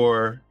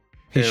 44.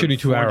 He's and shooting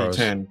 2 arrows.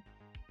 10.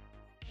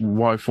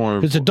 Why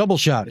for? It's a double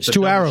shot. It's a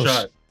 2 double arrows.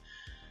 shot.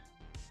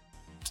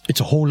 It's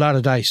a whole lot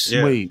of dice.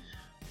 Yeah. Wait.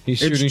 He's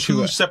shooting It's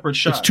 2 2. separate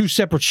shots. It's 2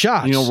 separate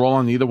shots. You don't roll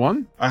on either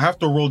one? I have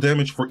to roll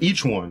damage for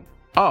each one.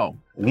 Oh.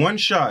 One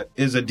shot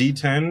is a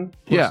D10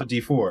 plus Yeah. a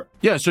D4.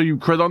 Yeah, so you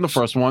crit on the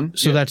first one.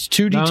 So that's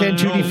 2d10,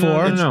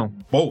 2d4. No.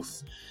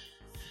 Both.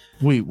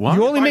 Wait, what?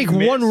 You only If I make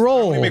miss, one I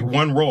roll. only make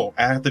one roll.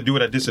 I have to do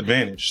it at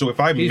disadvantage. So if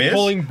I He's miss,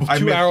 pulling I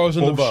 2 miss arrows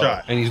in the both bow,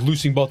 shot. and he's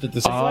loosing both at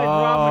the same It's like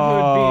time. Robin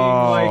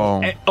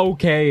Hood being like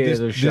okay This, as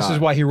a this shot. is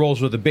why he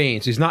rolls with the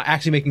Banes. He's not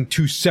actually making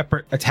 2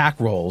 separate attack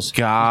rolls.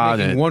 Got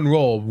He's making it. one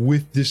roll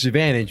with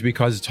disadvantage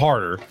because it's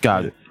harder.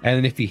 Got it. And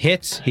then if he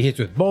hits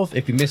with both.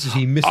 If he misses,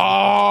 he misses.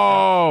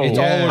 Oh. It's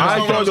all- I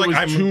I thought was it like, was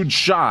I'm- 2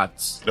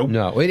 shots. Nope.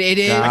 No, it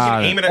is. I Got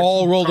can it. aim it at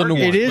All rolled into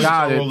target. one. It is.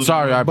 Got Rolled it.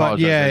 Sorry, I But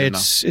apologize. I yeah,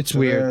 didn't it's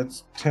weird.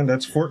 That's 10.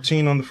 That's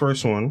 14 on the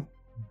first one.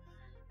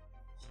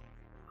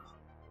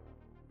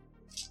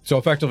 So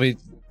effectively,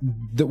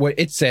 what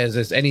it says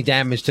is any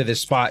damage to this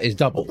spot is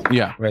double. know.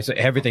 Yeah. Right. So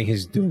everything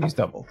he's doing is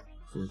double.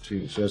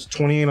 14. So that's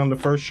 28 on the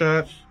first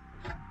shot.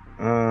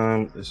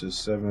 This is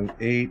 7,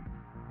 8,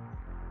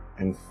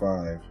 and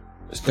 5.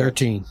 It's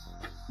 13.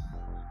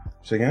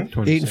 Say again?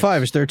 8 and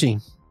 5 is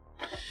 13.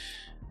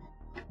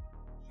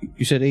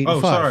 You said 8 Oh,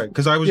 and 5. sorry,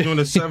 because I was doing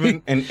a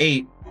 7 and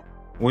 8,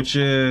 which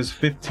is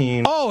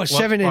 15. Oh, a plus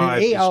 7 and an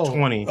 5 8. is Oh.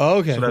 20. Oh,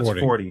 okay. So that's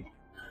 40.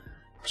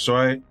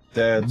 So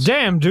that's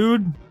Damn,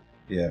 dude.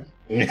 yeah.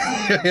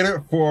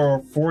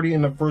 For 40,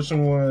 and the first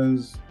one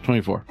was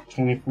 24.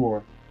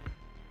 24.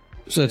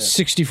 So that's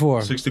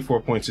 64.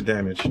 64 points of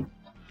damage.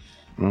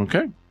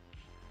 Okay.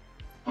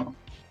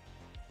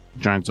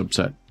 Giant's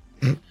upset.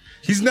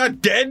 He's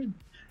not dead.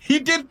 He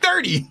did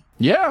 30,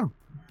 Yeah.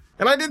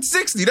 and I did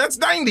 60. That's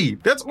 90.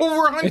 That's over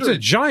 100. It's a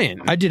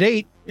giant. I did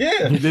 8. yeah.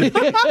 yeah, and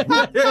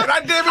I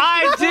did.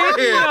 I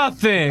did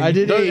nothing. I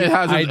did 8. It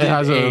has, I it did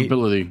has an 8.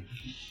 ability.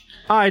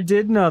 I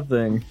did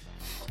nothing.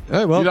 All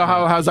right, well, You know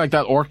how it has like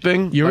that orc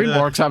thing? You're Like,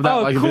 in- orcs have that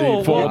Oh, like cool.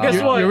 ability for Well,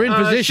 guess what? You're in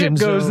position,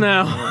 Ship goes so-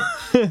 now.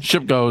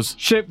 ship goes.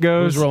 Ship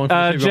goes. Who's rolling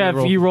for ship? Jeff,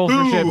 Roll. you roll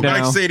for ship Ooh, I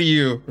now. say to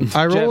you,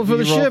 I roll Jeff, for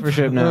the you roll ship. for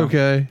ship now.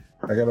 Okay.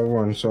 I got a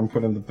 1, so I'm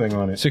putting the thing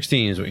on it.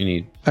 16 is what you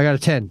need. I got a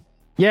 10.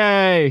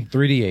 Yay!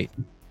 3d8.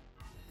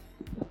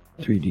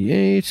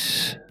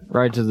 3d8.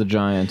 Right to the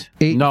giant.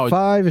 8 No, and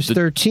 5 is the-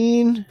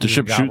 13. The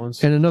ship shoot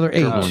Goblins. And another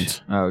 8.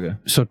 goblins. Oh, okay.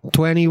 So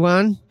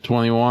 21.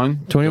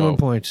 21. 21 Go.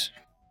 points.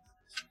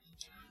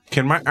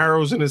 Can my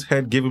arrows in his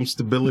head give him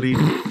stability?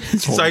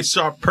 Since I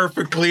shot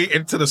perfectly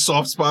into the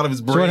soft spot of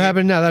his brain. So what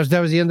happened now? That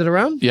was the end of the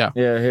round? Yeah.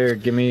 Yeah, here,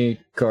 give me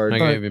card. I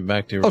gave it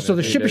back to you. Oh, so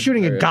the ship is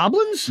shooting at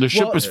goblins? The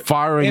ship Well, is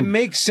firing. It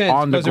makes sense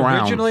on the because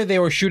ground. originally they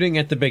were shooting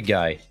at the big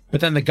guy,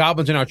 but then the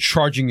goblins are now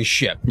charging the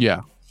ship.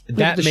 Yeah.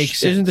 That The makes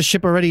sense. Isn't the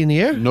ship already in the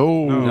air?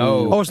 No.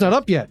 No. Oh, it's not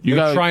up yet. You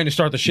They're got trying to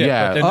start the ship.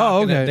 Yeah. But they're not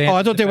Oh, gonna- okay. they Oh, I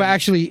have thought to they were defend.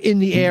 actually in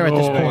the air at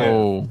this point.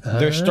 Oh.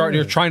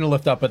 They're trying to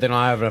lift up, but they don't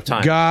have enough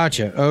time.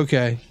 Gotcha.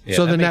 Okay. Yeah,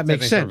 So that then makes- that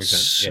makes that makes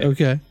sense.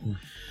 perfect Okay.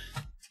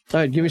 All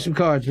right, give me some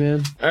cards,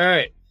 man. All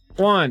right.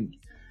 1,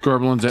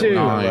 Gerblins at Dude.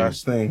 9.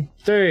 Last thing.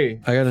 3,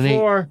 I got an 8.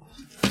 4,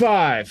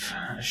 5.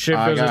 Ship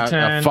I goes at got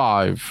 10. a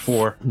 5.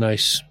 4.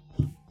 Nice.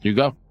 You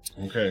go.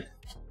 Okay.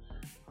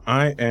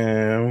 I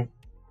am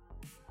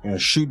gonna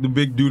shoot the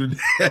big dude in the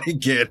head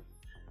again.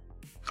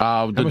 The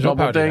much double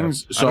willpower do you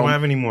things. I So don't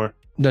have any more.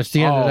 That's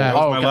the end of that.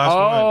 my last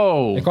one.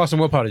 Oh. It costs some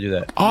willpower to do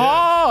that.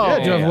 Oh.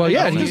 Yeah, Jeff, well,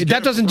 yeah, I'll just that get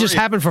it doesn't for just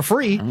free. happen for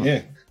free.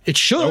 Yeah. It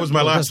should. That was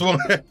my last one.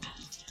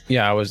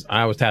 Yeah, I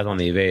was tapped on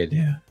the evade.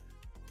 Yeah.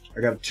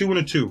 I got a 2 and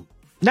a 2. Both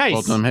Nice.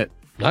 of them hit.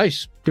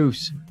 Nice.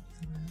 Goose.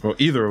 Well,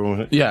 either of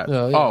them. Yeah. yeah,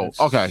 Oh, it's-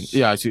 okay.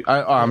 Yeah, I see.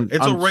 I'm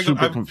It's a regular-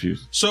 super I've-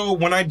 confused. So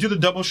when I do the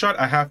double shot,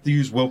 I have to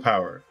use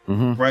willpower,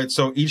 right?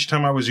 So each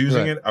time I was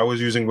using it, I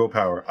was using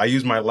willpower. I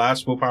used my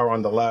last willpower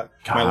on the my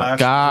last.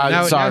 God,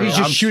 Now- now sorry. he's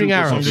just I'm shooting super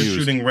arrows. I'm just confused.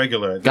 shooting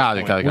regular. at Got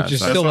this it, point. got it. Which is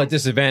Sorry. still at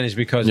disadvantage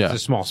because Yeah. it's a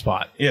small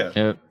spot. Yeah.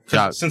 Yep.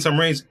 Got it. Since I'm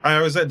raised, I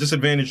was at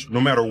disadvantage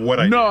no matter what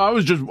I No, did. I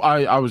was just,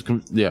 I was,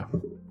 yeah.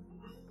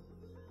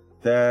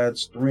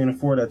 That's 3 and a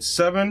 4. That's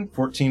 7.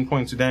 14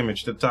 points of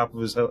damage to the top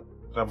of his head.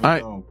 All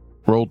right.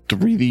 Roll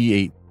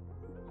 3d8.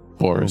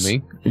 Boris. Oh,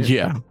 me?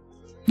 Yeah.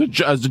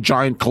 As the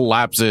giant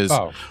collapses,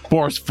 Oh.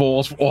 Boris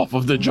falls off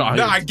of the giant.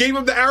 No, I gave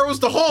him the arrows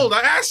to hold. I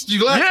asked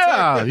you last yeah,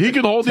 time. he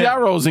can hold the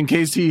arrows in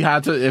case he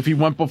had to, if he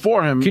went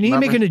before him. Can he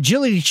remember? make an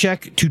agility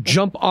check to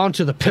jump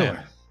onto the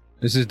pillar?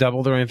 This is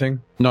doubled or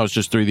anything? No, it's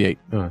just 3d8.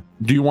 Oh.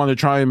 Do you want to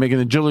try and make an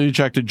agility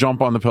check to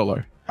jump on the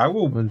pillar? I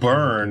will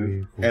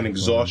burn an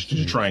exhaustion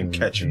to try and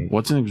catch him.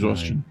 What's an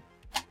exhaustion?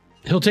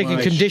 He'll take a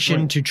Right,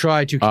 condition right. to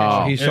try to catch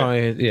Oh. him. He's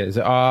trying.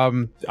 Yeah.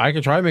 I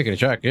can try making a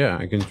check. Yeah,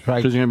 I can try.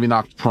 Because you're going to be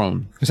knocked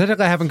prone. Because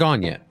technically I haven't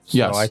gone yet. So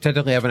Yes. I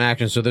technically have an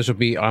action. So this would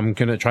be. I'm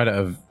gonna try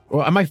to.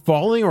 Well, am I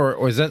falling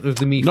or is that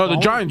with me? No, the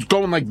falling? giant's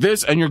going like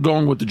this, and you're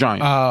going with the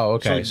giant. Oh,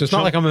 okay. So, it's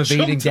not like I'm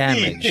evading jump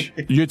to me. damage.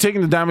 You're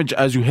taking the damage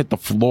as you hit the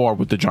floor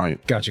with the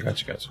giant. Gotcha.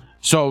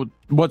 So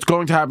what's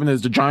going to happen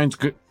is the giant's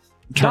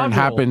turn Dodge roll.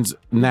 happens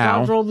now.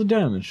 Dodge roll the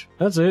damage.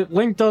 That's it.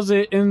 Link does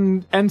it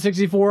in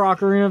N64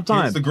 Ocarina of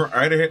Time. Hits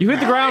the You hit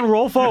the ground,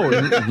 roll forward.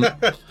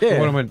 What Yeah.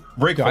 am I?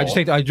 Break I just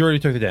fall. take. I already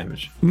took the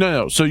damage.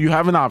 No. So you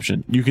have an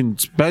option. You can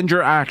spend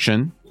your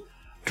action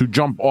to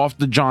jump off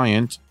the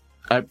giant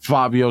at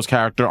Fabio's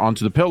character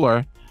onto the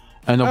pillar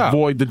and Oh.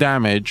 avoid the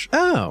damage,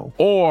 Oh.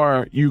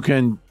 or you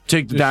can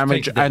take the Just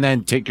damage take the- and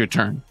then take your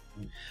turn.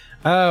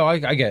 Oh, I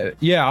get it.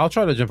 Yeah, I'll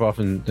try to jump off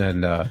and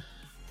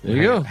there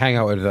you go. Hang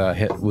out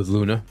with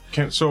Luna.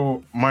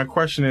 So my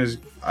question is,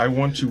 I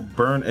want to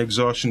burn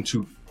exhaustion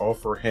to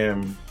offer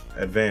him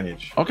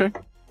advantage. Okay.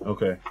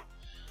 Okay.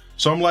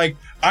 So I'm like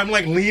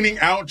leaning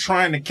out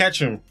trying to catch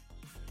him.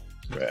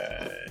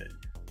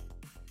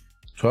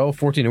 12,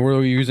 14. And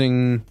we're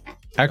using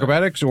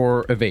acrobatics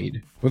or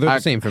evade. Well, they're the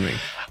Ac- same for me.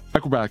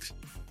 Acrobatics.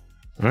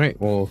 All right.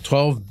 Well,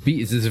 12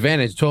 beats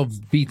disadvantage.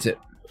 12 beats it.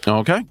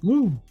 Okay.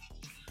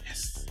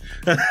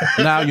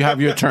 Now you have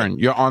your turn.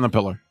 You're on the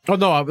pillar. Oh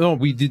no,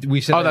 we did.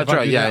 We said. Oh, that that's if I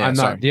right. do Yeah, that, yeah, I'm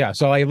sorry. not. Yeah.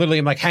 So I literally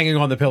am like hanging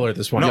on the pillar at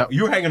this point. No,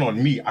 you're hanging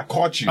on me. I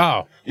caught you.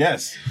 Oh.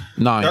 Yes.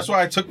 9. That's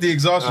why I took the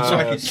exhaustion so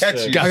I could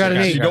catch you. I got an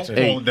So 8. you don't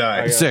fall and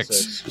die. 6.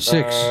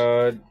 6.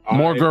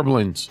 More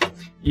Gerblins.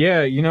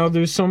 Yeah, you know,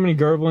 there's so many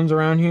Gerblins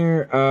around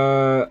here.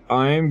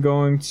 I am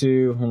going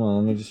to hold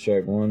on. Let me just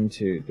check. 1,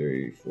 2,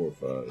 3, 4,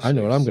 5. I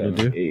know what I'm gonna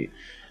 7, do. 8.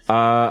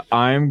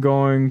 I'm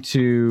going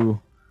to.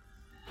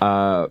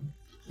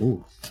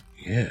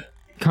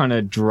 Kind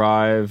of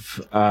drive.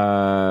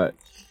 I'm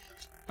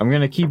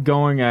gonna keep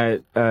going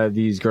at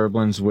these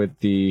Gerblins with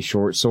the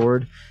short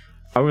sword.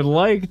 I would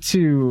like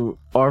to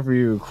offer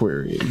you a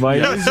query by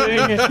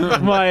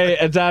using my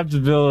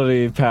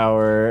adaptability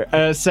power,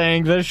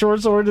 saying that a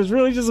short sword is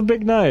really just a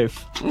big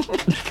knife.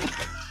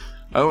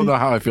 I don't know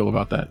how I feel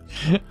about that.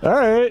 All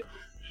right.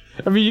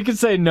 I mean, you can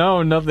say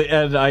no, nothing,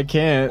 and I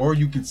can't. Or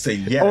you could say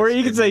yes. Or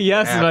you can say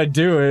yes, and I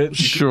do it.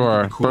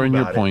 Sure. cool Burn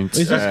your about it. points.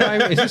 Is this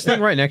guy? Is this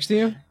thing right next to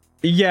you?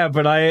 Yeah,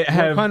 but I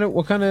have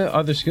What kind of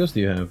other skills do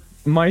you have?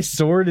 my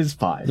sword is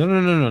 5. No,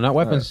 not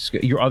weapons.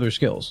 Your other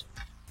skills.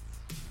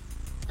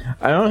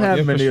 I don't have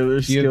you have many other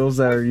you- skills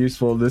that are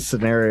useful in this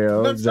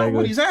scenario. That's not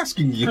what exactly. he's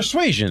asking you.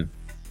 Persuasion.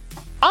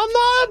 I'm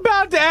not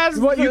about to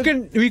ask. Well, you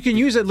can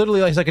use it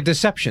literally like a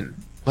deception.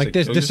 Like Say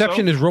this kill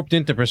deception yourself? is roped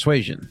into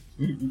persuasion.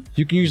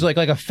 You can use like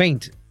a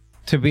feint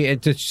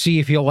to see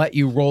if he'll let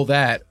you roll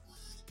that.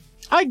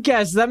 I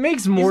guess that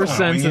makes more He's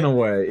sense in allowing a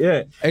way.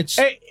 Yeah. It's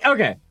Hey,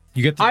 okay.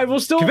 you get. I will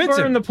still convince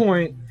burn him. the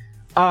point.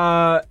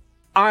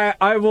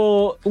 I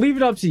will leave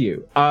it up to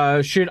you.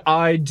 Should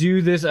I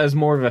do this as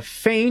more of a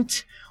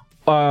feint,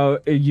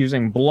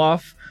 using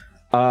bluff,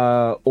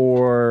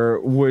 or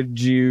would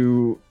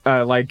you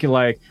like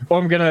oh,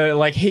 I'm gonna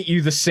like hit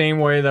you the same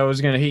way that I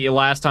was gonna hit you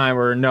last time,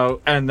 or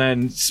no, and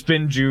then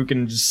spin juke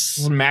and just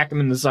smack him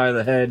in the side of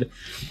the head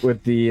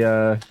with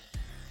the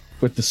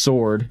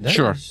sword.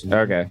 Sure.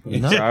 Okay,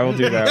 so I will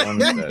do that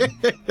one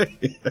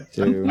instead.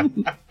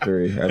 2,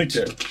 3.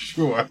 Okay,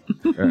 sure.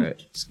 All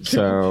right.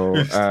 So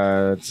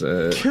it's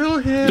Kill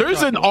him.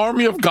 There's an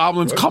army of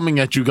goblins coming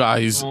at you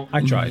guys.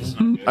 I tried.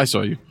 I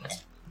saw you.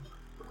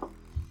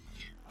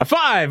 a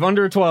 5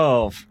 under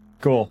 12.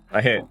 Cool.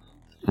 I hit.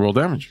 Roll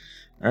damage.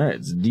 All right.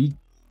 It's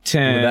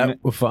D10.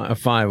 A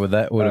 5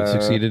 would have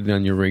succeeded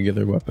on your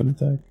regular weapon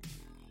attack.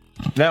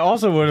 That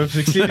also would have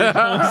succeeded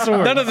on the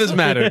sword. None of this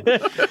mattered.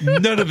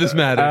 None of this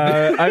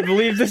mattered. I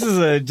believe this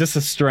is just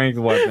a strength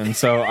weapon,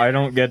 so I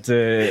don't get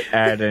to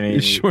add any.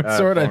 Your short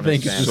sword, I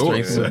think, is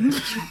bonus just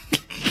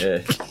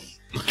damage.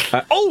 strength.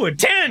 A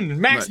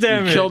 10 max You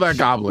damage. kill that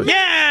goblin.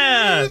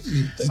 Yeah.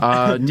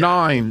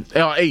 9.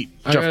 8.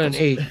 I got an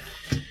 8.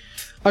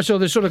 Oh, so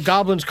there's sort of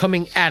goblins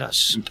coming at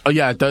us.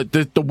 Yeah,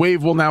 the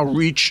wave will now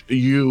reach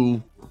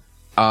you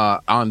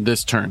on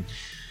this turn.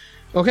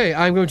 Okay,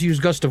 I'm going to use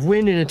Gust of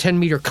Wind in a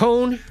 10-meter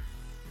cone.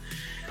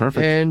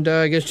 Perfect. And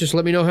I guess just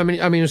let me know how many.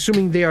 I mean,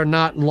 assuming they are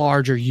not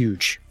large or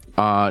huge.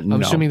 No,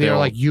 I'm assuming they're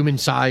like human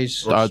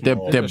size. they're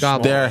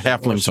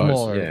halfling size.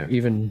 Smaller. Yeah.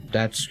 Even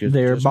that's good.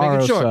 They're Just making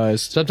borrow sure.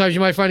 sized. Sometimes you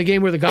might find a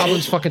game where the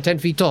goblin's fucking 10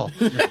 feet tall.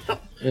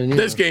 And, you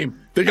This know. game,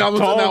 the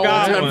goblins Tall are now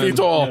all 10 goblin. feet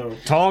tall.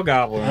 Tall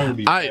goblin. That would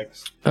be I-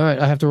 next. All right,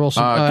 I have to roll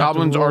some. I have to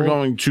Goblins are roll-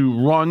 going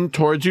to run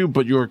towards you,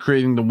 but you're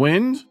creating the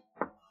wind.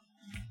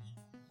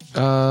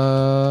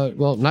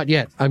 Well, not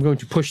yet. I'm going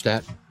to push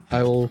that.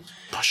 I will.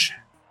 Push it.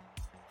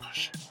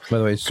 By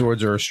the way,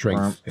 swords are a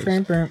strength.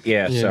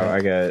 Yeah, so Yeah. I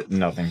got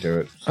nothing to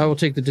it. I will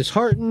take the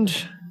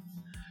disheartened.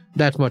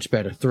 That's much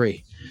better.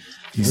 3.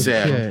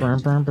 Sad. Okay.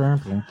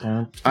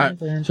 I-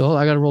 So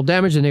I got to roll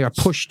damage, and they are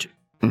pushed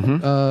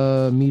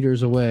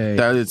meters away.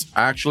 That is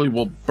actually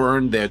will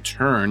burn their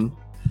turn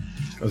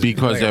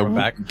because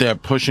they're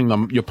pushing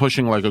them. You're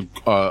pushing like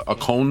a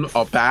cone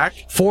back.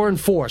 4 and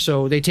 4,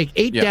 so they take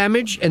 8 Yeah.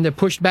 damage, and they're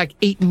pushed back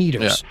 8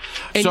 meters.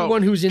 Yeah. So-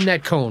 Anyone who's in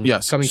that cone,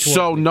 Yes. coming towards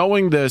So me.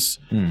 knowing this,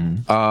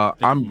 I'm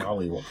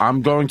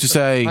going to I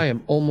say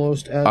am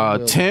almost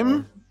at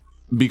Tim,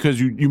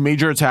 because you made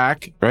your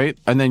attack, right,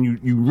 and then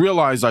you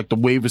realize like the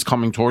wave is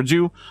coming towards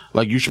you.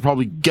 Like you should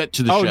probably get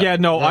to the Oh ship. yeah,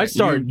 no, I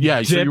start. So you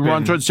run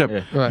dipping. towards the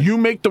ship. Right. You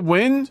make the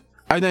wind,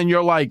 and then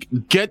you're like,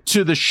 get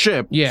to the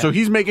ship. Yeah. So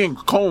he's making a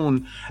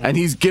cone, and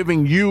he's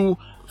giving you,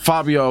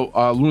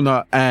 Fabio,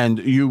 Luna, and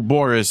you,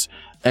 Boris,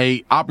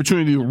 a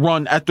opportunity to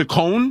run at the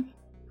cone,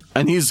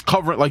 and he's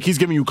covering, like he's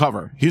giving you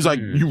cover. He's like,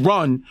 you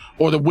run,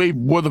 or the wave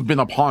would have been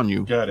upon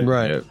you. Got it.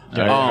 right.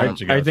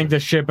 I think the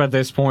ship at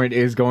this point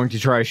is going to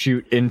try to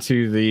shoot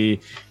into the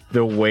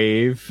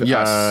wave,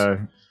 Yes.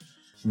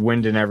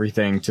 wind and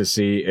everything to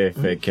see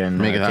if it can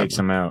Make it happen. take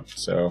some out.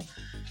 So,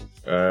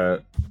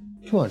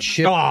 Come on,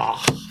 ship.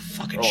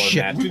 Fucking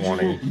ship. Nat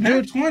 20.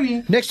 Nat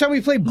 20. Next time we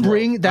play,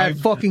 bring that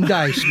fucking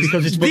dice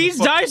because it's these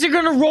dice are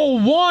gonna roll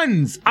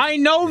ones. I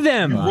know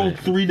them. Rolled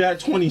 3 Nat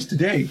 20s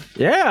today.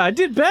 Yeah, I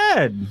did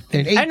bad.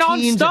 and 18s And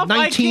on stuff and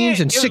I 19s can't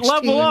and 16s.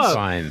 level up.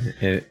 Fine.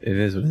 It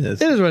is what it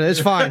is. It is what it is.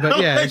 Fine, but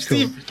yeah, it's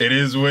cool. It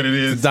is what it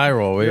is. Die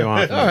roll. What do you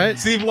want? All right.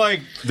 Seem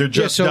like they're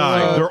just so,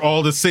 dying. They're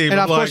all the same. And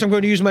of course, I'm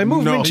going to use my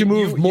movement No. to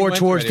move You more went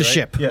towards already, the right?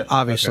 ship, Yeah.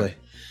 obviously.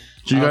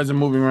 So you guys are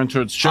moving around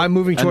towards the ship. I'm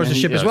moving and towards then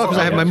the ship as well because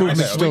I have my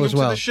movement still as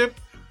well.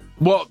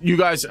 Well, you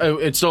guys,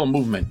 it's still a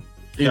movement.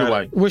 Either Got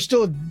way. it. We're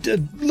still a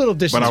little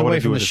distance I wanna away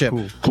do from it the as ship.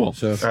 Cool.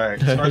 So All right,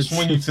 start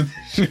swinging to.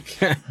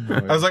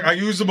 I was like, I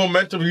use the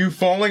momentum of you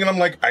falling, and I'm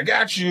like, I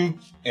got you,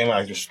 and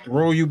I just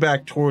throw you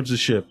back towards the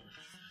ship.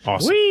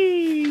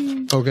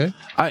 Awesome. okay.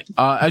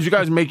 As you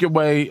guys make your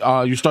way,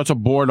 you start to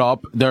board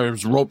up.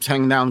 There's ropes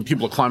hanging down.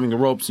 People are climbing the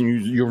ropes,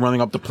 and you're running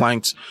up the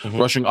planks,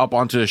 rushing up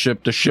onto the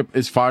ship. The ship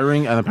is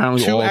firing, and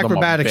apparently 2 all of them are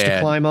acrobatics to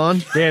bad. climb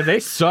on. Yeah, they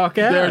suck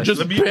ass. They're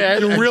just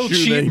bad at real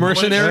cheap shooting.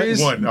 mercenaries.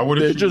 One. I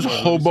would've They're just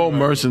chosen hobo one.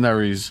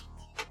 mercenaries.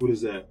 What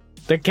is that?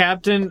 The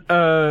captain.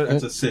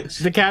 That's a 6.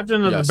 The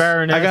captain of Yes. the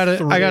Baroness.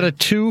 I got a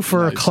 2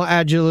 for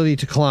agility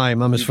to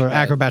climb. I'm as for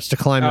acrobats to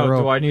climb the Oh, do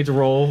rope. I need to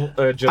roll?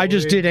 Agility? I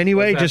just did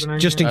anyway, What's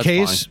just happening? in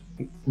That's case.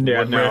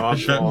 Yeah, no, I'm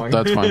falling.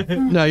 That's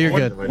fine. No, you're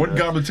good. What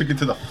goblin took it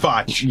to the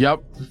fotch?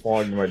 Yep.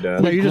 falling to my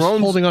death. No, you're just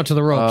groans- holding onto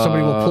the rope.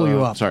 Somebody will pull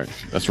you up. Sorry,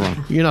 that's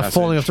wrong. You're not That's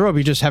falling it. off the rope.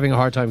 You're just having a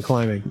hard time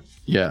climbing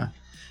Yeah.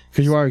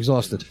 because you are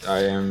exhausted. I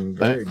am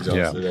very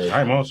exhausted.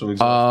 I'm also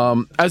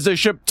exhausted. As the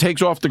ship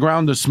takes off the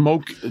ground, the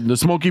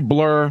smoky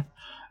blur,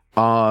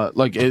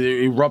 like it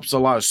erupts a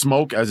lot of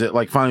smoke as it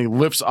like finally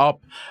lifts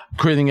up,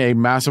 creating a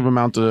massive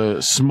amount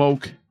of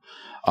smoke.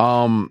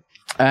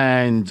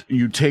 And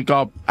you take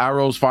up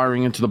arrows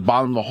firing into the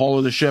bottom of the hull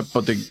of the ship,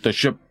 but the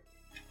ship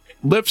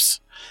lifts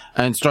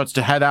and starts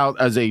to head out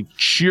as a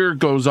cheer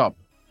goes up.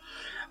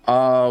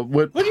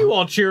 With What are you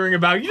all cheering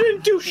about? You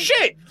didn't do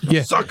shit.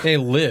 Yeah. They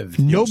lived.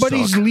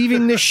 Nobody's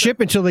leaving this ship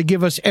until they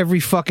give us every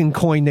fucking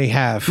coin they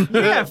have.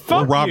 Yeah,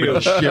 fuck We're robbing you.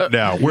 the ship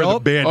now. We're the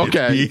Yup. bandits.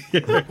 Okay.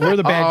 We're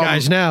the bad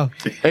guys now.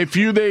 a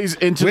few days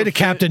into We're the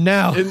captain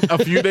now.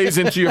 a few days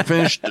into your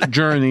finished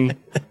journey,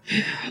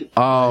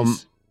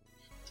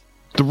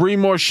 3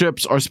 more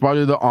ships are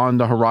spotted on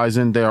the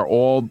horizon. They are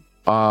all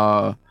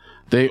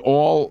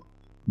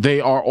they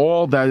are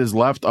all that is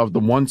left of the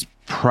once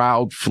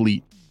proud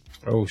fleet.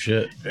 Oh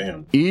shit.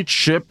 Damn. Each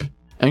ship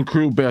and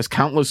crew bears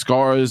countless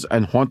scars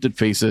and haunted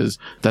faces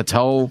that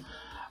tell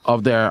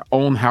of their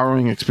own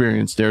harrowing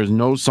experience. There is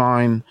no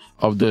sign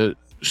of the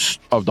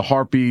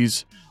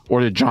harpies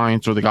or the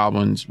giants or the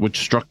goblins which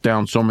struck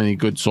down so many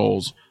good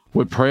souls.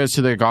 With prayers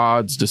to their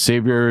gods, the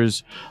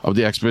saviors of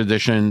the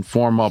expedition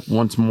form up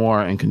once more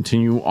and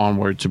continue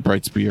onward to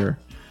Brightspear.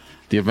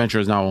 The adventure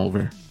is now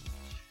over.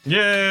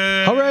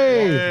 Yay!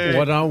 Hooray!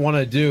 What I want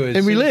to do is,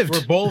 And we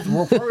since lived.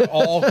 We're probably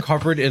all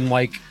covered in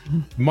like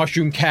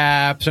mushroom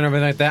caps and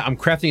everything like that. I'm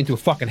crafting into a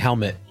fucking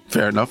helmet.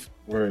 Fair enough.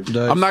 Word.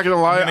 I'm not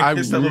gonna lie, I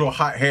kiss that little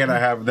hot hand I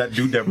have of that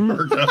dude that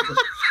burned up.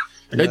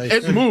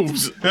 it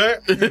moves.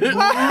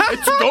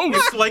 It's ghost.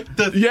 It's like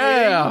the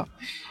Yeah.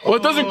 Well,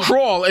 it doesn't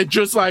crawl. It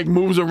just like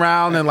moves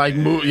around and like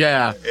move.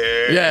 Yeah.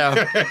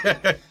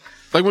 Yeah.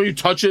 Like when you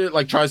touch it, it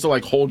like tries to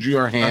like hold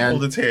your I hand.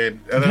 hold its head,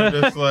 and I'm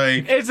just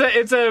like,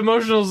 It's an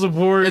emotional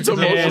support. It's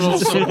emotional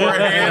support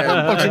hand.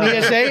 Oh, it's an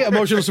ESA,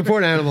 emotional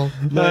support animal.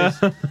 Nice.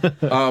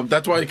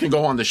 That's why it can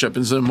go on the ship.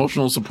 It's an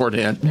emotional support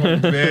hand.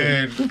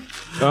 man.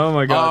 Oh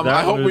my god!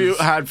 I hope we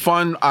had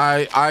fun.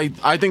 I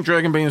think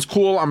Dragonbane is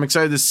cool. I'm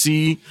excited to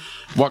see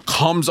what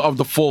comes of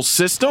the full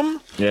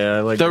system. Yeah, I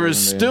like. There is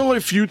still a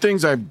few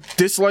things I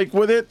dislike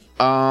with it.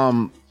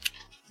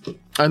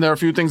 And there are a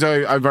few things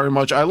I very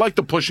much... I like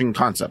the pushing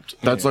concept.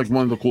 That's like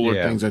one of the cooler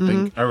things, I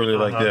think. I really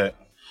like that.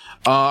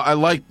 I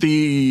like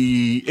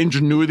the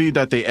ingenuity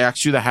that they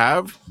ask you to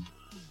have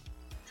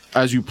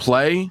as you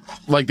play.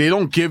 Like, they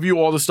don't give you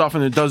all the stuff,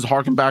 and it does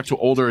harken back to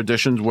older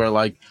editions where,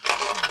 like,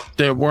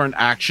 there weren't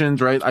actions,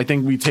 right? I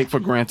think we take for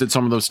granted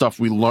some of the stuff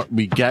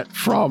we get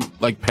from,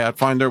 like,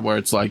 Pathfinder, where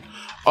it's like,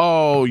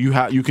 oh,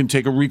 you can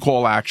take a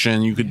recall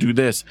action, you could do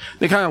this.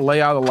 They kind of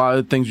lay out a lot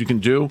of things you can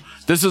do.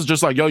 This is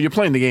just like, yo, you're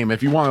playing the game.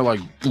 If you want to like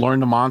learn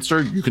the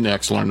monster, you can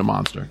learn the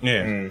monster.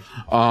 Yeah.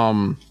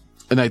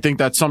 And I think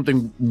that's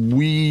something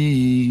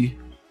we,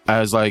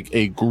 as like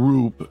a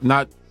group,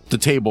 not the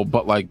table,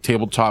 but like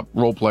tabletop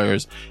role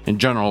players in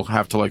general,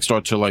 have to like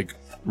start to like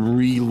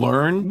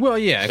relearn. Well,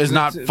 yeah, is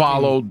not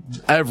followed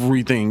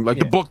everything. Like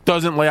the book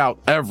doesn't lay out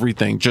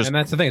everything. Just and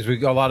that's the thing is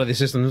a lot of the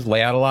systems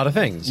lay out a lot of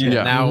things.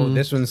 Yeah. Now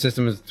this one's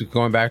system is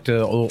going back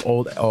to old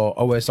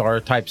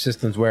OSR type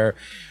systems where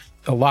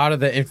a lot of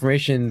the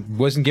information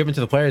wasn't given to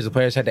the players. The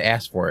players had to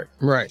ask for it.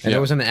 Right. And it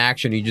wasn't an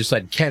action. You just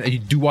said,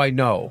 do I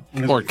know?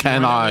 or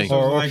can I?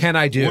 Or can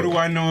I do? What do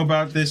I know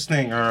about this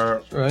thing?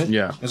 Or Right.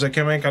 Yeah. is I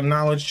can make a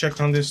knowledge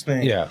check on this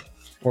thing? Yeah.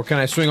 Or can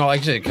I swing all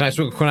like I said?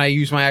 Can I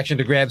use my action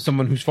to grab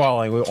someone who's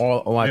falling with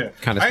all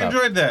that kind of I stuff?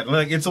 enjoyed that.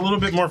 Like, it's a little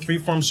bit more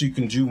freeform, so you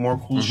can do more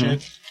cool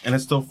shit, and it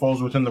still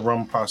falls within the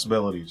realm of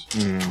possibilities.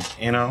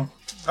 You know,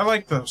 I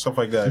like the stuff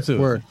like that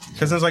Word.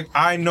 because it's like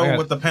I know Okay.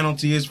 what the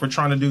penalty is for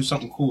trying to do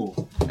something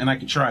cool, and I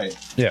can try it.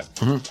 Yeah.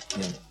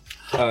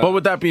 But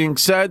with that being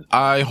said,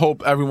 I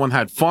hope everyone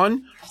had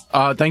fun.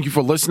 Thank you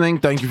for listening.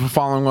 Thank you for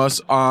following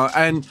us.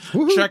 And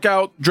check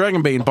out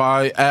Dragonbane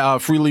by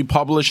Freely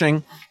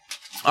Publishing.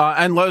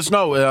 And let us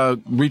know.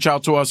 Reach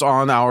out to us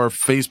on our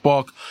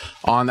Facebook,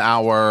 on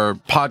our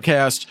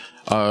podcast,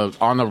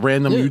 on a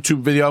random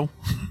YouTube video.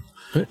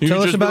 You can Tell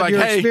us just be about like, your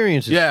hey,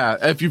 experiences. Yeah,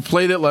 if you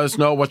played it, let us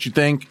know what you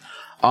think.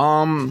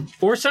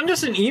 Or send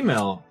us an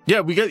email. Yeah,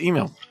 we get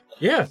email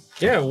Yeah.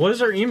 What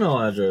is our email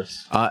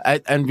address?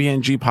 at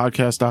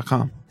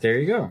nvngpodcast.com. There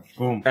you go.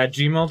 Boom. At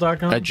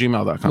gmail.com? At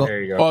gmail.com.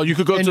 There you go. Well, you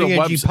could go to the NVNG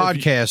website.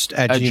 podcast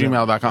at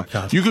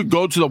gmail.com. You could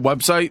go to the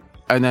website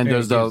and then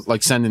there's the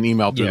like send an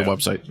email through the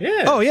website.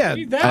 Yeah. Oh, yeah.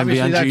 See, that-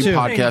 Obviously that too.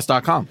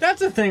 nvngpodcast.com.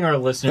 That's a thing our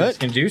listeners Right.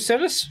 can do.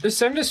 Send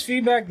us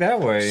feedback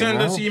that way. Send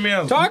you us know?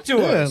 emails. Talk to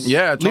us.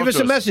 Yeah, talk Leave us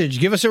to a message.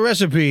 Give us a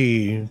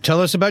recipe.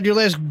 Tell us about your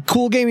last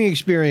cool gaming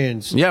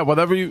experience. Yeah,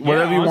 whatever you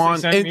honestly,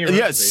 want. send me a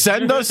Yeah, recipe.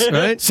 send us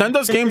Right? send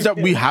us games that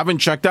we haven't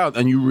checked out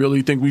and you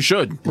really think we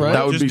should. Right.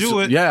 That would Just be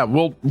do it. Yeah,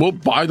 we'll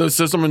buy the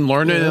system and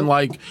learn it in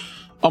like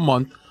a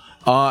month,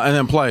 and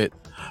then play it.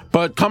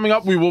 But coming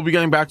up, we will be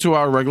getting back to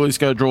our regularly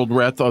scheduled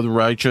Wrath of the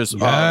Righteous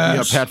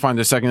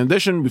Pathfinder 2nd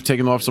Edition. We've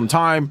taken off some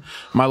time.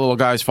 My little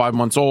guy's 5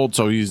 months old,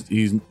 so he's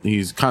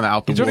kind of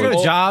out the He's already got a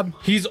woods. job.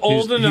 He's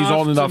old enough. He's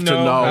old enough to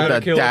know how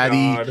that kill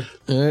daddy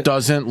God.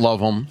 doesn't love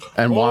him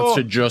and wants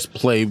to just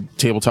play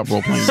tabletop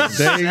role playing games.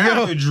 There you go.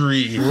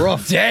 Savagery.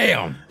 Rough.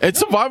 Damn. It's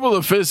survival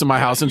of the fittest in my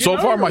house, and You so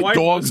know far your my wife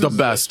dog's the listens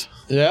to best.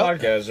 Yeah.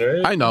 Podcast,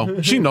 right? I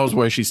know. She knows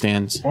where she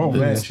stands. Oh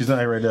man, she's not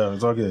here right now.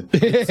 It's all good.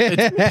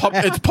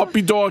 It's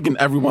puppy dog and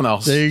everyone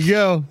else. There you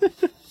go.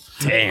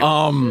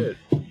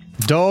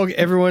 Dog,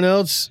 everyone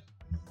else.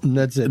 And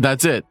that's it.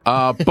 That's it.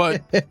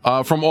 But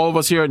from all of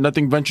us here at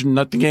Nothing Venture,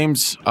 Nothing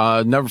Games,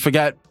 never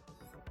forget,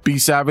 be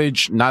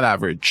savage, not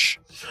average.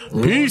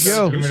 Peace.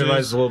 Go. Human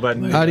device is a little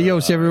bit.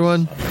 Adios,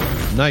 everyone.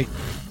 Night.